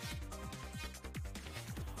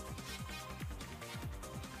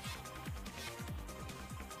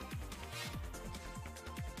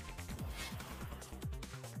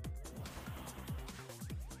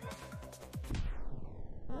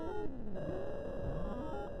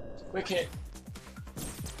 Quick hit.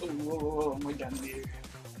 Oh, whoa, whoa, whoa, I'm way down here.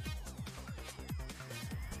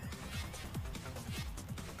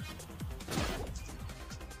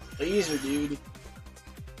 Laser, dude.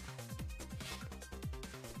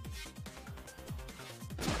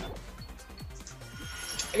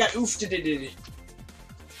 I got oofed it.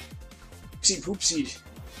 Oopsie poopsie.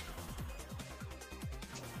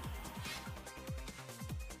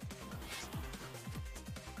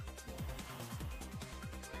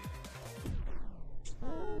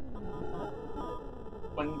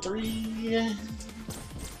 One, three.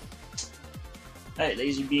 Alright,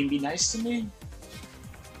 laser beam, be nice to me.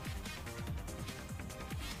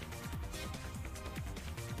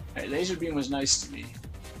 Alright, laser beam was nice to me.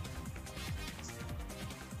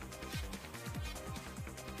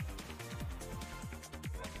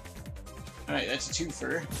 Alright, that's a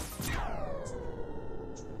twofer.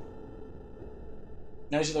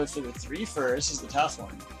 Now I should look for the threefer. This is the tough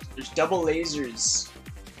one. There's double lasers.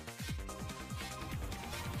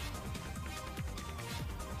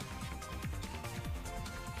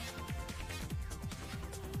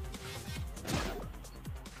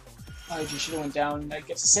 I just should have went down. That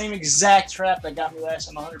gets the same exact trap that got me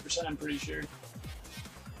last time, 100%, I'm pretty sure.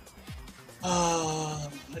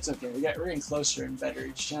 Oh, that's okay. We're getting closer and better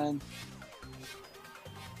each time.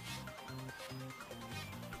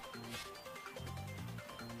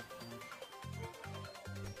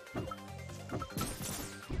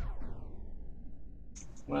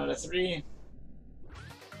 One out of three.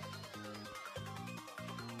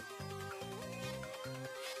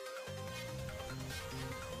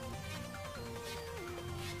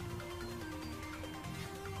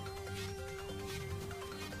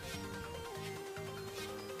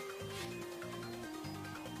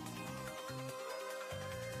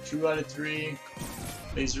 Two out of three.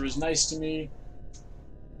 Laser was nice to me.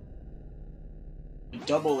 The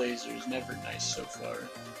double laser is never nice so far.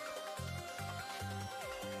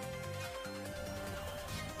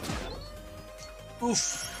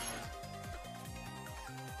 Oof.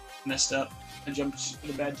 Messed up. I jumped at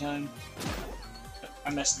a bad time.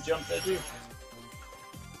 I messed the jump there too.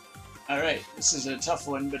 Alright, this is a tough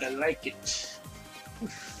one, but I like it.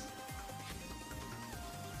 Oof.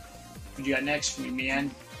 What you got next for me,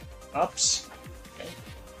 man? Ups. Okay.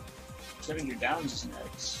 7 downs is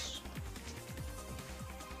next.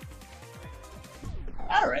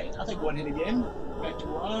 Alright, I'll take one hit again. Back to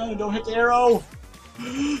one. Don't hit the arrow!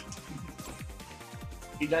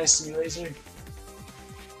 Be nice to me, laser.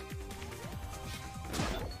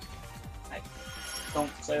 I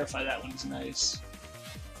don't clarify that one's nice.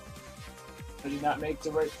 I did not make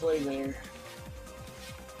the right play there.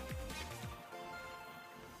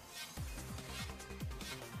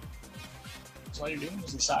 All you're doing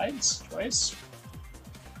is the sides twice.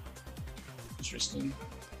 Interesting.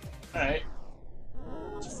 Alright.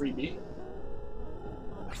 It's a freebie.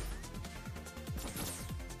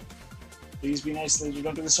 Please be nice, laser.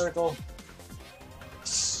 Don't do the circle.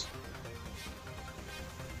 Yes.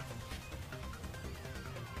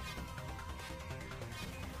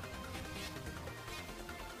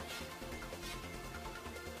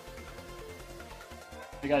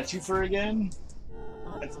 I got a twofer again.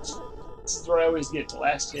 This is where I always get the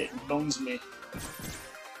last hit and bones me.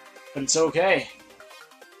 But it's okay.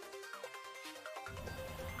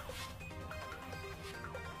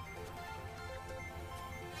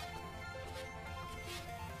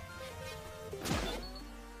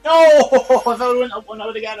 No! I thought I went up one, I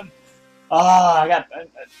would have got him. Ah,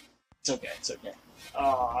 it's okay, it's okay.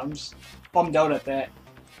 Oh, I'm just bummed out at that.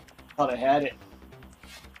 Thought I had it.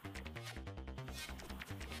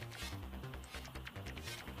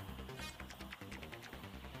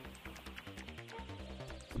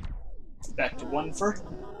 Back to one for.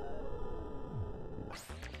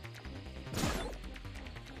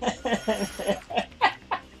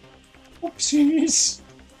 Oopsies.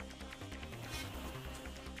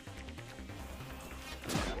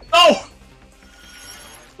 Oh!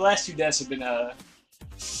 The last two deaths have been,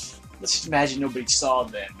 let's just imagine nobody saw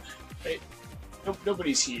them. Right?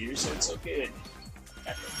 Nobody's here, so it's so good.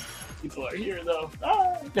 People are here, though.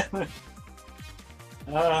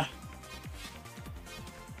 Ah!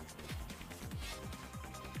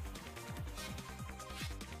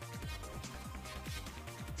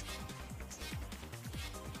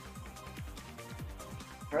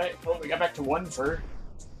 Alright, well, we got back to one for.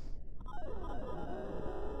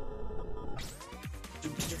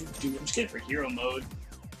 I'm just kidding for hero mode.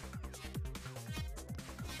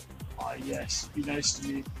 Aw, yes, be nice to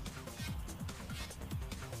me.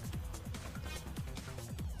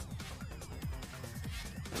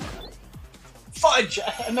 Fudge!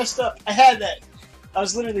 I messed up. I had that. I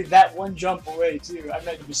was literally that one jump away, too. I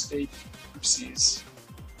made a mistake. Oopsies.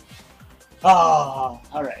 Ah,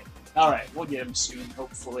 alright. Alright, we'll get him soon,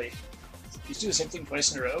 hopefully. He's doing the same thing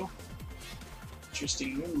twice in a row.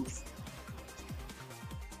 Interesting move.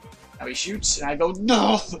 Now he shoots, and I go,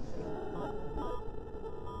 no!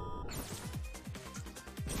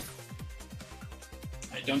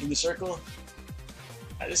 Alright, don't do the circle.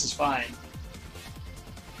 Alright, this is fine.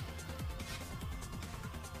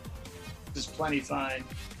 This is plenty fine.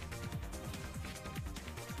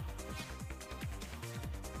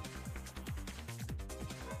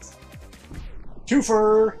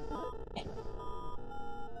 Twofer!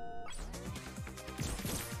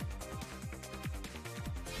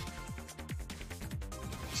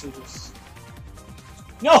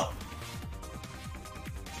 No!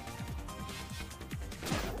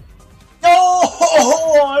 No!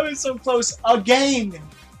 I was so close again!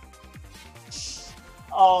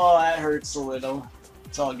 Oh, that hurts a little.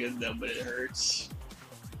 It's all good though, but it hurts.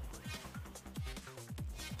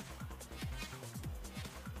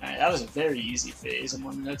 Alright, that was a very easy phase. I'm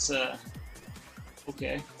wondering that's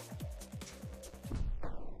okay.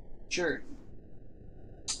 Sure.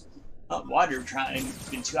 Oh, water trying. It's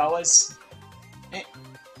been 2 hours. Eh.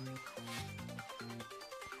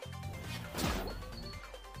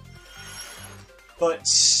 But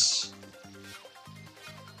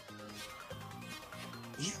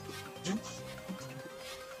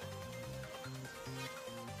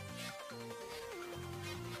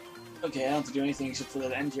okay, I don't have to do anything except for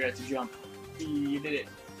the end here. I have to jump. You did it.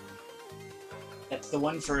 That's the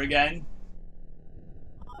one for again.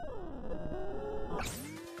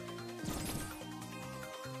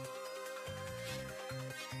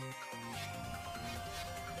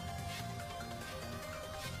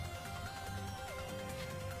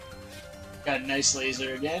 Got a nice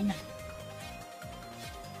laser again.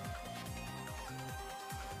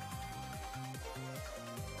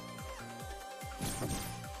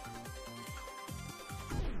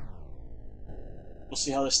 We'll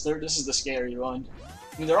see how this third. This is the scary one.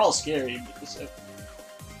 I mean, they're all scary, but this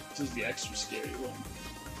is the extra scary one.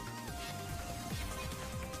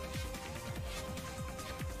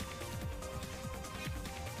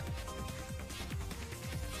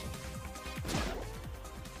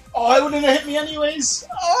 Oh, it wouldn't have hit me anyways!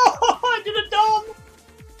 Oh, I did it dumb!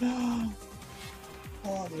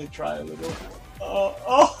 Oh, I'm gonna try a little.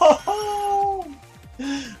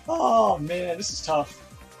 Oh, man, this is tough.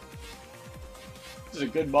 This is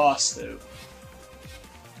a good boss, though.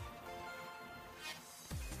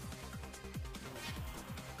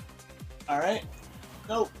 Alright.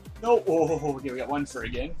 Nope. Nope. Oh, okay, we got one for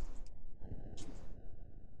again.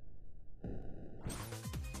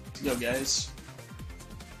 Let's go, guys.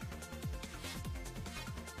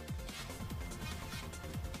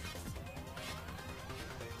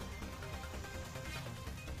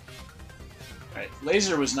 Alright,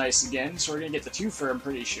 laser was nice again, so we're gonna get the twofer, I'm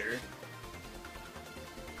pretty sure.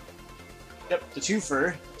 Yep, the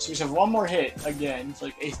twofer. So we just have one more hit again for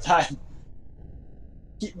like 8th time.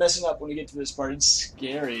 Keep messing up when we get to this part. It's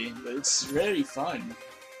scary, but it's very fun.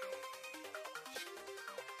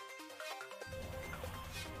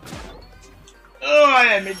 Oh,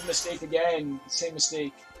 I made the mistake again. Same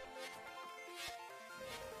mistake.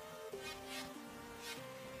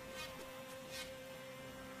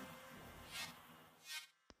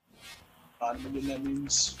 Bottom again, that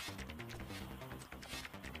means.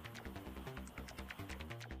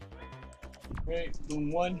 Alright,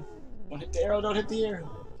 boom, one. Don't hit the arrow, don't hit the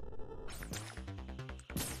arrow.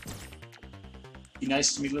 Be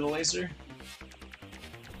nice to me, little laser.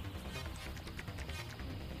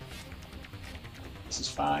 This is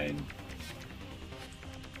fine.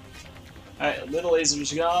 Alright, little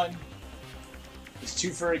laser's gone. It's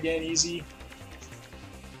twofer again, easy.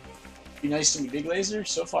 Be nice to me, big laser.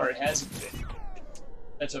 So far it hasn't been.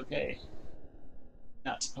 That's okay.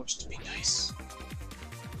 Not supposed to be nice.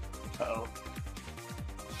 Uh-oh.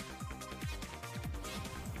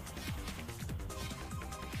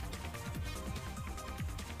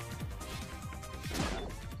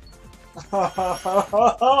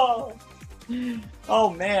 Oh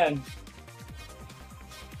man.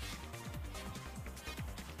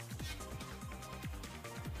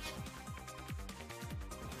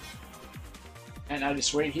 And I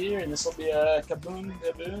just wait here and this will be a kaboom,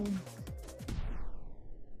 kaboom.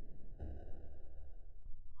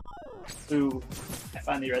 Ooh, I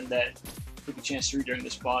finally read that. Took a chance to read during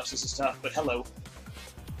this boss. This is tough, but hello.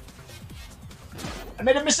 I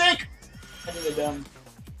made a mistake! I did a dumb.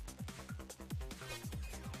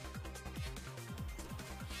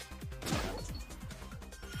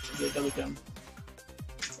 Double jump.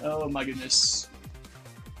 Oh my goodness.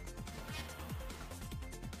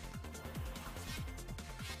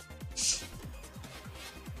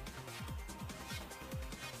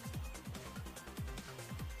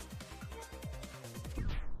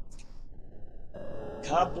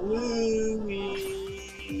 Kablooey!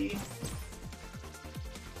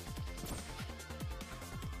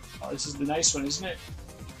 Oh, this is the nice one, isn't it?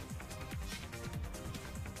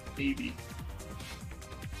 Maybe.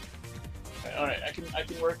 Alright, I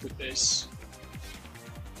can work with this.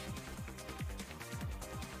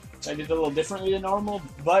 So I did it a little differently than normal,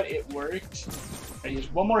 but it worked. I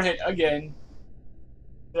used one more hit again.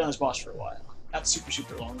 Been on this boss for a while. Not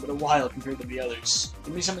super long, but a while compared to the others.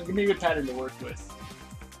 Give me something, give me a good pattern to work with.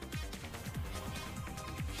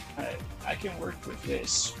 Alright, I can work with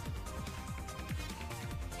this.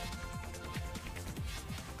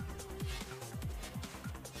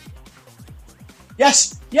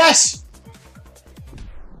 Yes! Yes!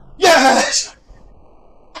 Yes!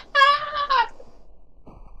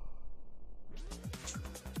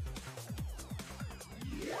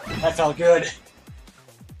 That felt good.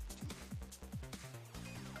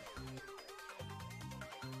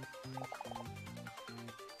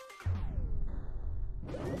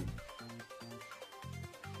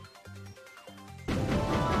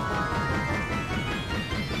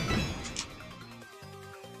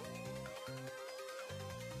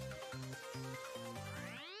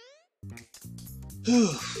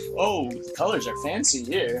 Oh, the colors are fancy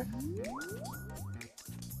here.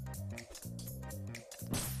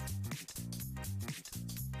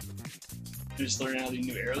 Just learning how the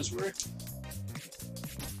new arrows work.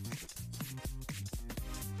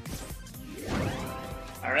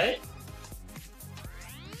 Alright.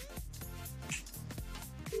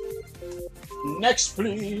 Next,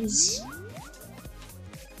 please.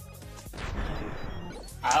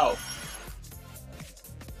 Ow.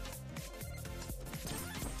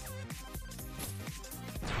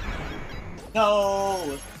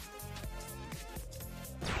 No!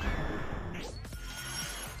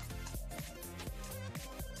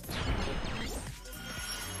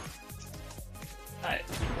 Alright.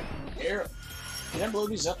 Here. Can I blow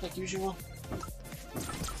these up like usual?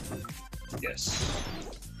 Yes.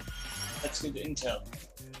 That's good intel.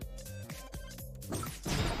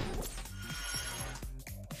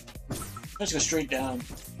 Let's go straight down.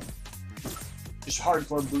 Just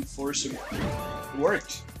hardcore brute forcing. It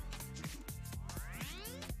worked.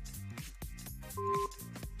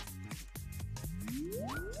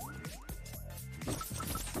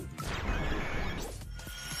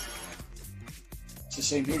 It's the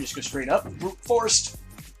same here, just go straight up. Brute forced.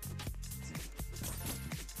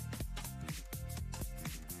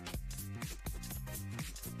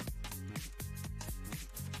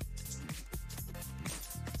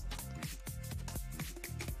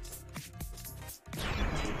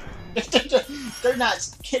 They're not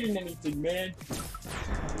kidding anything, man.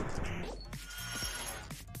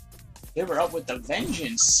 They were up with the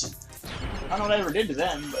vengeance. I don't know what I ever did to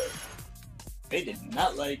them, but they did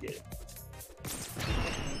not like it.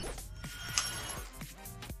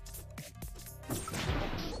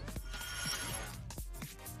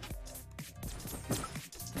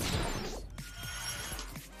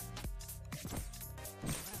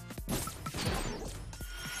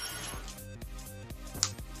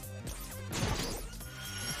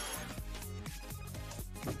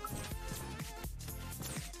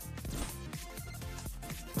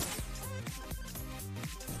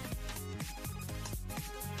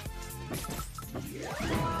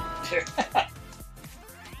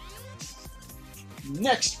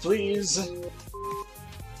 Next, please.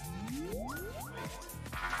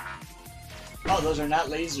 Oh, those are not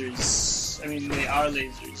lasers. I mean, they are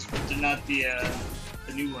lasers, but they're not the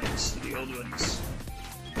new ones, the old ones.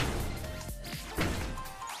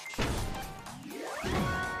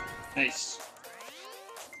 Nice.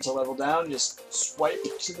 To level down, just swipe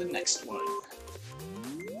to the next one.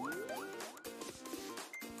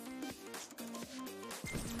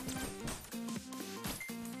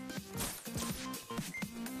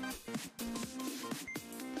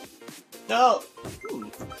 No! Ooh.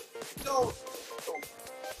 No!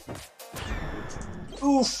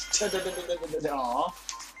 Oof! Aww.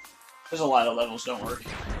 There's a lot of levels, don't worry.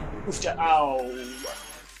 Oof! Ow!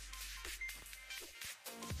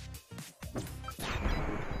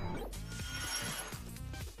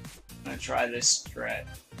 I'm gonna try this strat.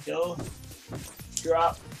 Kill.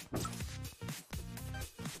 Drop.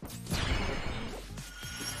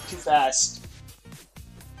 Too fast.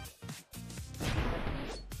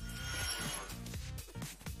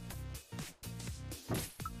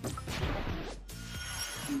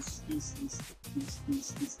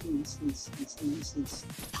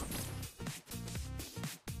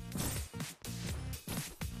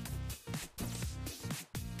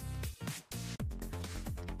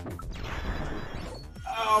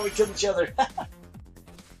 Oh, we killed each other.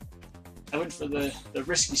 I went for the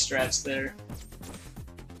risky strats there.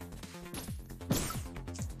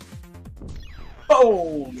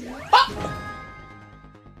 Boom! Ah!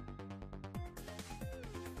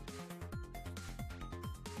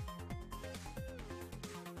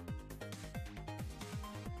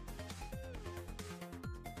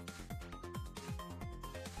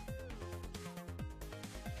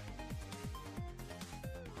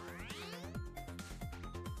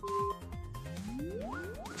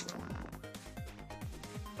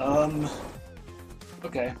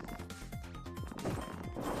 Okay.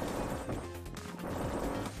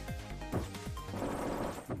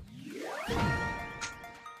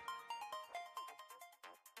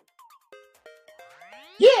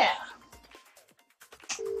 Yeah!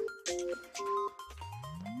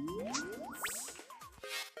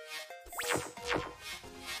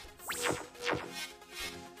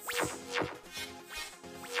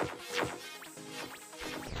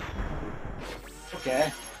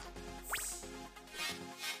 Okay.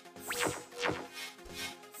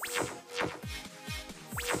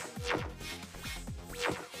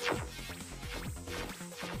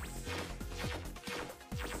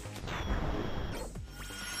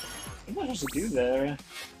 What am I supposed to do there?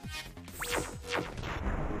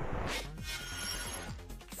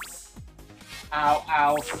 Ow,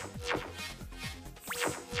 ow.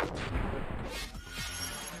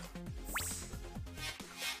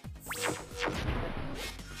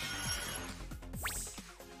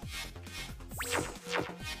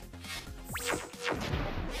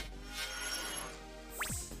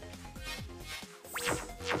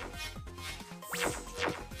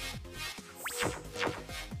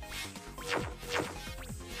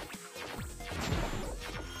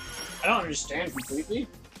 I don't understand completely.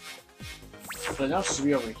 But now it's supposed to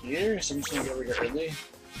be over here, so I'm just gonna go over here early.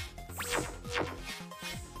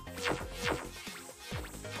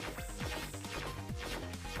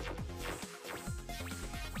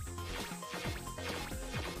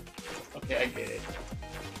 Okay, I get it.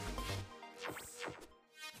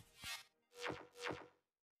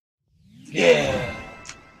 Yeah!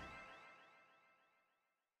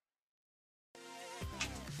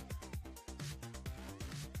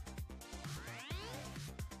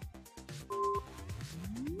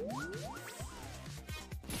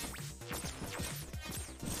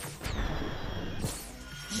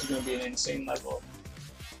 This is gonna be an insane level.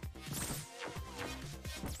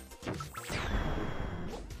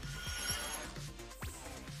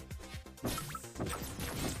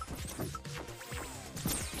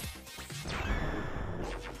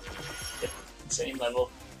 Yep, insane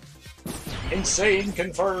level. Insane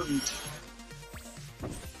confirmed!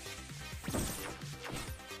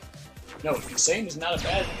 No, insane is not a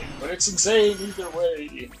bad thing, but it's insane either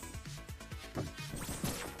way.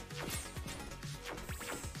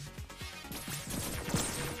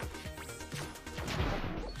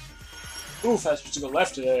 Oof, I was supposed to go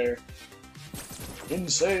left there.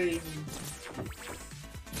 Insane.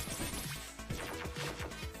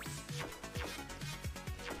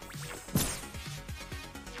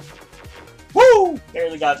 Woo!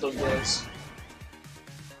 Barely got those boys.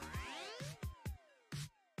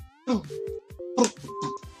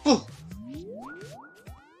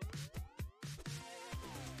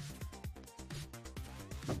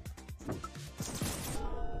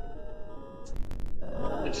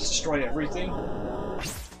 Just destroy everything.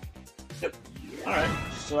 Yep. Alright.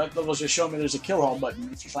 So that level's just showing me there's a kill all button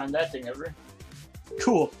if you find that thing ever.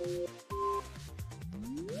 Cool.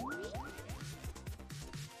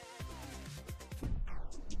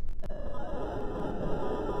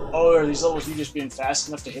 Oh, are these levels you just being fast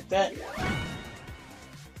enough to hit that?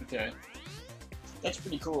 Okay. That's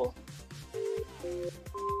pretty cool.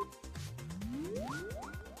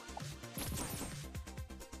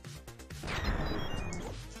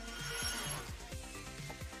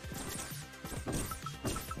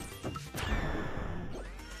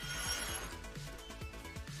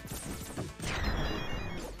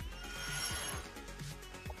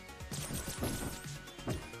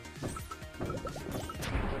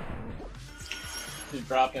 Just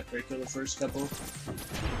drop after I kill the first couple.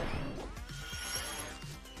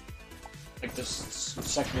 Like the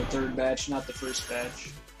second or third batch, not the first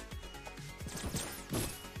batch.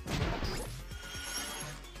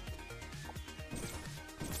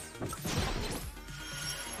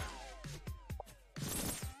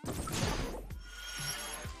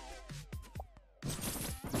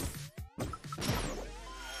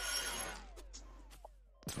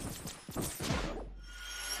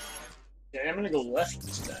 Yeah, I'm gonna go left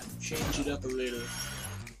this time. Change it up a little.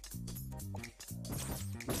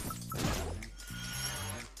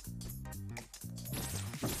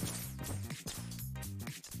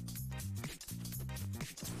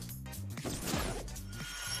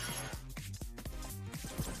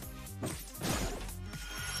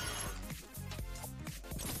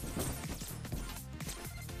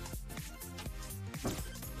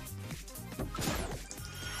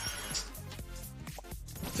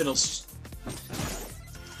 Fiddles.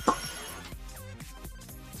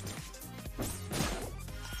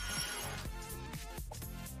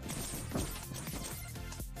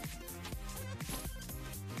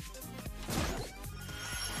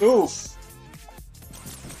 Oof.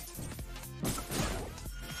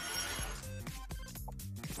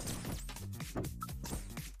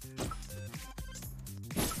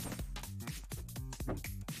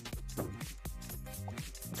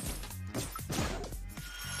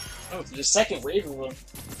 Oh, there's a second wave of them.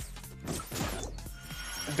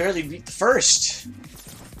 I barely beat the first.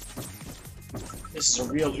 This is a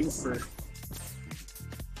real oofer.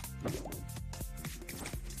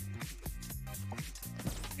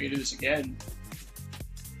 I'm gonna do this again.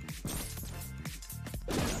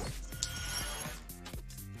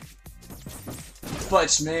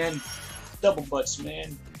 Butts, man. Double butts,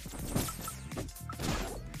 man.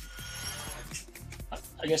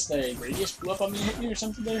 I guess the radius blew up on me and hit me or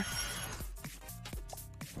something there.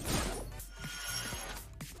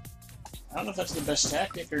 I don't know if that's the best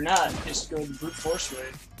tactic or not. Just go the brute force way.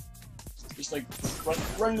 Just like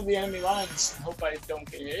run to the enemy lines and hope I don't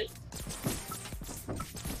get hit.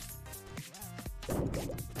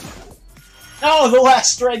 Oh, the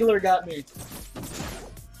last straggler got me. I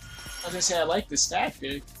was gonna say I like this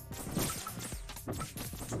tactic.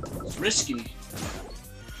 It's risky.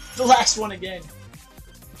 The last one again.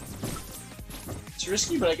 It's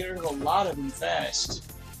risky, but I get rid of a lot of them fast.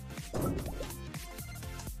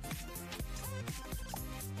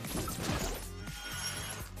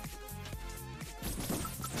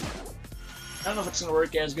 I don't know if it's going to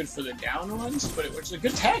work as good for the down ones, but it's a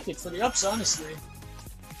good tactic for the ups, honestly.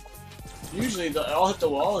 Usually, I'll hit the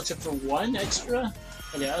wall except for one extra.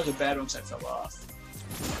 Okay, that was a bad one because I fell off.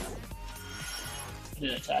 I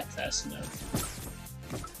didn't attack fast enough.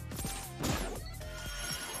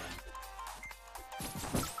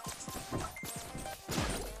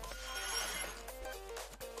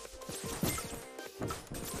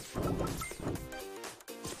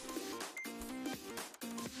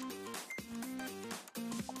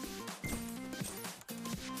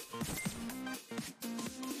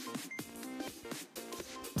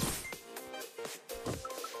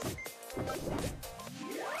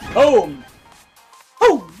 Boom!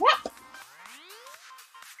 Oh, what?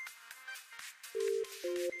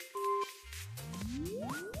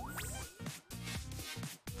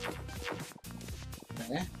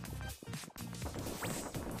 Okay.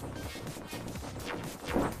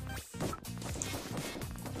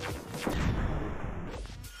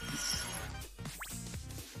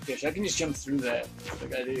 Gosh, I can just jump through that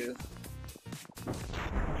like I do.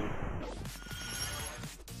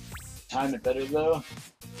 Time it better though.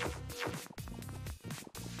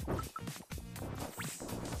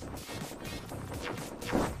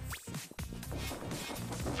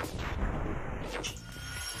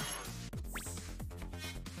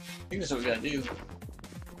 I think that's what we gotta do.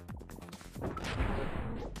 I'm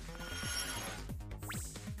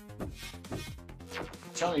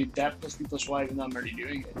telling you, that plus B plus Y, even though I'm already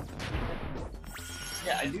doing it.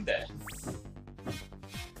 Yeah, I do that.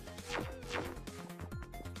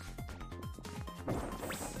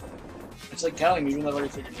 It's like telling me, even though I've already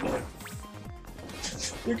figured it out.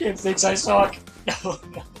 Your game thinks I suck. No,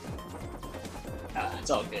 no. Nah, it's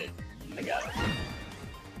all good. I got it.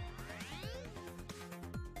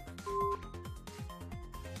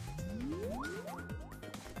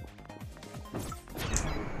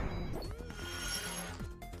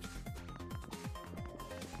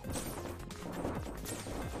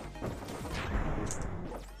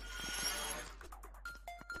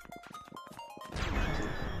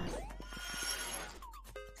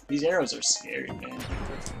 These arrows are scary, man.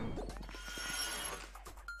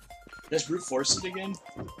 Let's brute force it again.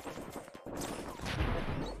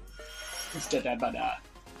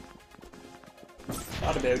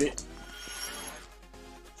 Thought about it.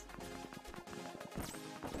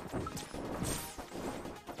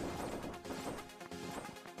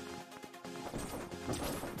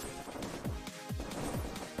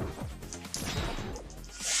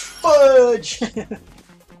 Fudge!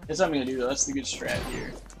 That's what I'm gonna do though. That's the good strat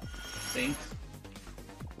here. I think.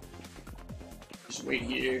 Just wait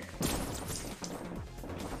here.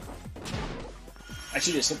 I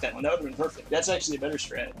should just hit that one. That would have been perfect. That's actually a better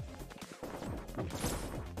strat.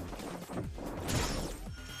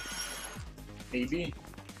 Maybe.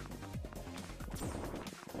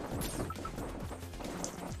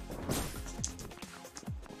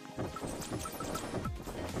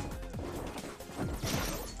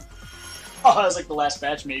 Oh, that was like the last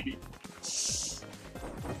batch, maybe.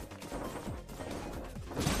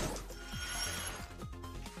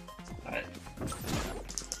 Alright.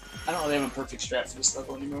 I don't really have a perfect strat for this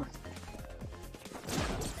level anymore.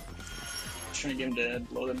 Just trying to get them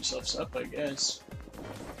to blow themselves up, I guess.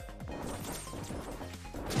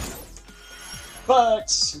 But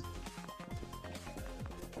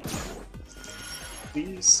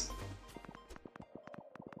please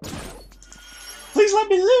let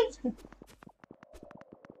me live.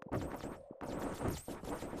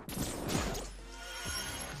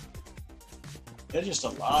 There's just a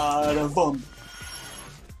lot of them.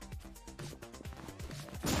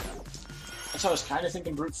 That's how I was kind of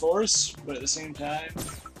thinking brute force, but at the same time,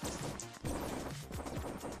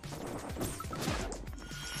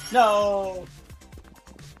 no.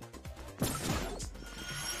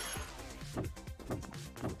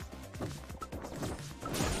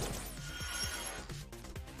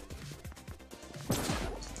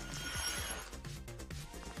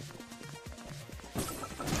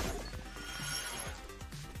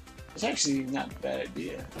 It's actually not a bad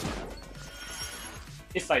idea.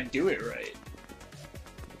 If I do it right.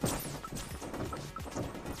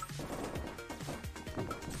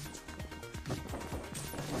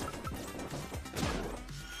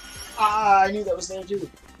 Ah, I knew that was there too.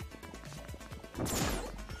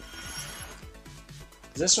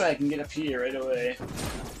 This way I can get up here right away.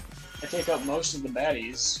 I take out most of the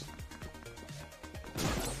baddies.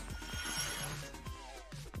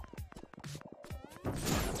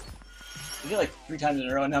 I did like 3 times in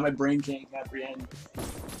a row, and now my brain can't comprehend.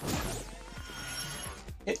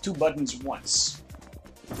 Hit 2 buttons once.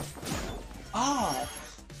 Ah,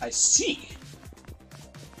 I see.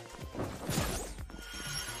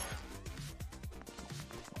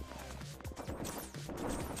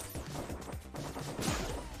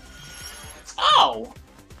 Ow!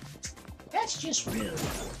 That's just rude.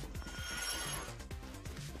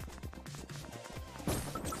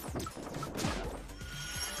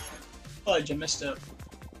 Fudge, I messed up.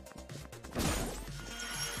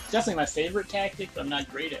 Definitely my favorite tactic, but I'm not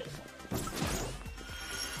great at it.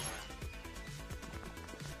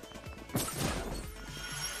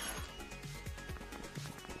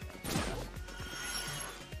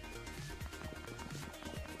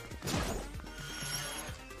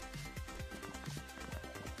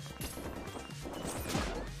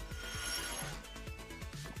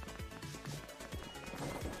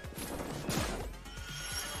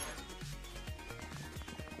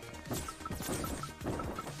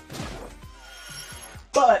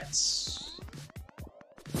 Butts!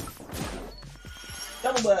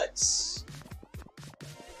 Double butts!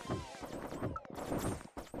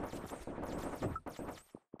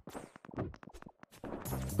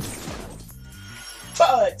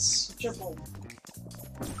 Butts! Triple.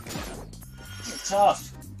 This is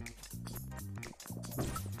tough.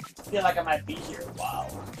 I feel like I might be here a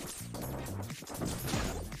while.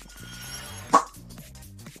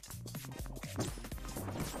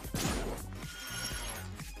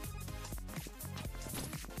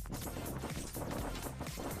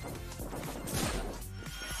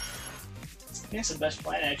 I think that's the best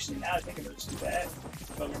plan, actually. Now I think of it, let's do that.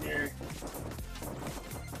 Over here.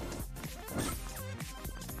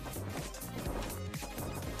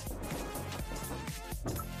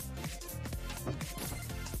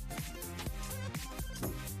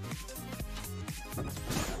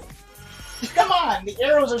 Come on! The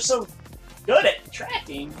arrows are so good at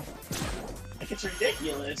tracking. Like, it's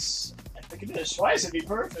ridiculous. If I could do this twice, it'd be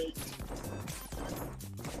perfect.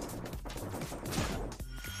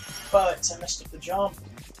 But I messed up the jump.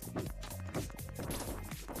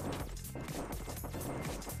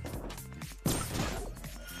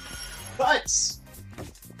 But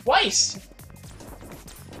twice.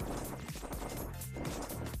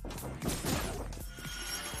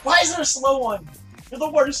 Why is there a slow one? You're the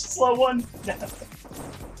worst slow one.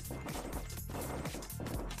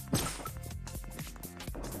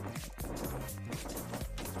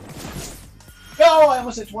 No, I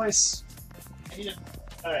almost hit twice. I need to.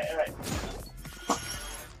 Alright, alright.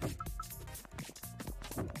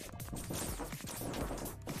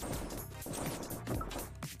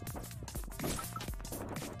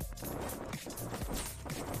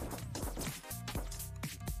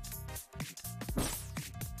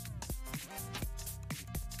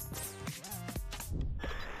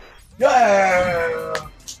 Yeah!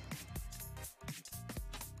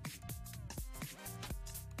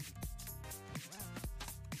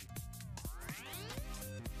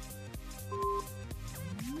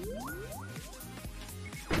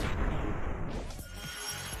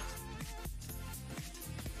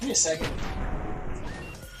 Give me a second.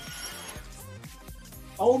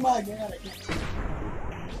 Oh my god, I can't.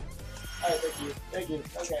 Alright, thank you. Thank you.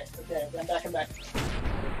 Okay, okay, I'm back, I'm back.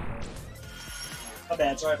 My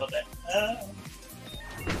bad, sorry about that.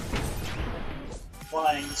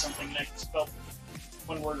 Flying to something next. Spelled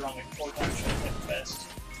one word wrong like 4 times trying to type fast.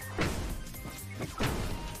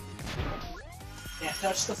 Can't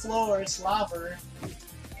touch the floor, it's lava.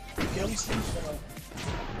 Kill these things,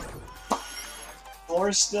 though. Floor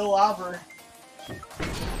is still lava.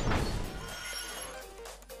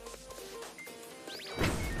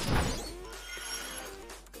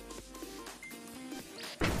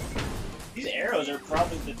 These arrows are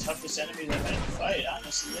probably the toughest enemies I've had to fight,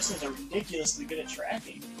 honestly. This ones are ridiculously good at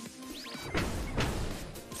tracking.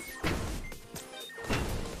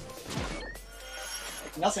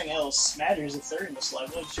 Like, nothing else matters if they're in this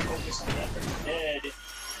level, just focus on that or you're dead.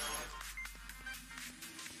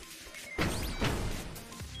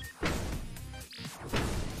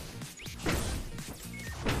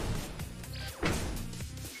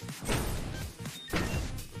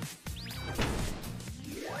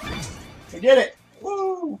 We did it!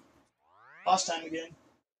 Woo! Boss time again.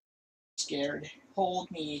 Scared. Hold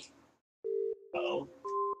me. Uh-oh.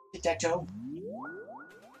 Tic-tac-toe.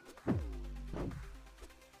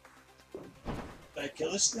 Did I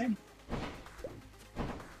kill this thing?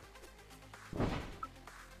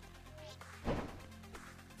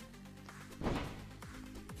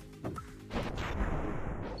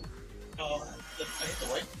 Oh, I hit the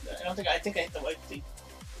white. I think I hit the white thing.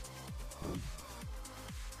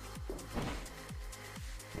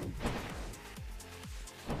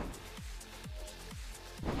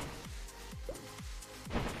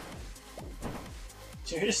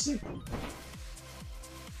 Seriously?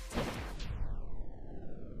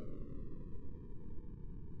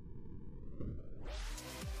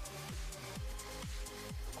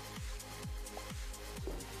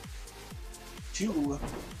 Two.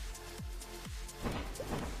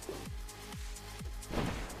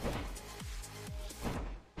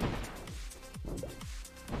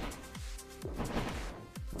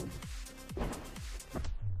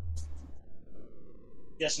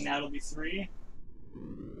 Guess now it'll be 3.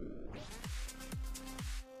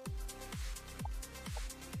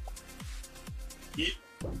 Yep.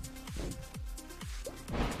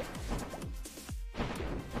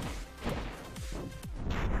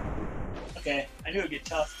 Okay, I knew it'd get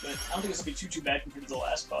tough, but I don't think it's gonna be too bad compared to the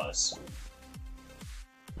last boss.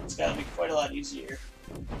 It's gotta be quite a lot easier.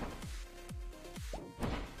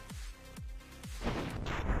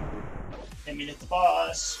 Let me hit the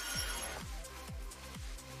boss.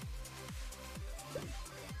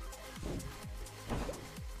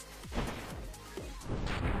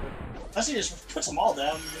 Unless he just puts them all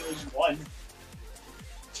down and there's 1.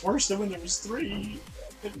 It's worse than when there was 3.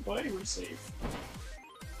 I couldn't go anywhere safe.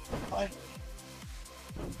 Finally.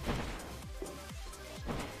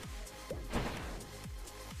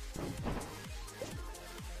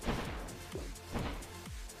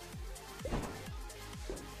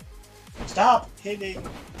 Stop hitting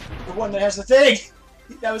the one that has the thing!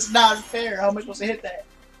 That was not fair. How am I supposed to hit that?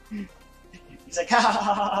 He's like, ha ha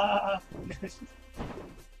ha ha ha.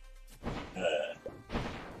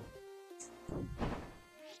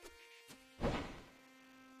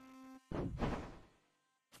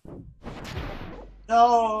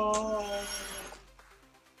 No.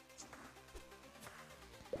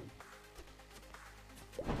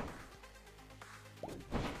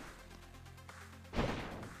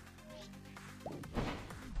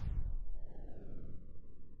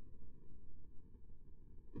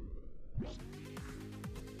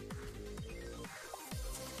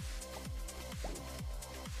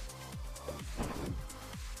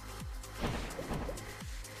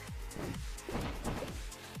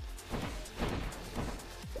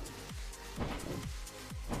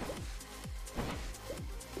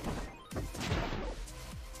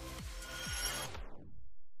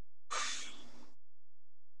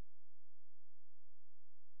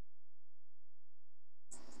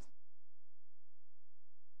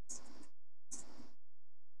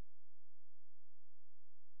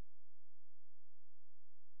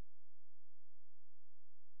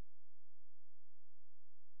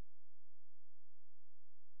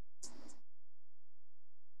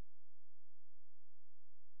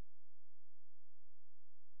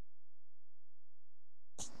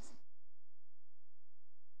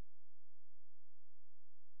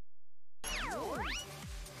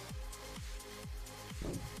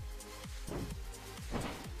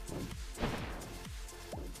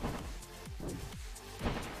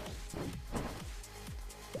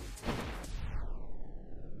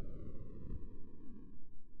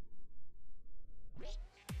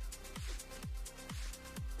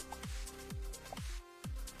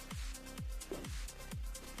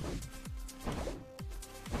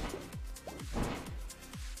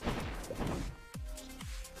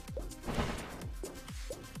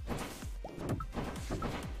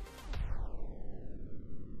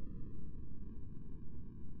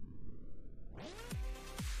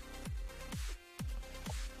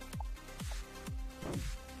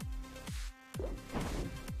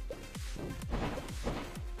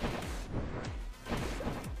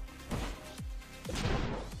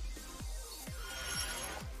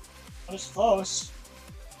 was close.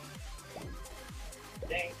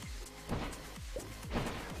 Dang.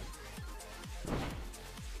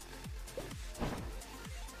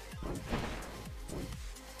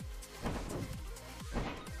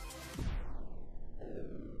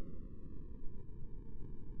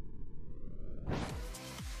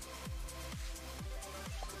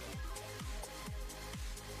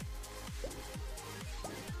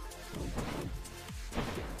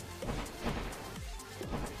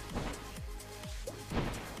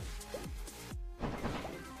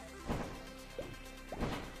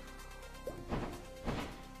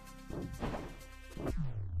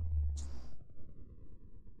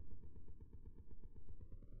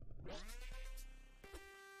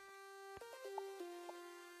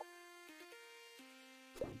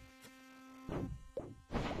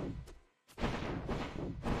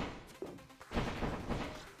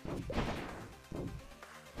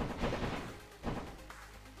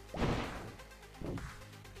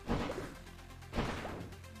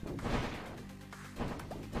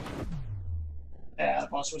 Yeah, the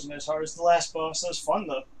boss wasn't as hard as the last boss. That was fun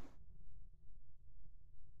though.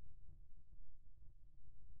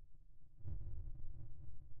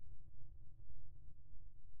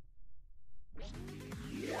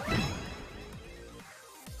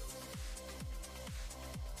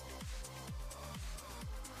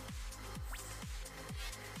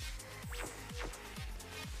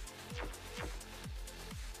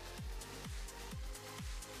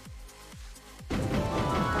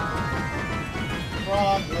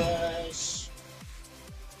 Progress.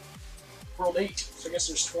 World 8. So I guess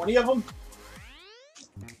there's 20 of them.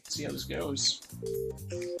 Let's see how this goes.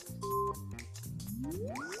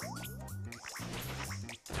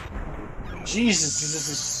 Jesus, this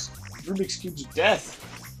is Rubik's Cube's death.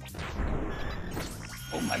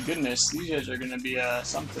 Oh my goodness, these guys are gonna be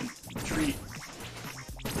something. A treat.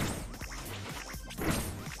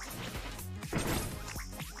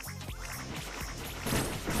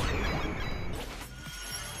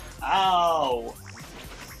 Ow!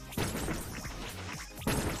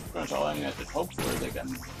 That's all I have to hope for. They got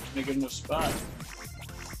make him no spot.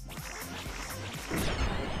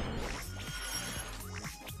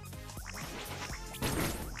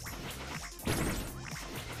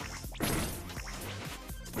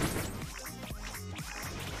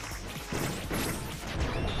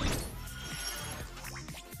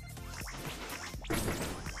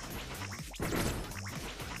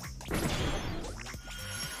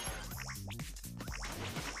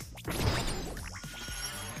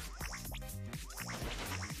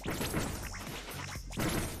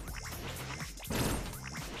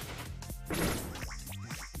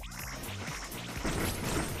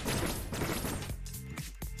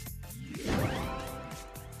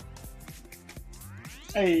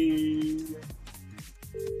 Hey.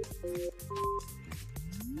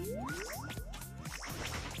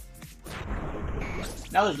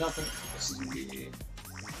 Now there's nothing. This is gonna be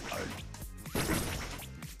hard.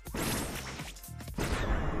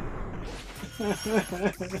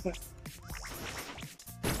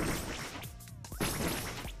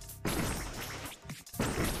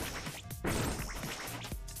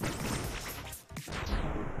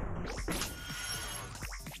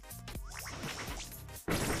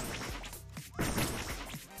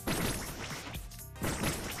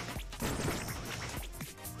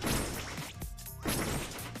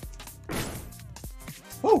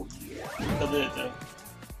 Woo! Still did it though.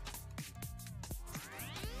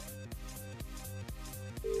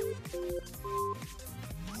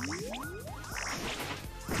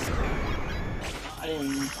 I didn't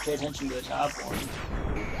even pay attention to the top one.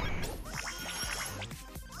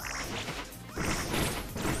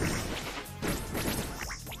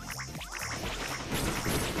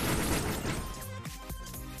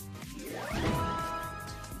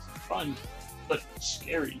 Fun, but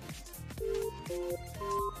scary.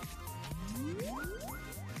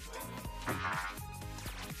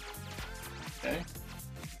 Okay.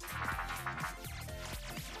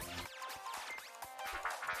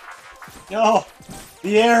 No!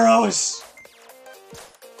 The arrows!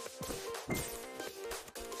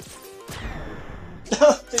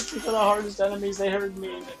 Thank you for the hardest enemies. They heard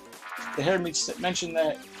me. They heard me mention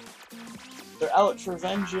that they're out for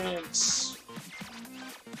vengeance.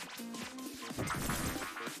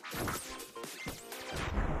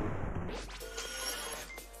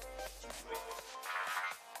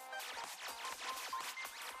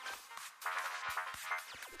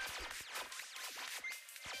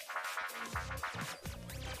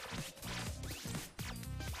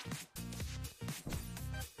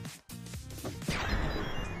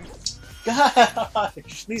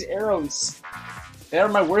 Gosh, these arrows. They are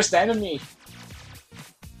my worst enemy.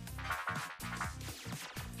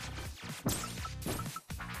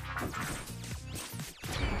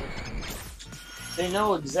 They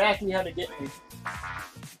know exactly how to get me.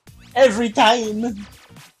 Every time!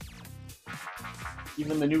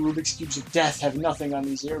 Even the new Rubik's Cubes of Death have nothing on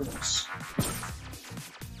these arrows.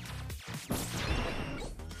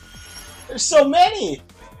 There's so many!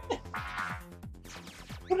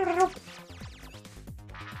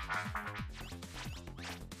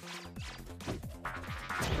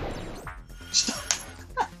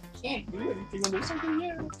 Can't do anything when there's something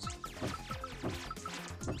else.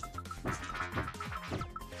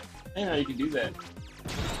 I didn't know you can do that.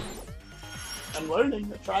 I'm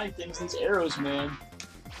learning, I'm trying things, these arrows, man.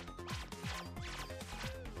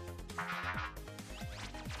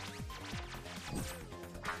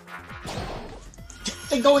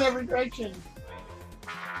 They go in every direction!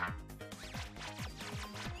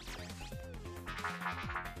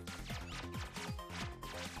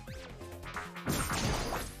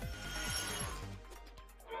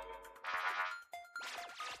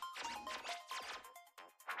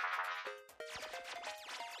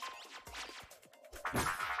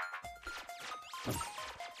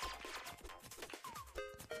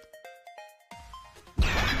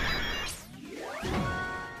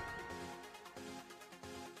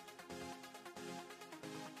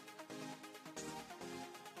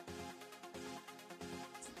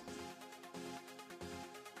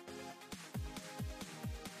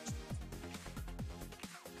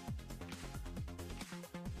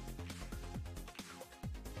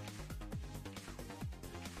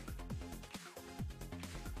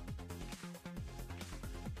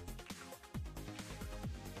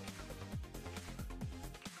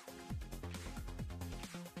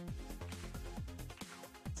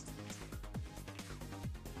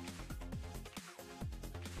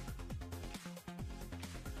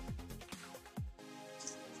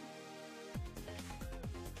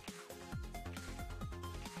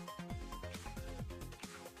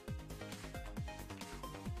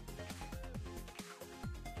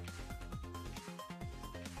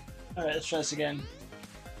 Alright, let's try this again.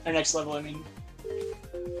 Our next level, I mean.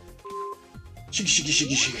 Shiki shiki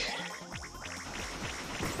shiki shiki.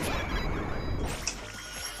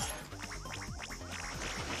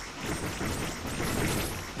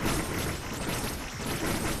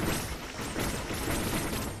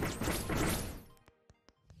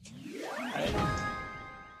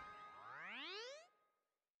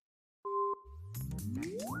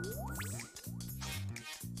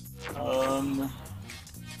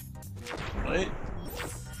 What?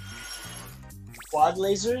 Quad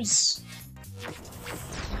lasers?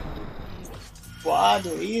 Quad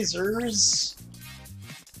lasers?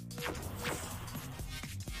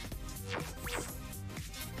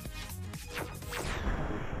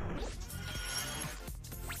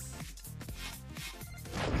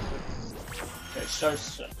 Okay,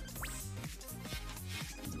 starts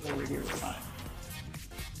over here, fine.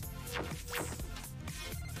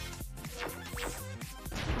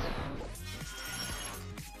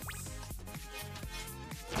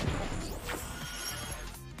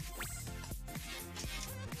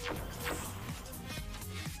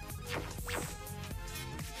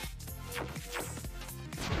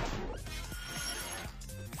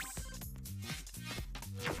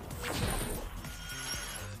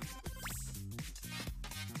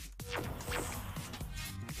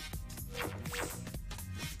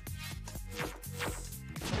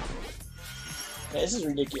 Yeah, this is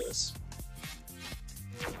ridiculous.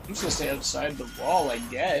 I'm just gonna stay outside the wall, I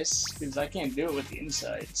guess, because I can't do it with the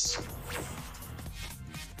insides.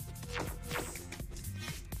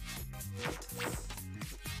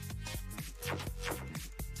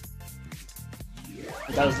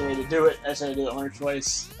 But that was the way to do it. That's how to do it once or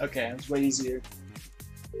twice. Okay, it was way easier.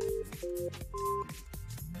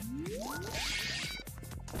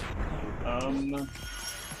 I'm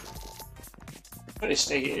gonna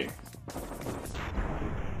stay here.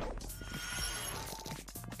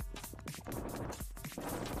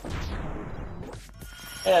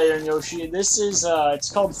 Hey, Iron Yoshi. This is,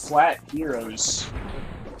 it's called Flat Heroes.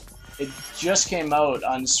 It just came out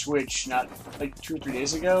on Switch, not like 2 or 3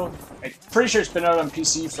 days ago. I'm pretty sure it's been out on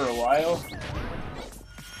PC for a while.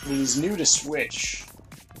 It is new to Switch.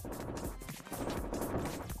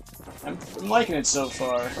 I'm liking it so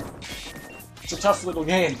far. It's a tough little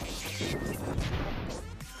game.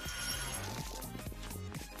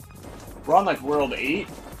 We're on like World 8.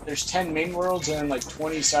 There's 10 main worlds and then like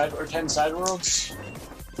 20 side or 10 side worlds.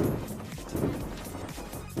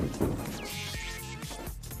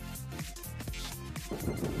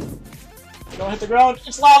 Don't hit the ground.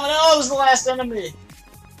 It's lava. No, this is the last enemy.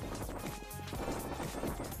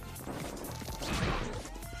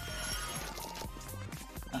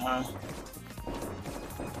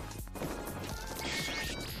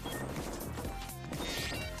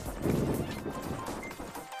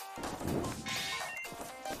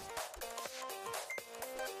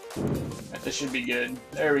 This should be good.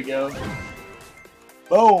 There we go.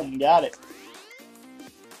 Boom, got it.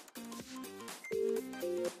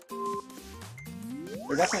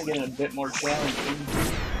 We're definitely getting a bit more challenging.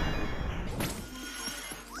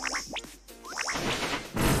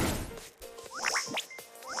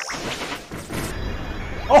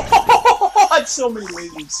 Oh, that's so many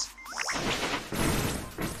ladies.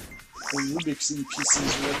 The Rubik's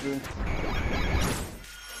pieces, whatever.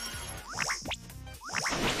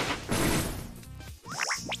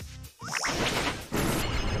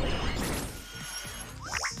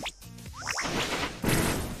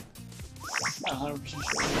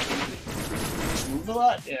 Move a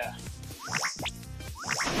lot? Yeah.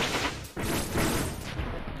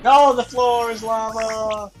 No, the floor is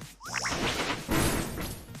lava!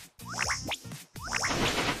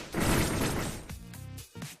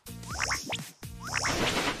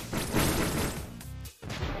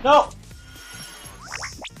 No!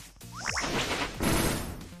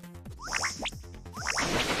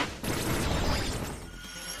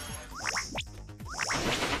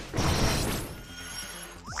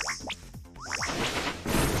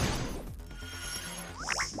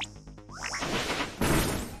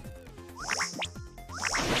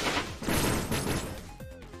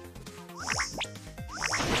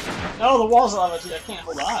 No, the wall's lava too. I can't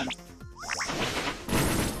hold on.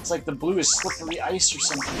 It's like the blue is slippery ice or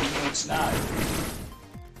something, even though it's not.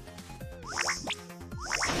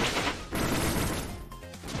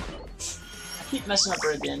 I keep messing up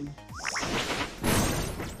right again.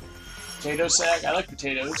 Potato sack. I like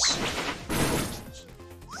potatoes.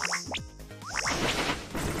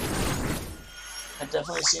 That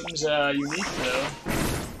definitely seems unique, though.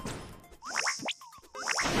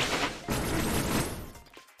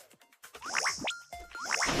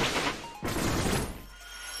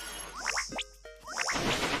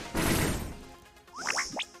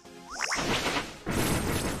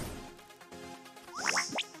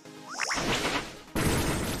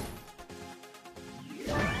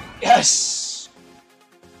 Yes!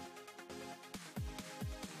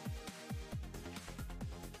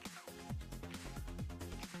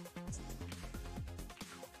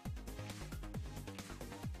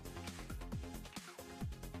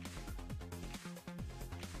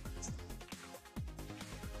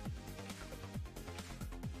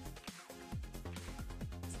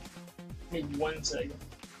 Give me 1 second.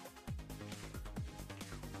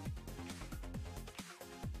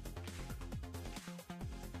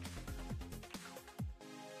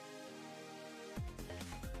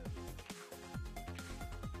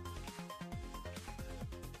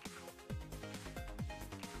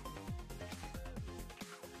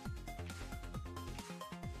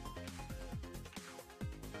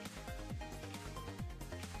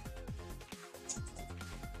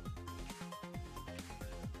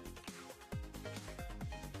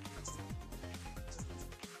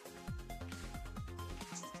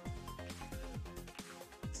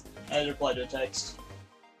 I replied to a text.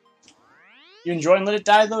 You enjoying Let It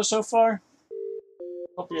Die though so far?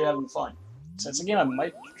 Hope you're having fun. So it's a game I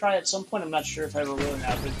might try at some point. I'm not sure if I ever will or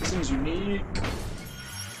not, but it seems unique.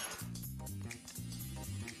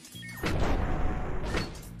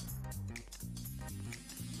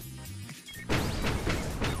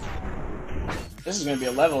 This is going to be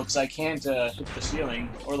a level because I can't hit the ceiling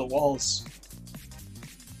or the walls.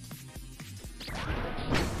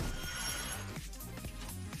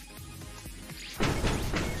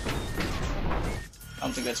 I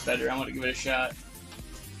don't think that's better. I'm gonna give it a shot.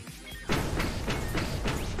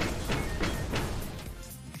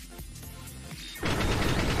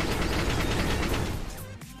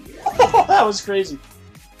 That was crazy.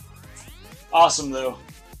 Awesome though.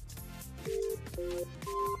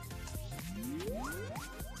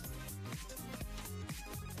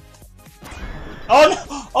 Oh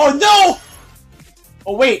no! Oh no!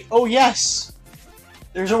 Oh wait! Oh yes!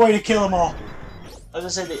 There's a way to kill them all. I was gonna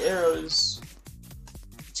say the arrows.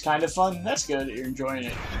 It's kind of fun. That's good that you're enjoying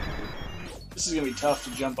it. This is gonna be tough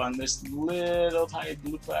to jump on this little tiny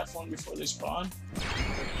blue platform before they spawn.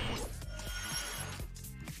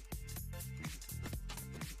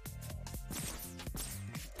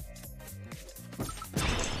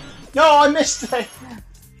 No, I missed it!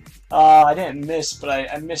 I didn't miss, but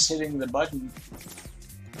I missed hitting the button.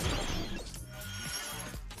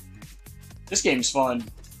 This game's fun.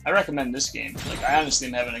 I recommend this game. Like, I honestly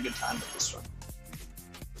am having a good time with this one.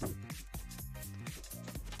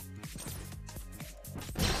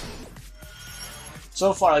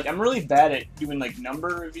 So far, like, I'm really bad at doing, like, number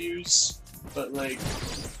reviews, but, like,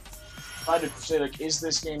 if I had to say, like, is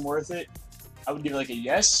this game worth it? I would give it, like, a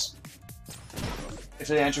yes. If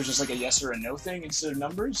the answer is just, like, a yes or a no thing instead of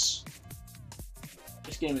numbers.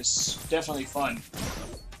 This game is definitely fun.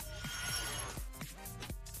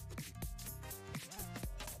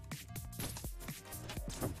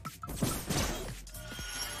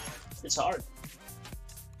 It's hard.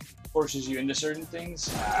 Forces you into certain things.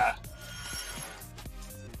 Ah.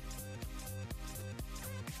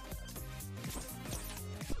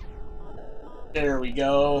 There we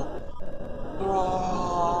go.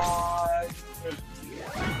 Oh.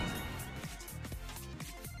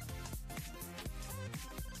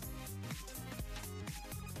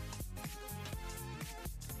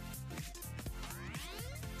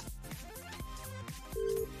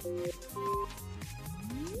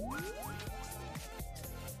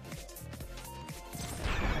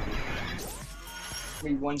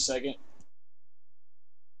 Give me 1 second.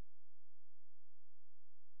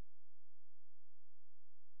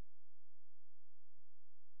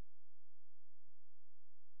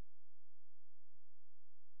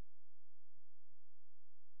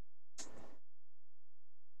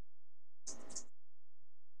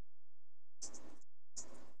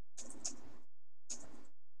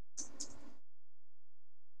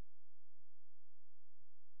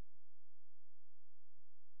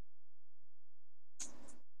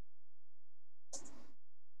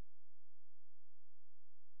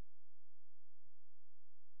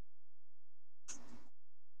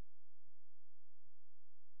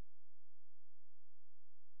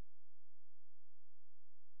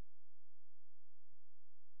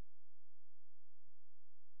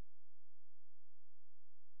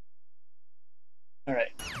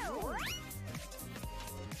 Alright.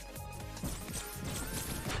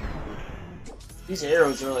 These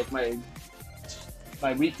arrows are like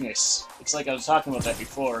my weakness. It's like I was talking about that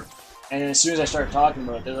before. And as soon as I start talking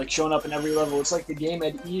about it, they're like showing up in every level. It's like the game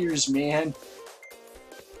had ears, man.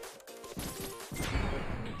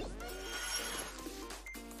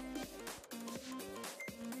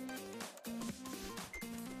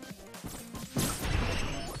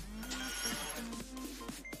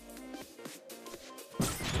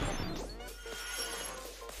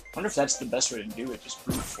 I wonder if that's the best way to do it, just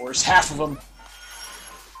brute force half of them.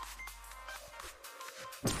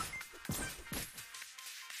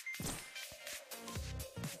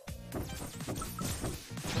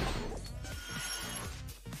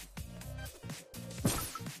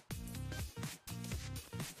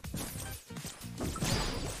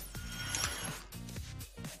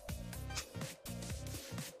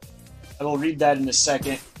 I will read that in a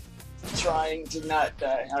second. Trying to not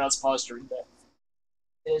die. How else pause to read that?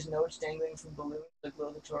 There's notes dangling from balloons like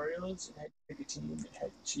little tutorials, and had to pick a team, and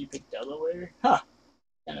had she pick Delaware? Huh.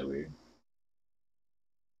 Kinda weird.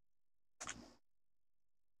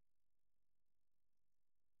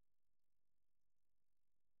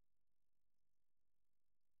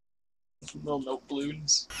 Little note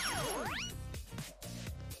balloons.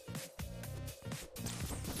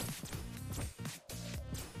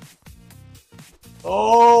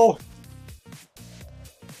 Oh!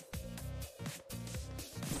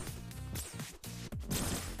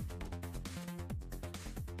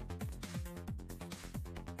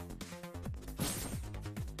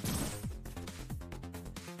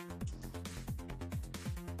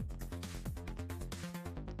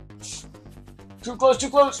 Too close, too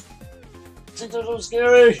close! Things are so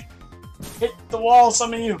scary! Hit the wall,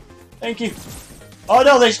 some of you! Thank you! Oh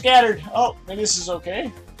no, they scattered! Oh, maybe this is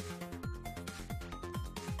okay?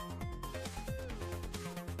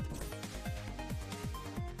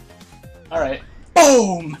 Alright.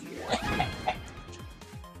 Boom!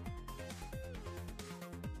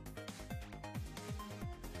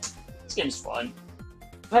 This game's fun.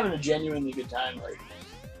 I'm having a genuinely good time, like...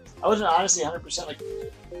 I wasn't honestly 100% like...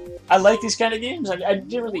 I like these kind of games. I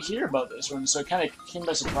didn't really hear about this one, so it kind of came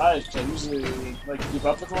by surprise, because I usually like keep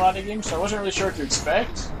up with a lot of games, so I wasn't really sure what to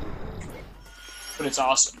expect. But it's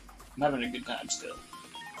awesome. I'm having a good time still.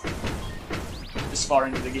 This far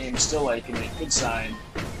into the game, still liking it. Good sign.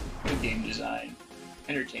 Good game design.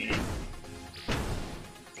 Entertaining.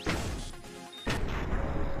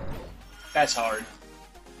 That's hard.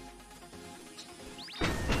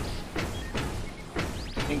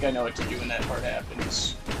 I think I know what to do when that part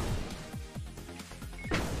happens.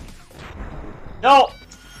 No!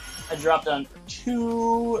 I dropped down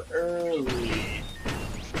too early.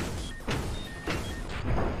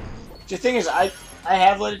 The thing is, I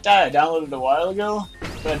have let it die. I downloaded it a while ago,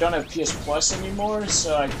 but I don't have PS Plus anymore,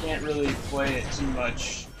 so I can't really play it too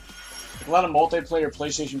much. Like, a lot of multiplayer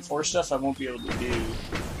PlayStation 4 stuff I won't be able to do.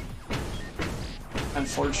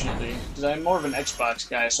 Unfortunately, because I'm more of an Xbox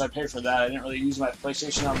guy, so I pay for that. I didn't really use my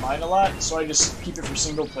PlayStation Online a lot, so I just keep it for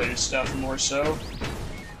single-player stuff more so.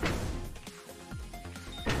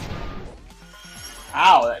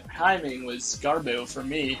 Ow, that timing was garbo for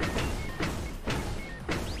me.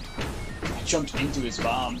 I jumped into his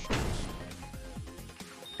bomb.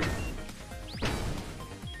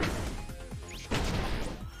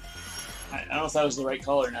 I don't know if that was the right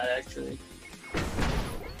call or not, actually.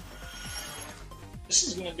 This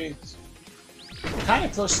is gonna be kind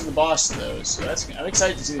of close to the boss, though, so I'm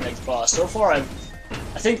excited to see the next boss. So far, I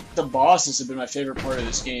think the bosses have been my favorite part of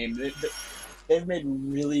this game. They've made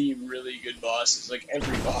really, really good bosses. Like,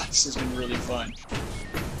 every boss has been really fun.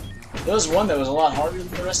 There was one that was a lot harder than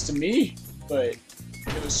the rest to me, but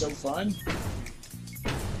it was so fun.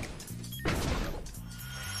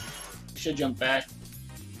 Should jump back.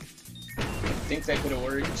 I think that could have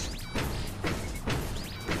worked.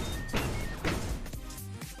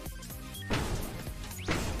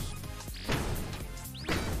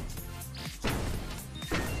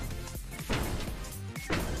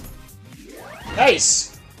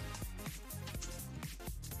 Nice!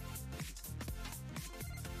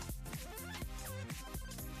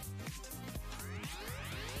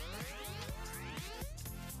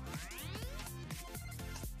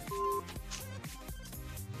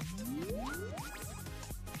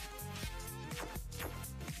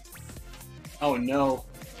 Oh no.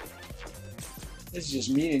 This is just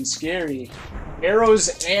mean and scary.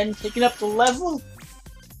 Arrows and picking up the level?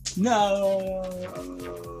 No.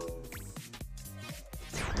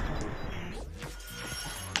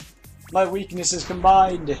 My weaknesses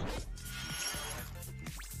combined.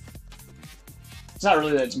 It's not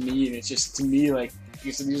really that it's mean, it's just to me, like, I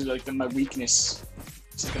guess these are like my weakness.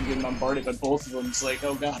 It's like I'm getting bombarded by both of them. It's like,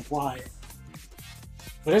 oh god, why?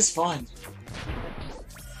 But it's fun.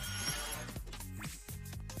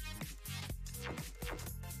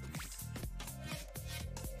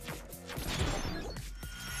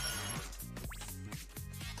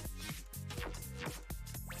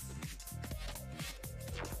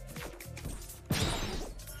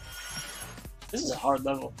 This is a hard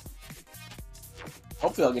level.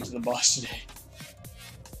 Hopefully I'll get to the boss today.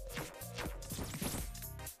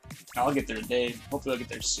 I'll get there today. Hopefully I'll get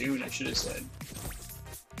there soon, I should have said.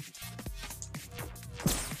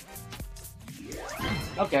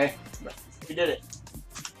 Okay, we did it.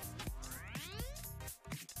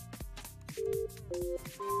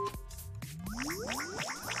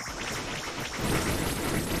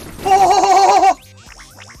 Oh!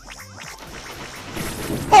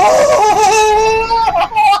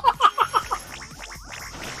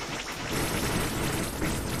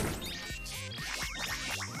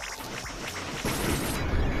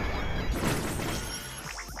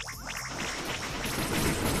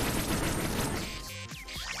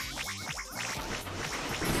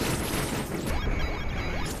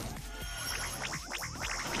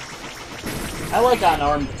 I like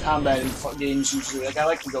unarmed combat in games usually. Like, I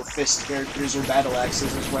like to go fist characters or battle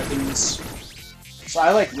axes as weapons. So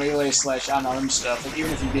I like melee / unarmed stuff. Like,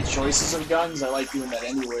 even if you get choices of guns, I like doing that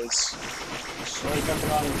anyways. So like nothing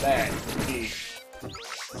wrong with that, indeed.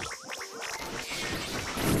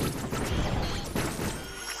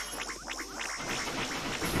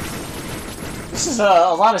 This is a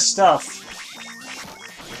lot of stuff.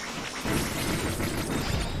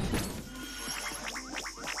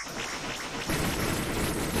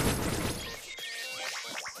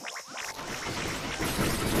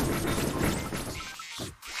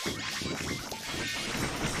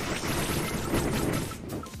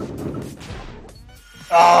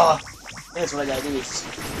 Ah, that's what I gotta do is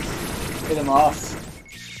hit him off.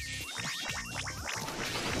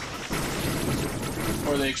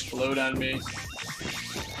 Or they explode on me.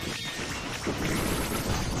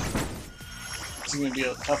 It's gonna be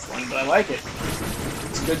a tough one, but I like it.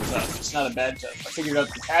 It's a good tough. It's not a bad tough. I figured out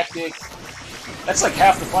the tactic. That's like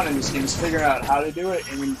half the fun in this game, is figuring out how to do it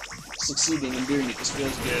and then succeeding and doing it. This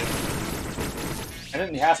feels good. I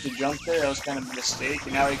didn't have to jump there, that was kind of a mistake,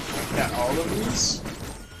 and now I got all of these.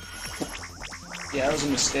 Yeah, that was a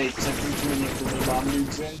mistake, because I threw too many of the little bomb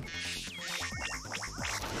dudes in.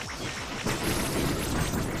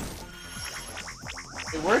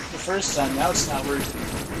 It worked the first time, now it's not working.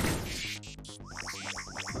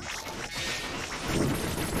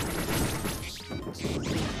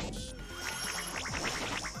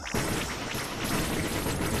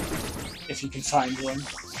 If you can find one.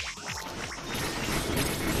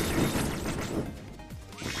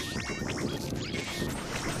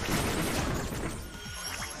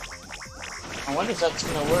 wonder if that's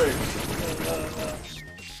gonna work.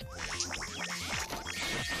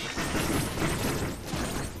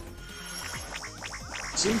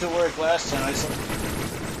 It seemed to work last time. I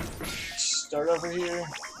just start over here.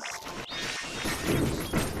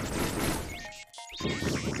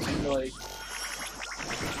 And like.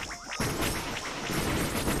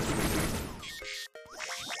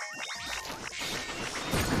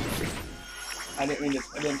 I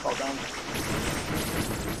didn't fall down.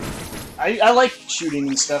 I like shooting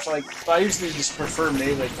and stuff. I usually just prefer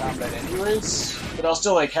melee combat anyways, but I'll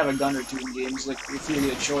still like have a gun or two in games. Like if you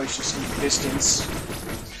get a choice, just in distance.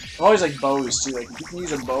 I always like bows too. Like if you can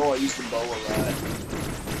use a bow, I use the bow a lot.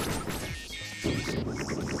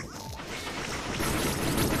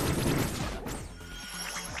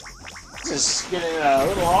 This is getting a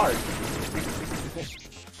little hard.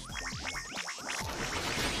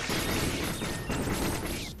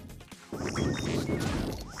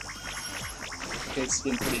 It's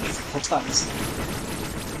been pretty difficult times.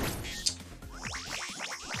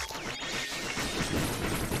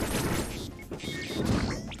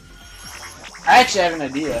 I actually have an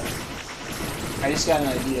idea. I just got an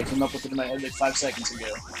idea. I came up with it in my head like 5 seconds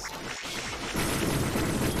ago.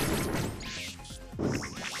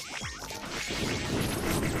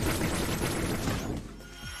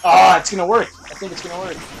 Ah, it's gonna work. I think it's gonna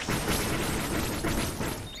work.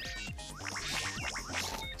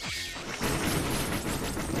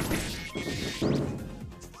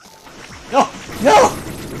 No! No!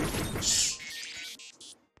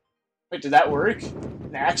 Wait, did that work?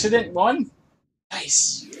 An accident one?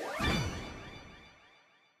 Nice.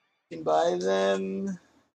 You can buy them.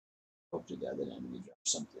 Hope to God that enemy drop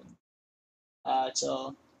something. It's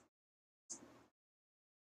all.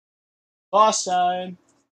 Boss time!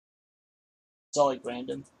 It's all like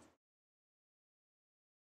random.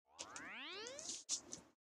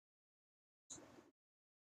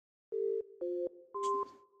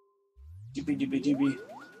 Doobie doobie doobie.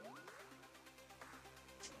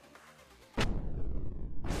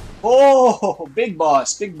 Oh, big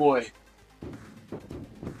boss, big boy.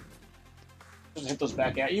 Doesn't hit those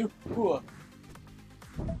back at you. Cool.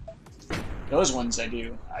 Those ones I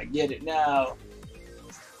do. I get it now.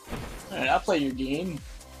 Alright, I'll play your game.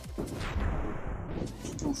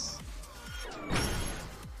 Oof.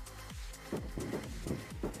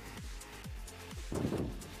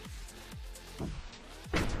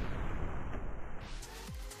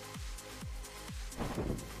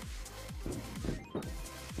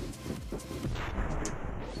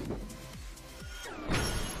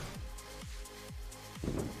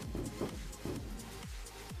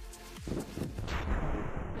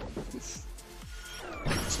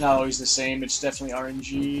 It's not always the same, it's definitely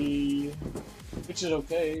RNG, which is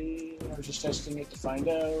okay. I was just testing it to find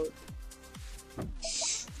out.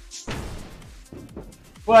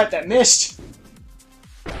 What? That missed!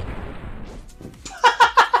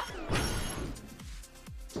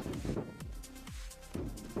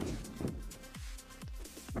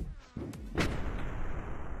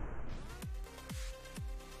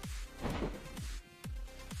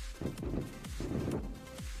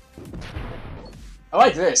 I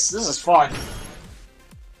like this. This is fun.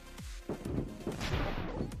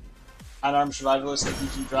 Unarmed survivalists that you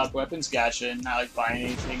can drop weapons, gotcha, and not like buying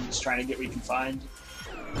anything, just trying to get what you can find.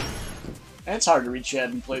 And it's hard to reach out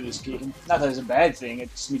and play this game. Not that it's a bad thing, it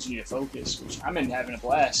just means you need to focus, which I'm in having a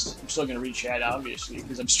blast. I'm still gonna reach out, obviously,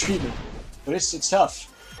 because I'm streaming. But it's tough.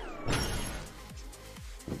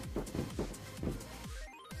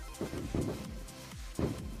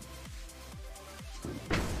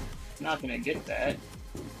 I'm not gonna get that.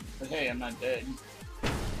 But hey, I'm not dead.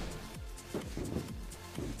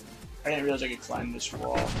 I didn't realize I could climb this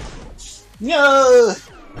wall. No!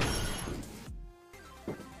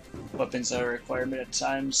 Weapons are a requirement at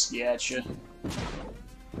times. Gotcha.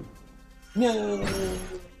 No! What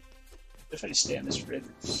if I just stay on this river?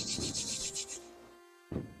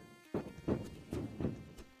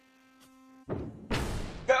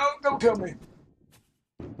 Go kill me!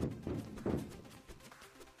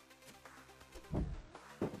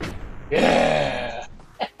 Yeah!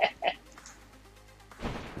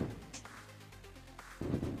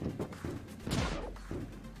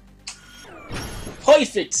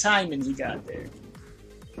 Perfect timing he got there.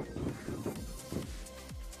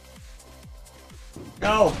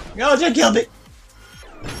 No! No, don't kill me!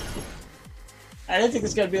 I didn't think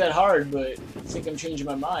it's gonna be that hard, but I think I'm changing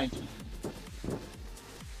my mind.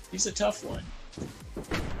 He's a tough one.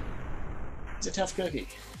 He's a tough cookie.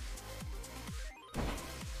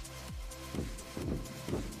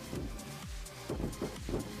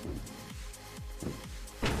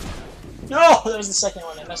 No! No, that was the second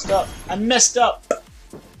one. I messed up. I messed up.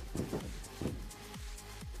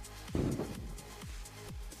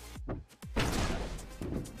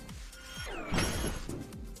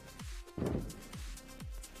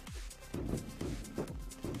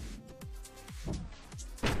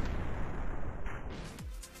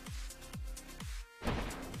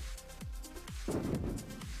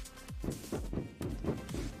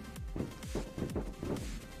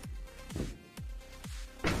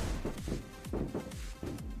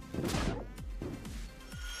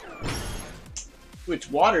 It's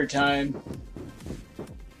water time.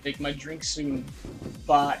 Make my drink soon.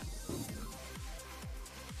 Bot.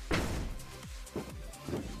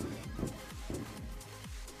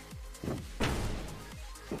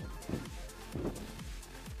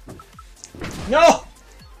 No!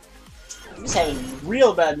 I'm just having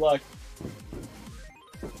real bad luck.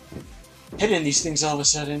 Hitting these things all of a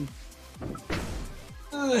sudden.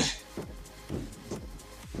 Ugh.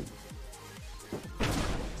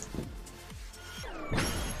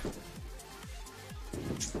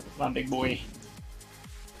 Come on, big boy.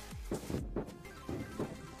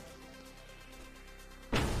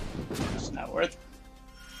 It's not worth it.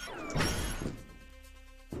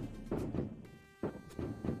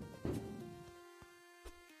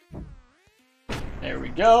 There we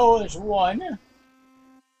go, there's one.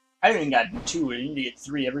 I haven't even gotten 2, I need to get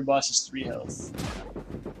 3. Every boss is 3 health.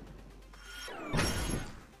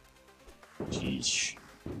 Jeez.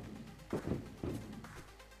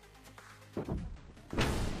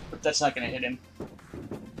 But that's not gonna hit him.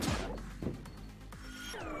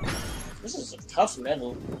 This is a tough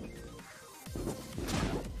level.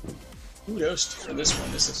 Kudos for this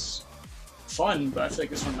one. This is fun, but I feel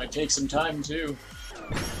like this one might take some time too.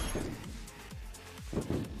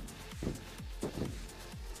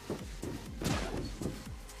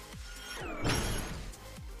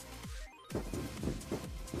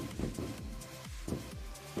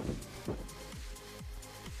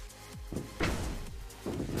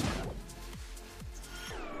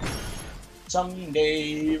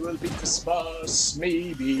 Someday we'll beat this boss,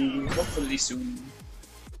 maybe, hopefully soon.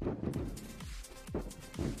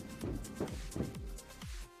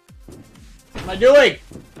 What am I doing?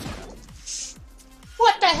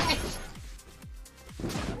 What the heck?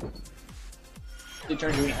 They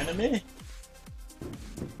turned into an enemy?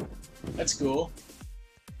 That's cool.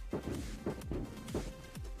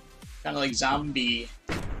 Kind of like Zombie.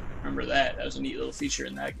 Remember that? That was a neat little feature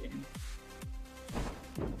in that game.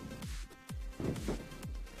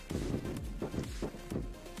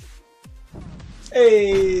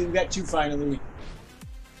 Hey, we got 2 finally.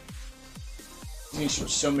 I'm gonna shoot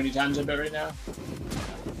so many times I bet right now.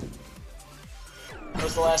 That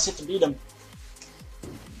was the last hit to beat him.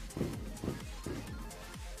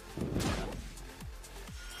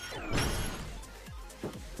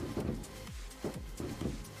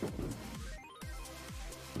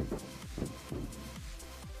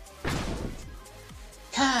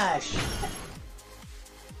 Gosh!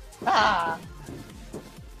 Ah!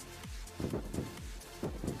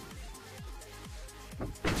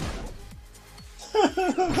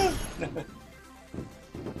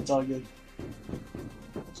 It's all good.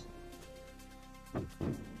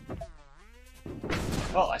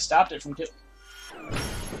 Oh, I stopped it from kill.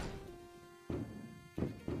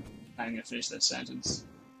 I'm gonna finish that sentence.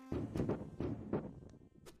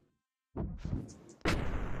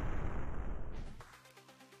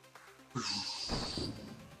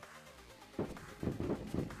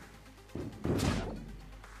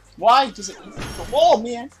 Why does it hit the wall,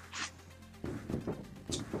 man?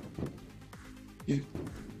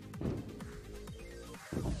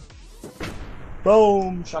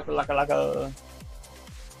 Boom! Shakalaka-laka.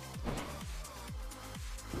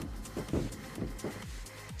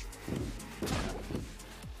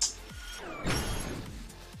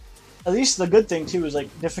 At least the good thing too is like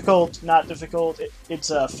difficult, not difficult. It's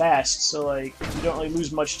fast, so like you don't really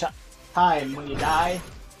lose much time when you die.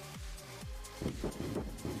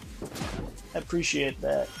 I appreciate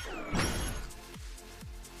that.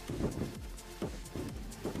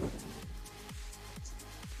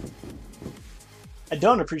 I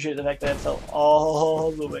don't appreciate the fact that I fell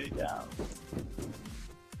all the way down.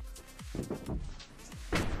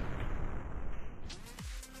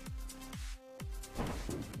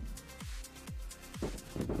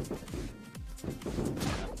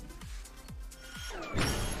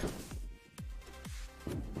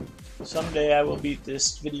 Someday I will beat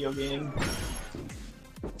this video game.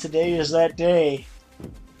 Today is that day.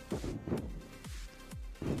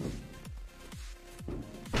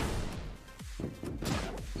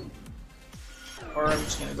 Or I'm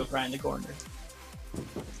just gonna go cry in the corner.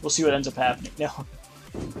 We'll see what ends up happening. No.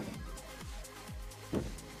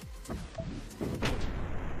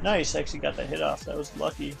 Nice, actually got that hit off. That was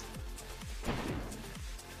lucky.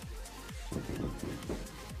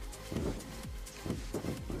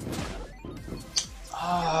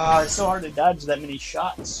 Ah, it's so hard to dodge that many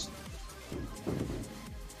shots.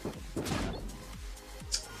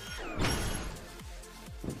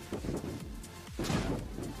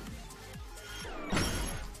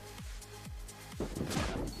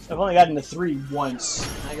 I've only gotten to 3 once.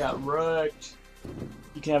 I got wrecked.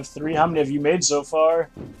 You can have 3. How many have you made so far?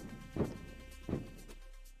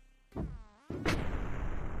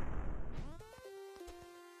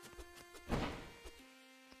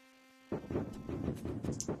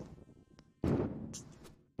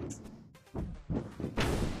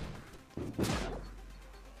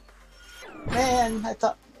 Man, I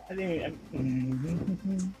thought I didn't.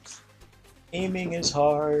 Aiming is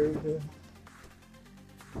hard.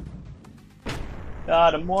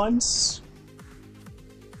 Got him once.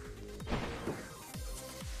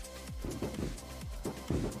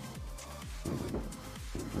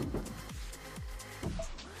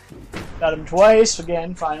 Got him twice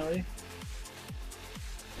again, finally.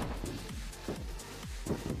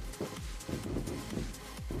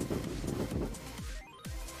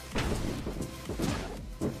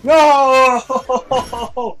 No!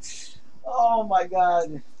 Oh my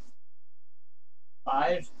god.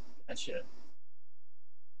 5? Gotcha.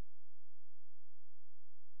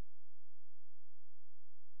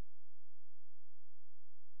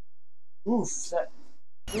 Oof, that.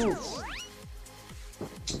 Oof.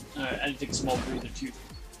 Alright, I had to take a small breather too.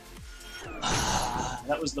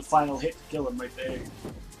 That was the final hit to kill him right there.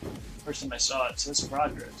 First time I saw it, so that's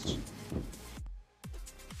progress.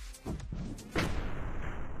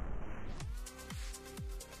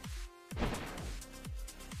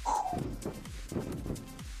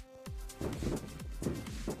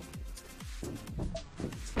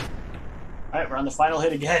 Alright, we're on the final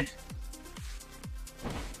hit again.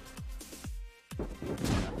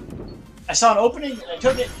 I saw an opening, and I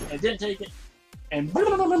took it, and I didn't take it, and that's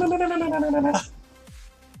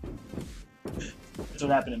what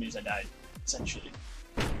happened to me as I died, essentially.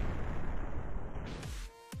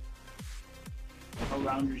 No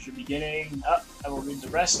rounders are beginning. Oh, I will read the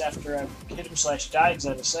rest after I hit him / die, because I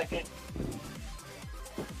have a second.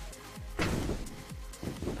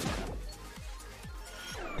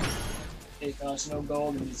 It costs no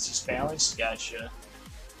gold, and it's just balanced. Gotcha.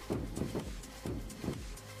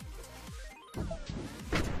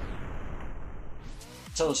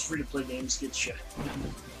 That's how those free-to-play games get you.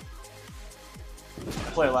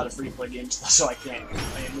 I play a lot of free-to-play games, so I can't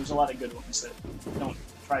complain. There's a lot of good ones that don't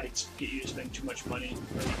try to get you to spend too much money,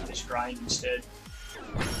 or you can just grind instead.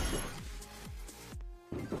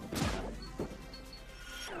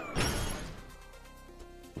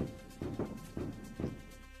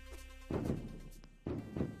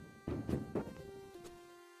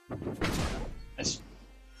 Nice.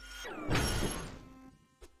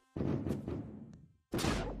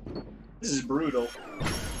 This is brutal.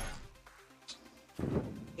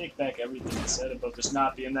 Take back everything I said about this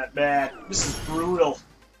not being that bad. This is brutal.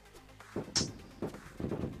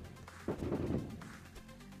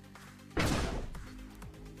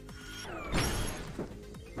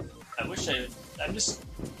 I wish I'm just,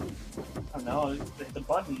 I don't know, the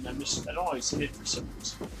button, I don't always hit it for some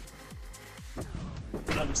reason. I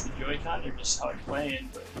don't know if it's the Joy-Con or just how I'm playing,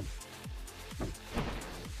 but...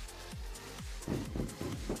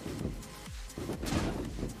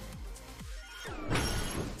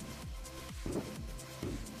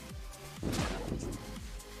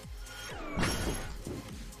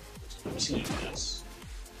 I'm just gonna do this.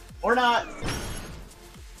 Or not!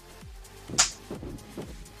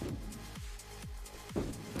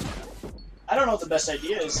 I don't know what the best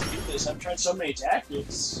idea is to do this. I've tried so many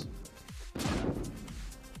tactics.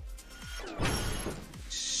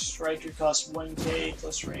 Striker costs 1k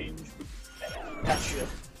plus range. Gotcha.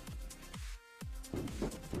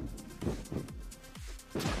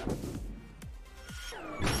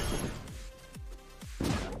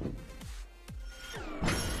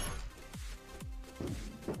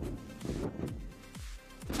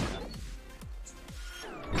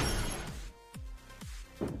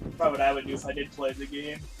 Probably what I would do if I did play the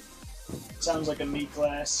game. Sounds like a me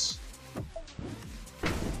class.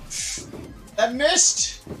 That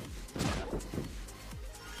missed!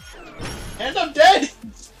 And I'm dead!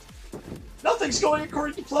 Nothing's going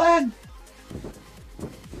according to plan!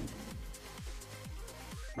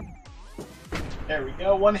 There we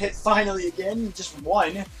go, one hit finally again, just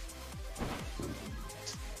one.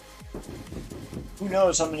 Who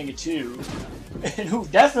knows how I'm gonna get 2. And who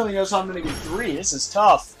definitely knows how I'm gonna get 3. This is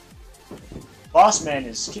tough. Boss man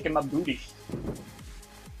is kicking my booty.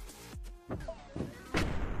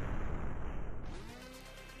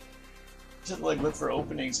 Just like look for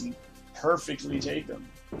openings and perfectly take them.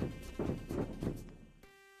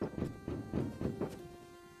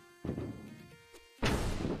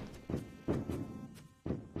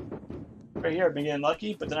 Right here, I've been getting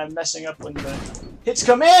lucky, but then I'm messing up when the hits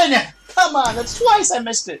come in! Come on, that's twice I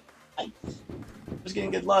missed it! I was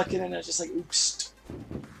getting good luck, and then I was just like, oops.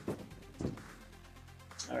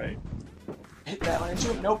 Alright. Hit that one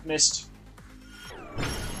into it. Nope, missed.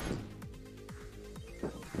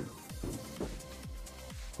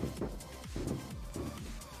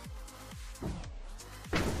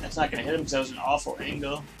 That's not gonna hit him because that was an awful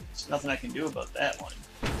angle. There's nothing I can do about that one.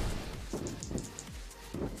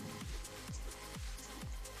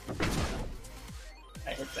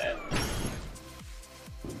 I hit that.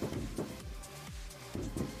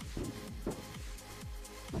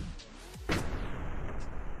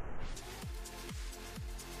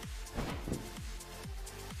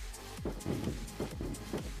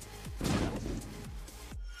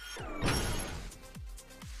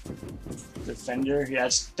 Defender? Yeah,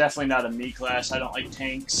 it's definitely not a me class. I don't like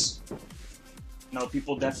tanks. No,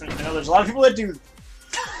 people definitely. I know there's a lot of people that do.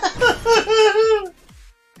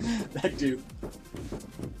 That do.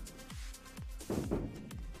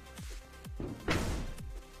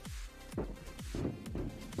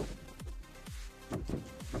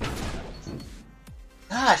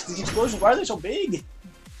 Gosh, these explosions, why are they so big?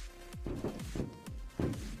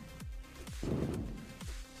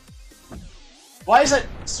 Why is that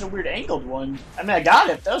such a weird angled one? I mean, I got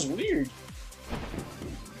it. That was weird.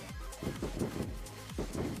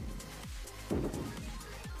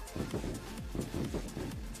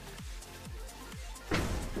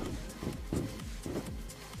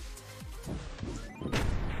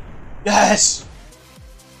 Yes!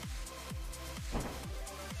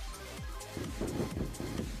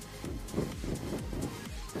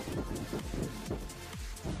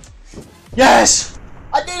 Yes!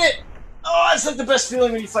 I did it! Oh, it's like the best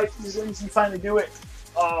feeling when you fight these things and you finally do it.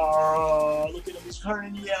 Oh, look at him, he's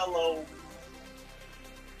turning yellow.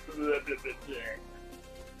 Oh,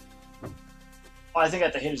 I think I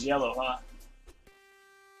have to hit his yellow, huh?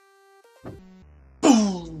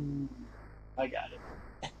 Boom! I got it.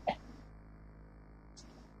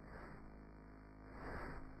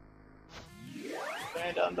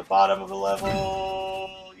 And on the bottom of the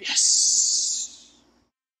level. Yes!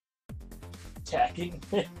 Attacking.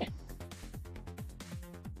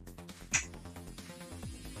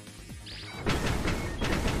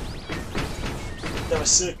 That was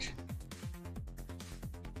sick.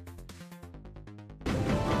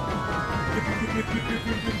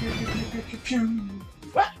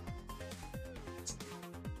 What?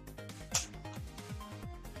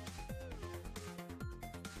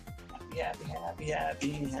 Happy, happy,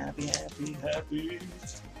 happy, happy, happy, happy.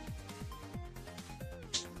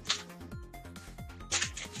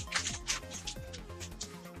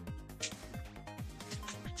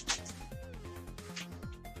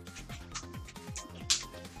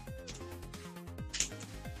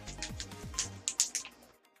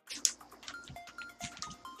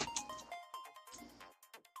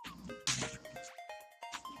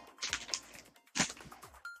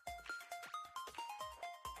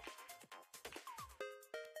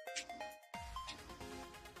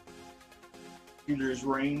 Computer's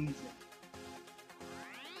range.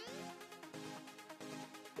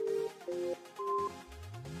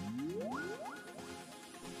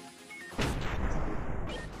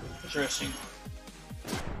 Interesting.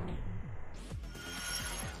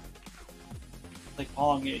 Like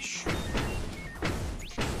Pong-ish.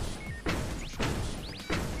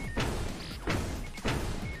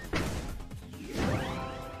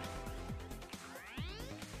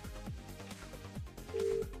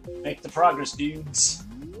 Make the progress, dudes.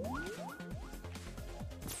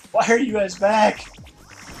 Why are you guys back?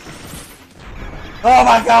 Oh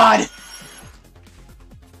my god!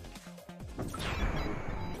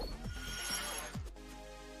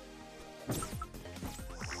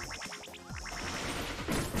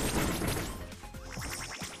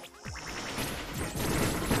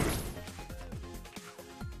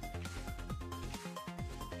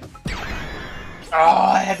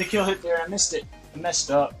 Oh, I had the kill hit there. I missed it. I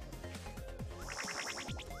messed up.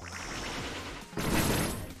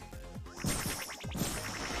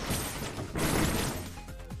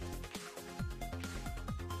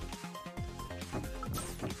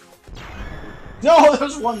 No,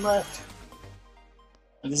 there's one left.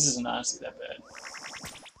 This isn't honestly that bad.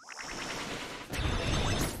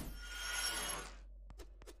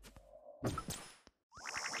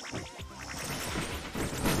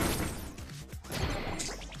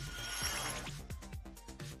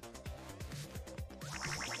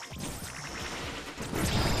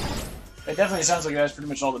 It definitely sounds like it has pretty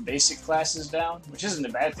much all the basic classes down, which isn't a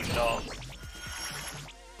bad thing at all.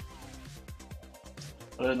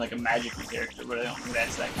 Other than like a magical character, but I don't think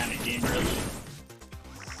that's that kind of game really.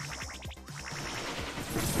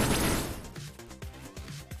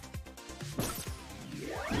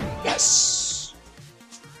 Yes!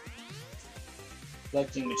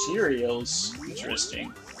 Collecting materials.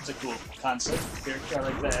 Interesting. It's a cool concept character, I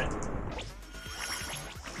like that.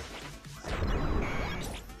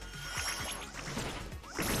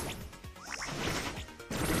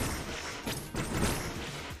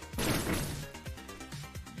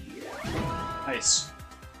 Nice.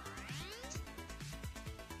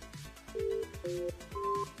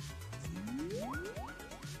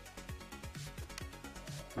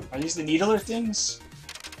 Are these the needler things?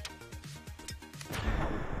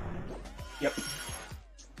 Yep.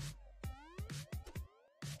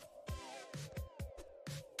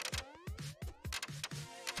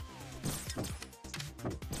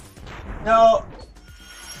 No!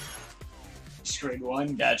 Just grade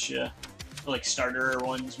 1, gotcha. I like starter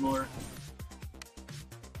ones more.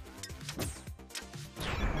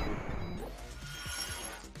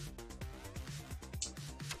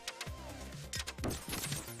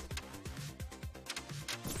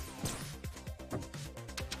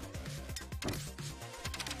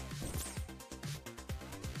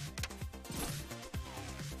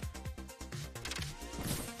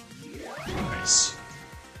 Nice.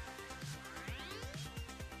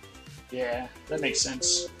 Yeah, that makes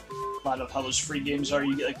sense. A lot of how those free games are,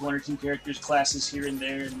 you get like 1 or 2 characters, classes here and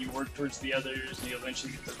there, and you work towards the others, and you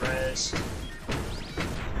eventually get the rest.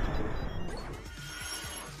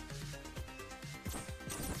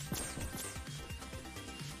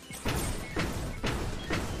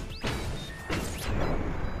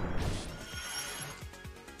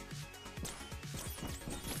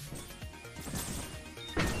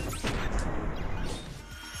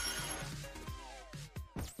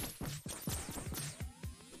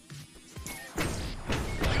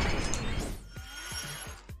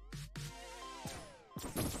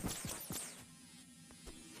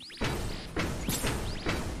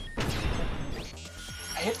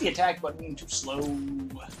 I hit the attack button too slow.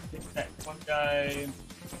 Hit that one guy.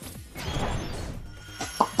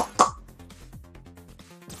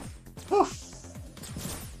 Whew.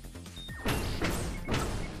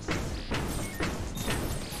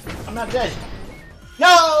 I'm not dead.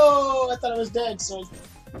 No! I thought I was dead, so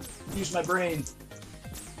I used my brain.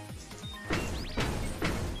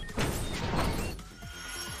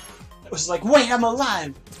 It was like, wait, I'm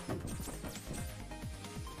alive!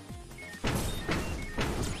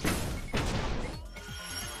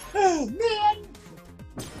 Oh, man!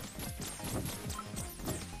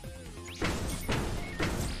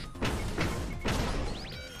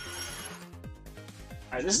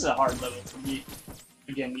 Alright, this is a hard level for me.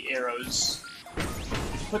 Again, the arrows.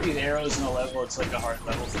 If you put these arrows in a level, it's like a hard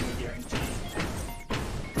level for me, guaranteed.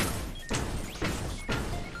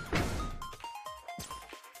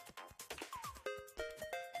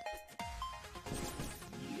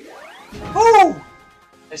 Oh!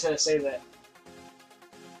 I just had to say that.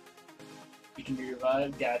 You can be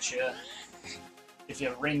revived, gotcha. If you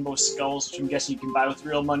have rainbow skulls, which I'm guessing you can buy with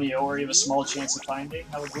real money, or you have a small chance of finding,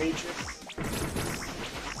 I would wager.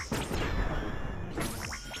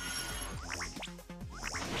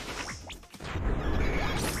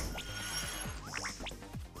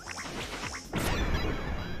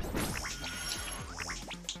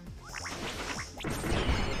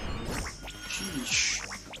 Sheesh.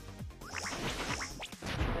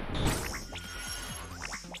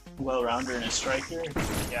 Well-rounder and a striker?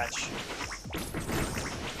 Gotcha.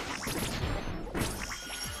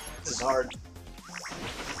 This is hard.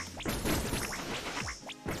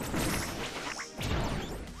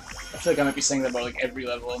 I feel like I might be saying that about like every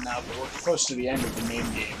level now, but we're close to the end of the main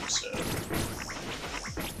game, so...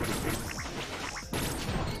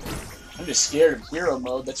 I'm just scared of hero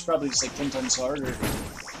mode. That's probably just like 10 times harder.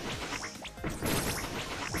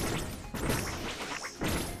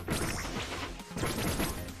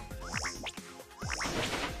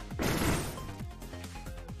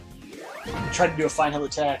 Try to do a final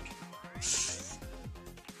attack.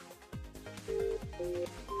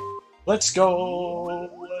 Let's go!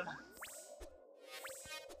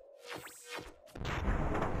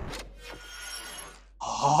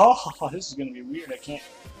 Oh, this is gonna be weird. I can't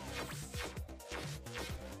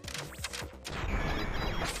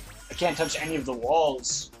touch any of the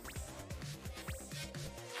walls.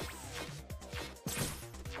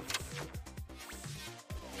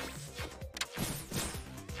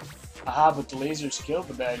 Aha, but the lasers kill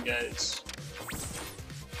the bad guys.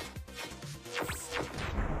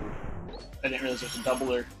 I didn't realize there's a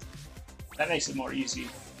doubler. That makes it more easy.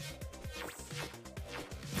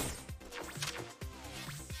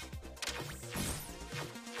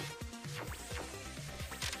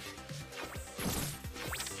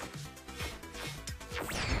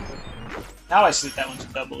 Now I see that one's a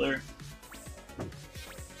doubler.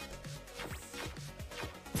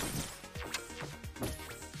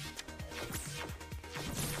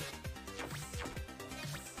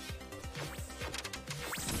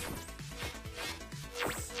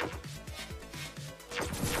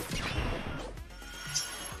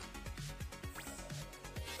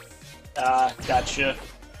 Gotcha.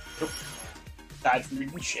 Oop. Died from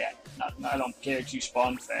reading chat. I don't care to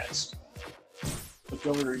spawn fast. Look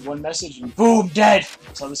over to read one message and boom, dead!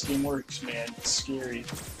 That's how this game works, man. It's scary.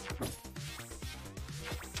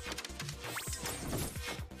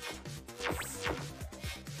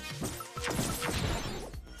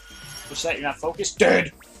 What's that? You're not focused?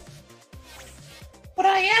 Dead! But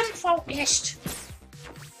I am focused!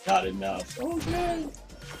 Not enough. Oh, man.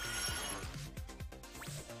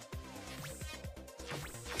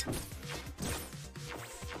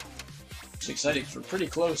 It's exciting because we're pretty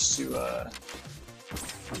close to,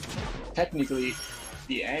 technically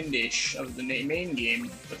the end-ish of the main game,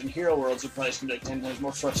 but in Hero Worlds it'll probably be like 10 times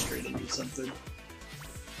more frustrating or something.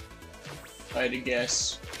 If I had to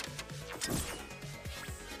guess.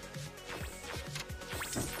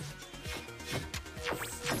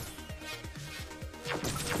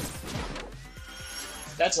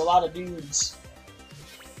 That's a lot of dudes.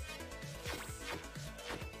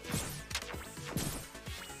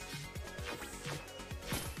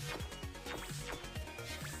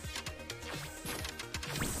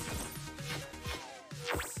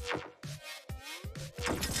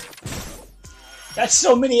 That's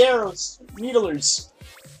so many arrows! Needlers!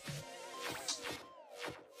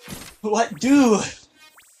 What do?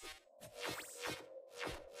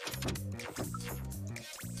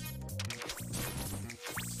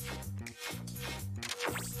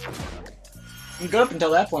 You go up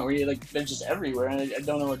until that point where you're like, they're just everywhere and I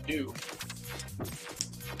don't know what to do.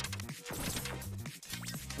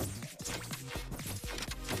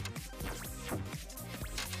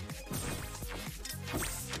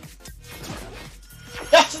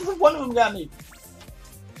 One of them got me!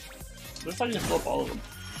 What if I just blow up all of them?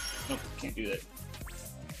 Nope, can't do that.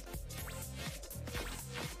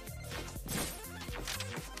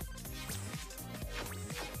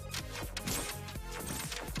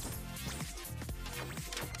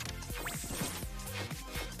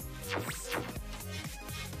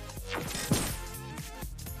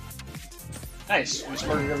 Nice, we just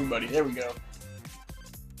murdered everybody. There we go.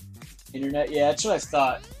 Internet, yeah, that's what I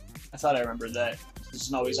thought. I thought I remembered that. This is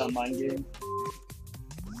an always online game.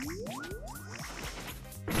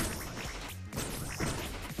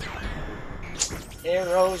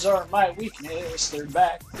 Arrows are my weakness, they're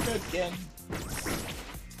back again.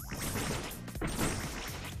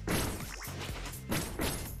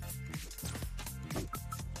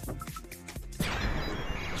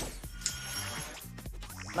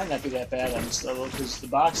 Might not be that bad on this level, because the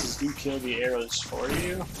boxes do kill the arrows for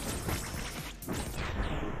you.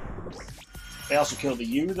 They also kill the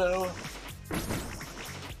U, though.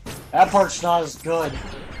 That part's not as good.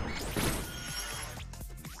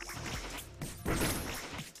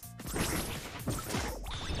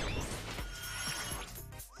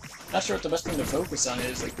 Not sure what the best thing to focus on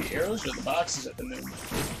is, like the arrows or the boxes at the moment.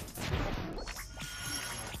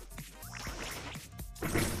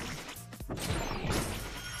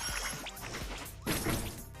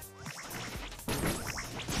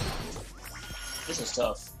 This is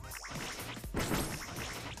tough.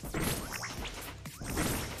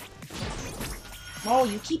 Oh,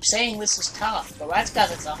 you keep saying this is tough, but that's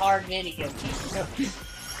because it's a hard video game.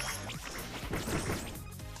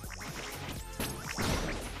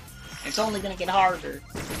 It's only gonna get harder.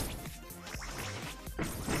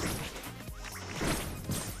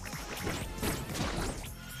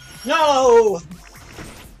 No!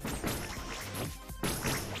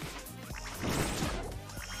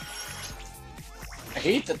 I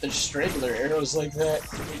hate that there's straggler arrows like that.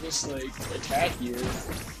 They just, like, attack you.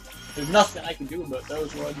 There's nothing I can do about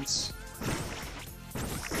those ones.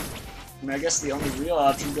 I mean, I guess the only real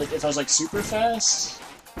option would be, like, if I was, like, super fast.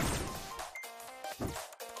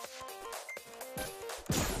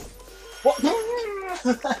 What?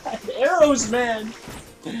 The arrows, man!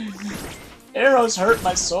 Arrows hurt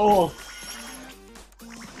my soul.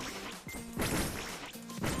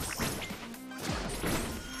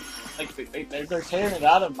 Like, they're tearing it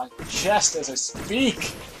out of my chest as I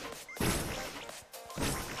speak.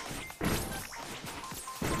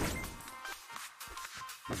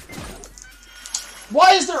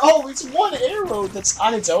 arrow! It's one arrow that's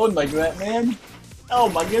on its own like that, man. Oh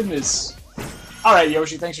my goodness. Alright,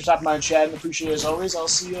 Yoshi, thanks for stopping by and chatting. Appreciate it as always. I'll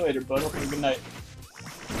see you later, bud. Hope you have a good night.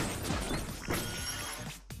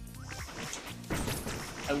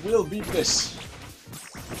 I will beat this.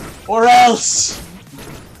 Or else!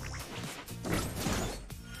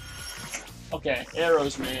 Okay,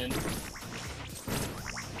 arrows, man.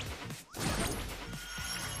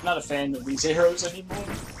 Not a fan of these arrows anymore.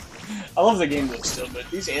 I love the game though still, but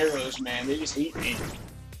these arrows, man, they just hate me.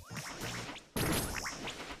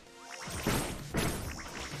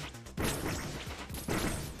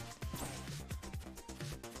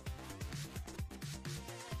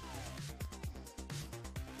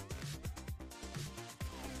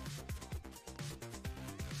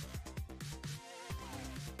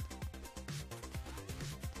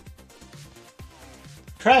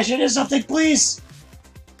 Crash into something, please!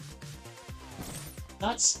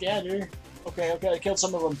 Not scatter. Okay, okay, I killed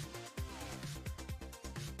some of them.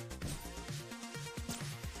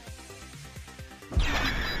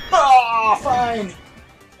 Ah, fine!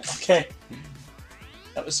 Okay.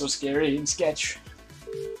 That was so scary and sketch.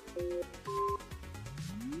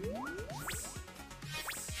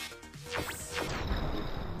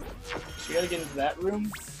 So we gotta get into that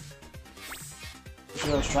room? That's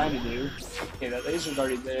what I was trying to do. Okay, that laser's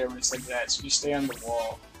already there when it's like that, so you stay on the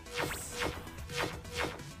wall.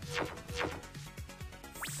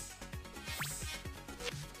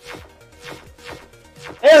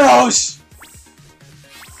 Arrows!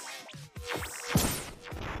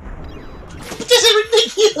 This is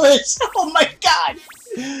ridiculous! Oh my god!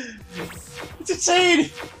 It's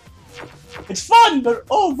insane! It's fun, but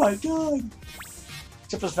oh my god!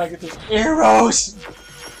 Except for the fact that there's arrows!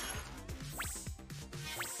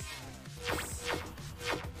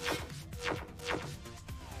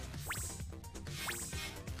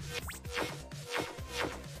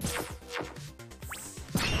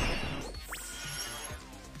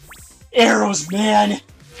 Arrows, man!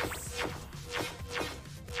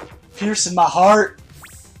 Piercing my heart.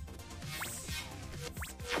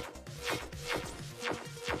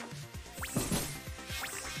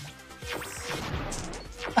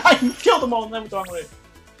 I killed them all and then went the wrong way.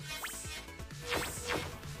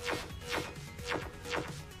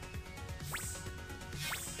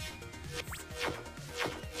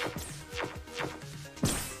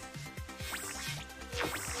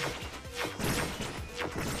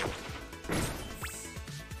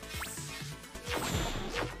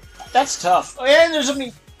 That's tough. Oh, and there's so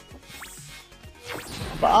many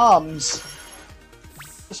bombs.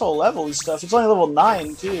 This whole level and stuff. It's only level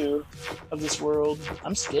 9 too of this world.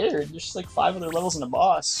 I'm scared. There's just like 5 other levels in a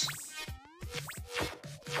boss.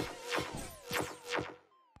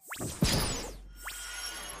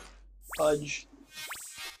 Fudge.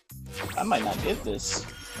 I might not get this.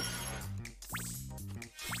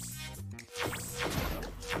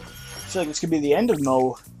 I feel like this could be the end of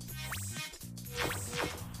Mo.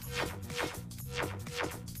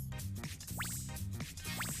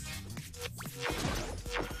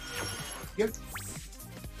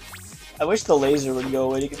 I wish the laser would go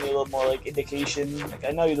away to give me a little more like indication. Like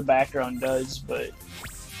I know the background does, but it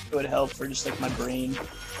would help for just like my brain.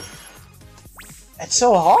 It's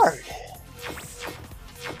so hard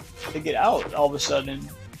to get out all of a sudden.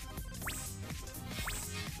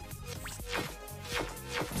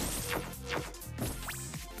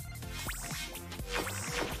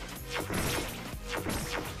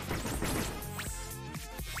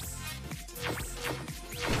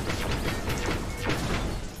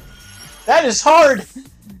 That is hard!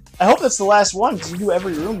 I hope that's the last one, because you do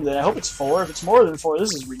every room then. I hope it's 4. If it's more than 4,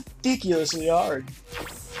 this is ridiculously hard.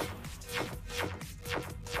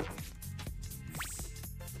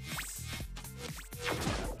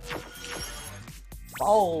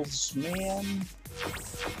 Balls, man.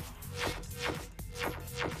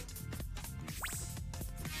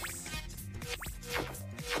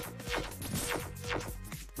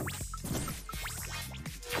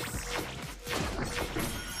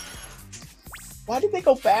 Why did they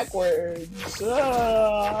go backwards?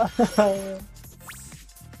 I don't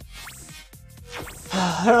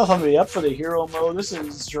know if I'm gonna be up for the hero mode. This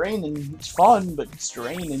is draining. It's fun, but it's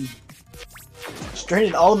draining. It's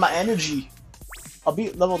draining all of my energy. I'll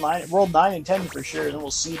beat level 9, world 9 and 10 for sure, and then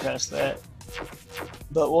we'll see past that.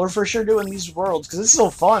 But we're for sure doing these worlds, because it's so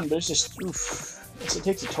fun, but it's just, oof. It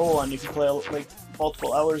takes a toll on you if you play like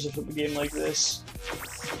multiple hours of a game like this.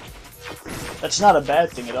 That's not a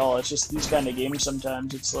bad thing at all, it's just these kind of games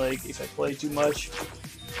sometimes, it's like, if I play too much...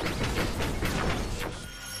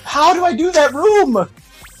 How do I do that room?!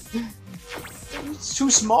 It's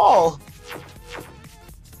too small!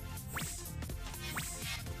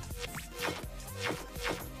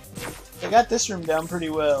 got this room down pretty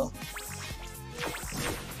well.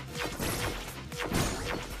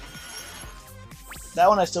 That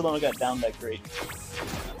one I still don't got down that great.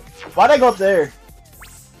 Why'd I go up there?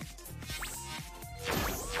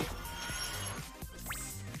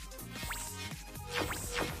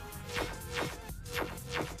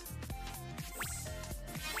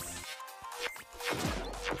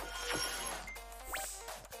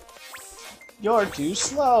 You're too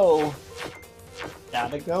slow.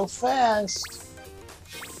 Gotta go fast.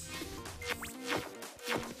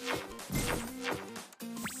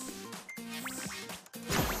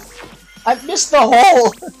 I've missed the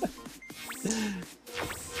hole!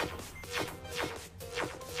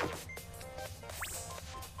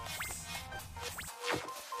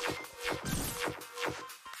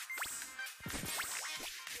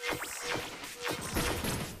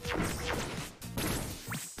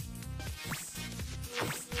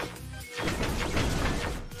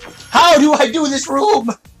 How do I do this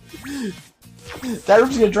room? That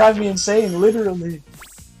room's gonna drive me insane, literally.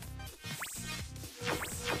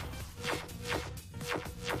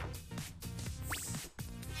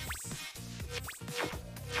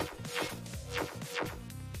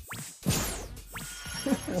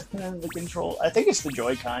 The control, I think it's the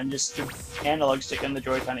Joy-Con, just the analog stick on the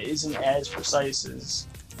Joy-Con isn't as precise as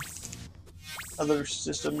other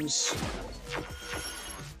systems.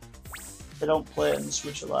 They don't play on the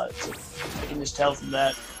Switch a lot, so I can just tell from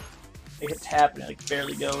that. I hit tap and it like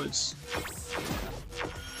barely goes.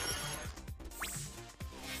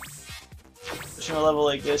 Especially on a level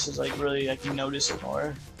like this is like really, I can notice it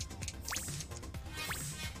more.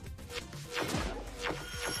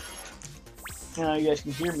 You know, you guys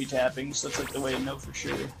can hear me tapping, so that's like the way to know for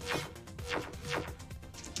sure.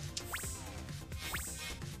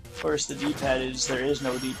 Of course, the D-pad is, there is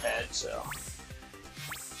no D-pad, so.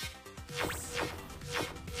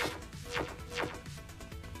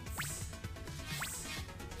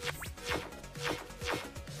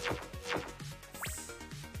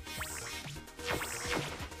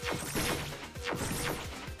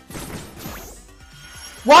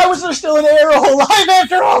 Why was there still an arrow alive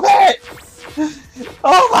after all that?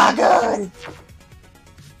 Oh my god!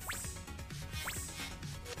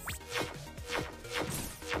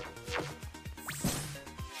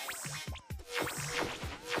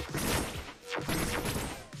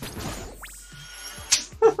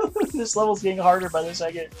 This level's getting harder by the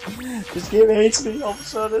second. This game hates me all of a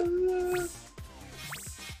sudden.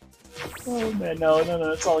 Oh man, no,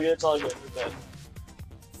 it's all good, we're good.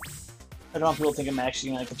 I don't want people to think I'm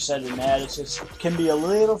actually like upset or mad. It just can be a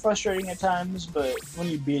little frustrating at times, but when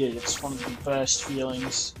you beat it, it's one of the best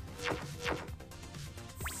feelings.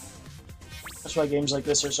 That's why games like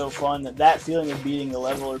this are so fun. That feeling of beating the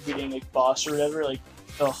level or beating a boss or whatever, like,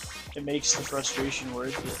 oh, it makes the frustration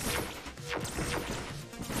worth it.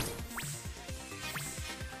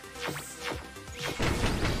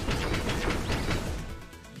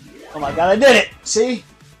 Oh my god, I did it! See?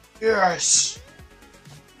 Yes!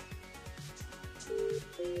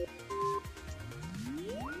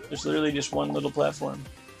 There's literally just one little platform.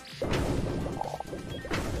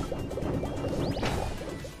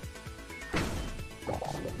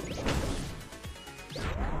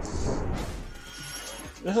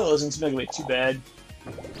 This doesn't seem like too bad.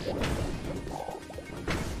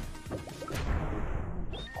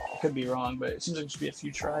 I could be wrong, but it seems like it should be a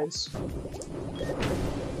few tries.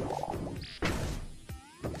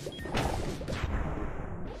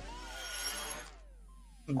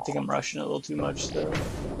 I think I'm rushing a little too much, though.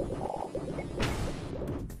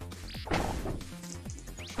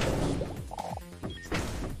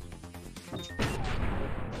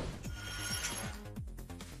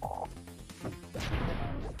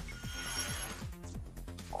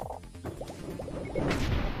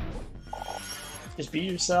 Just be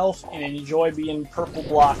yourself and enjoy being purple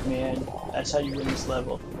block, man. That's how you win this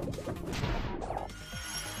level.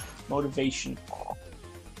 Motivation.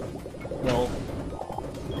 No.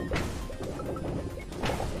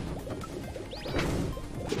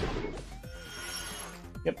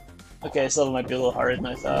 Yep. Okay, this level might be a little harder than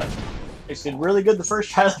I thought. I did really good the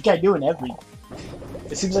first try, like I do in every.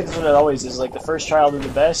 It seems like that's what it always is. Like the first try I'll do the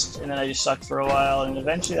best, and then I just suck for a while, and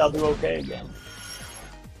eventually I'll do okay again.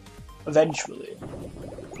 Eventually.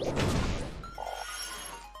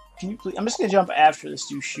 Can you please? I'm just gonna jump after this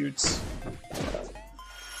dude shoots.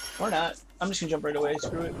 Or not. I'm just gonna jump right away.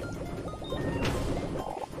 Screw it.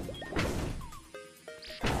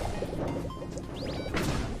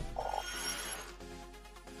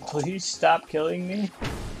 Please stop killing me.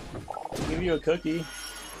 I'll give you a cookie.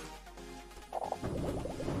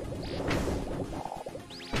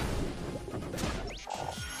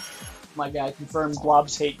 Come my guy confirmed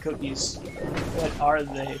blobs hate cookies. What are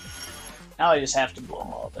they? Now I just have to blow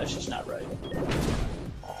them all up. That's just not right.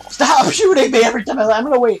 Stop shooting me every time I'm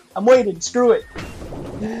gonna wait. I'm waiting. Screw it.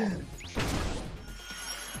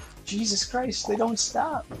 Jesus Christ, they don't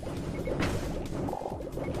stop.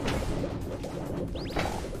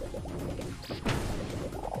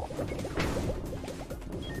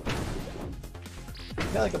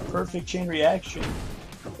 Got like a perfect chain reaction.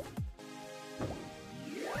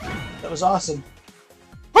 That was awesome.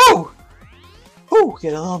 Woo! Woo!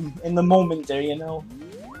 Get in the moment there, you know.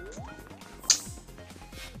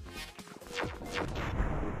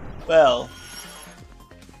 Well.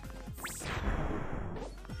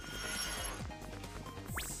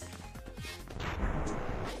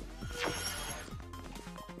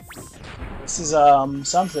 This is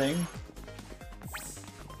something.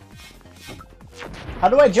 How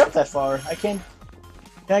do I jump that far? I can't.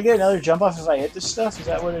 Can I get another jump off if I hit this stuff? Is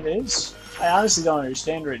that what it is? I honestly don't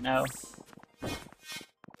understand right now.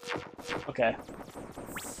 Okay.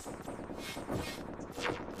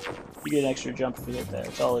 You get an extra jump if you hit that.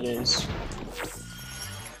 That's all it is.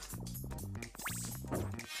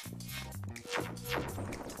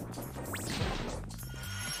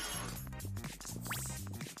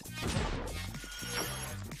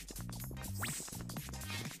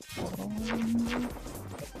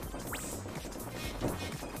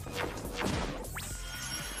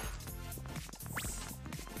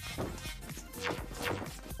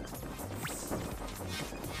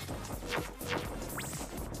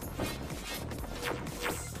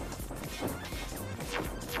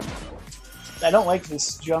 I don't like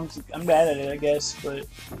this jump. I'm bad at it, I guess, but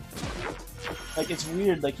like it's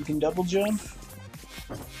weird. Like you can double jump,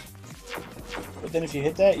 but then if you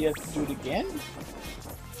hit that, you have to do it again.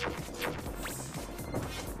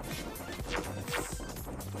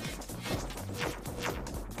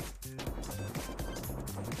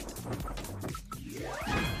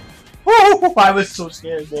 Oh, I was so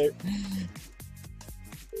scared there.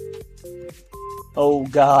 Oh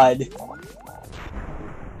God.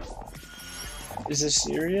 Is this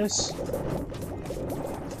serious?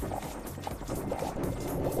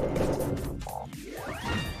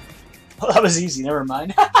 Oh, that was easy, never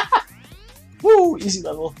mind. Woo! Easy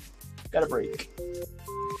level. Got a break.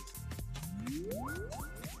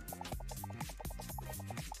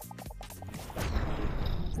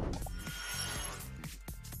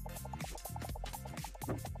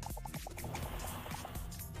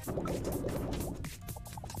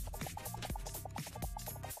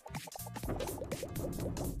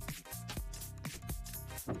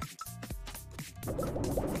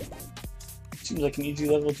 Seems like an easy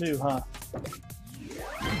level too, huh?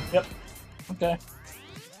 Yep. Okay.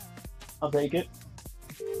 I'll take it.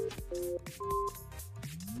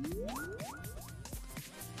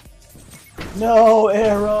 No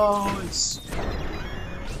arrows!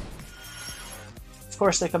 Of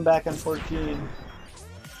course they come back on 14.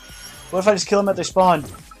 What if I just kill them at their spawn?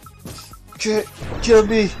 Kill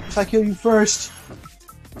me if I kill you first.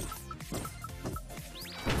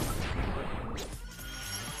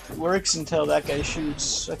 It works until that guy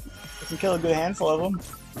shoots. I can kill a good handful of them.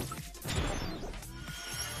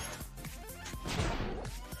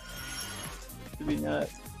 Maybe not.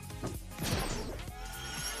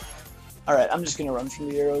 Alright, I'm just gonna run from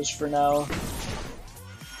the arrows for now.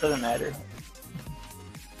 Doesn't matter.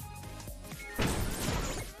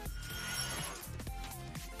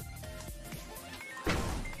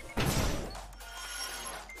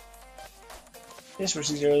 I guess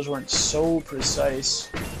these arrows weren't so precise.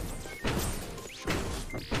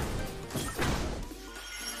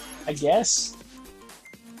 I guess.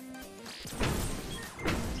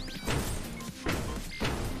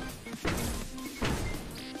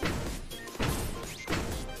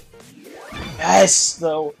 Yes,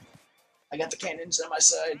 though. I got the cannons on my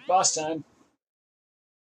side. Boss time.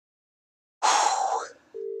 What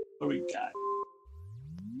do we got?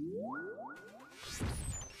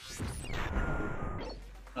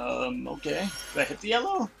 Okay. Did I hit the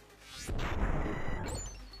yellow?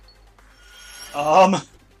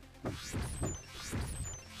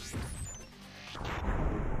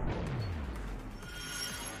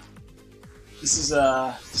 This is,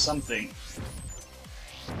 something.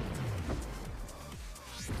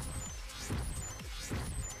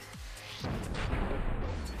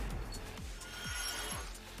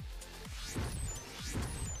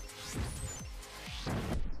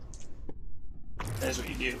 That's what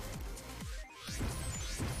you do.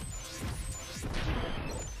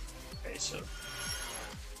 Okay, so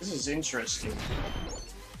this is interesting.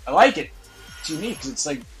 I like it. It's unique because it's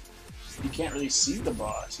like you can't really see the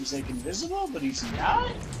boss. He's like invisible, but he's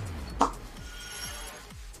not.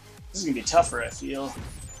 is gonna be tougher, I feel.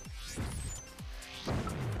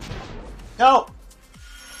 No!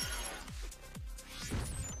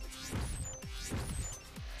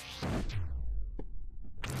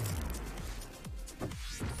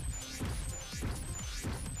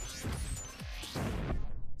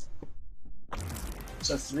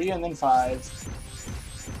 So 3 and then 5.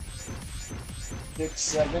 6,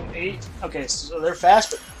 7, 8. Okay, so they're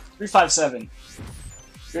fast, but 3, 5, 7.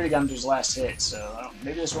 We already got him to his last hit, so I don't,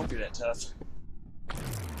 maybe this won't be that tough.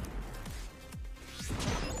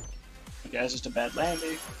 Okay, that's just a bad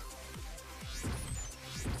landing.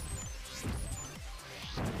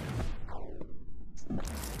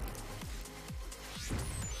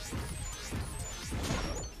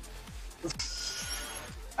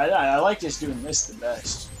 I like just doing this the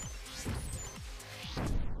best.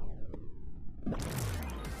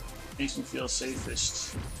 Makes me feel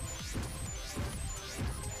safest.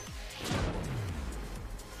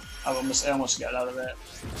 I almost got out of that.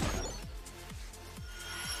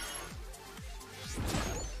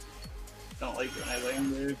 Don't like when I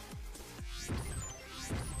land there.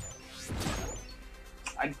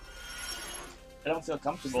 I don't feel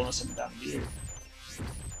comfortable unless I'm down here.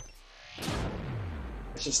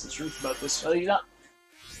 It's just the truth about this. Well, you know,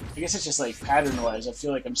 I guess it's just like pattern-wise. I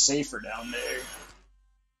feel like I'm safer down there.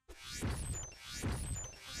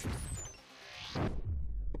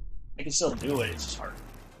 I can still do it. It's just hard.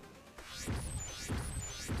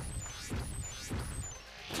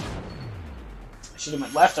 I should have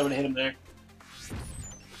went left. I would have hit him there.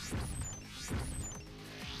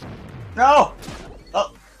 No!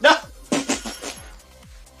 Oh, no!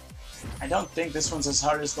 I don't think this one's as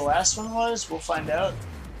hard as the last one was. We'll find out.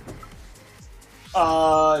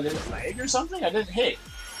 Did it lag or something? I didn't hit.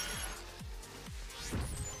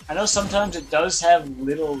 I know sometimes it does have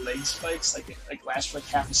little lag spikes, like it lasts for like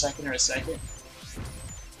half a second or a second.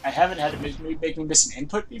 I haven't had it make me miss an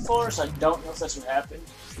input before, so I don't know if that's what happened.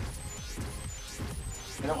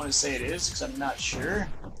 I don't want to say it is, because I'm not sure.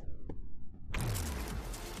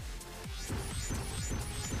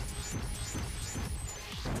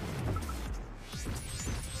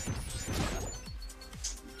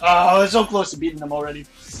 Oh, it's so close to beating them already.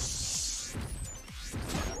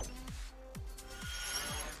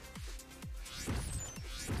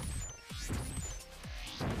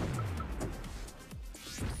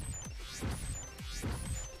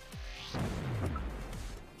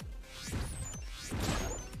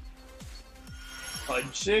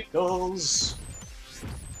 Fudgesicles.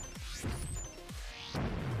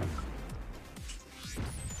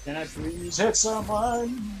 Can I please hit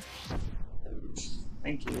someone?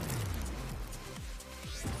 Thank you.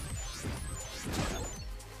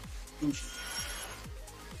 Oof.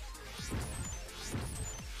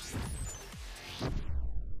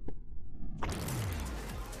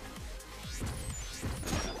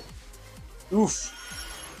 Oof.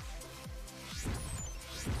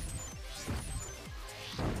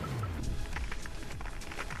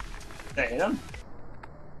 Did I hit him?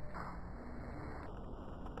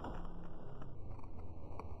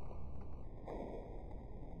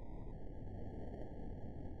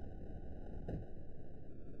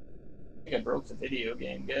 I think I broke the video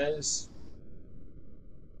game, guys.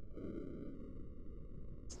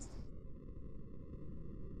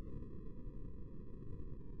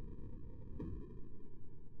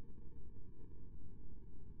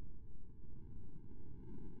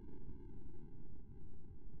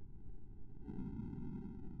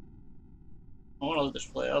 I want to let this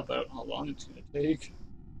play out, but I don't know how long it's going to take.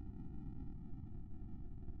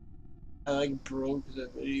 I like broke the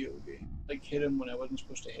video game. Like hit him when I wasn't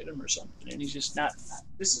supposed to hit him or something, and he's just not.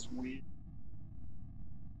 This is weird.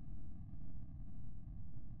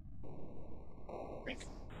 Drink.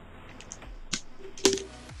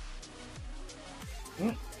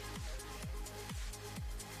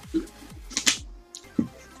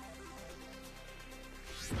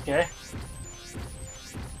 Okay.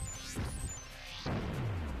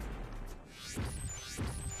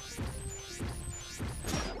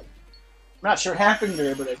 I'm not sure what happened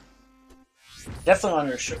there, but I definitely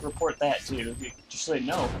want to report that too, just so they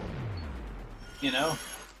know. You know?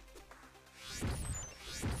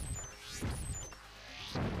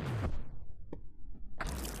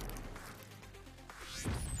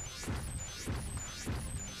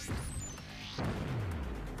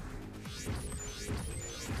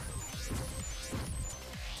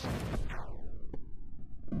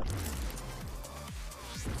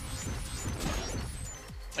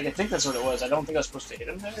 Like, I think that's what it was. I don't think I was supposed to hit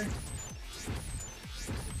him there.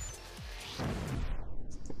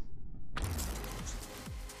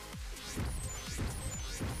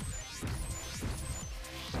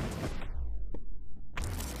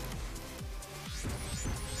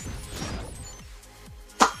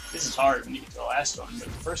 hard when you get to the last one, but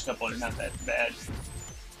the first couple are not that bad.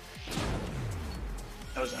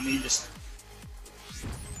 That was, I mean, just...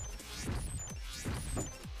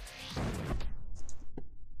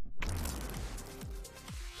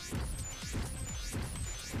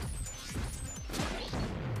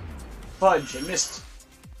 Fudge, I missed.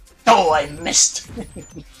 Oh, I missed! That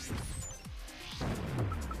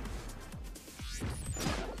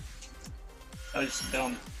was just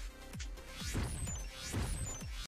dumb.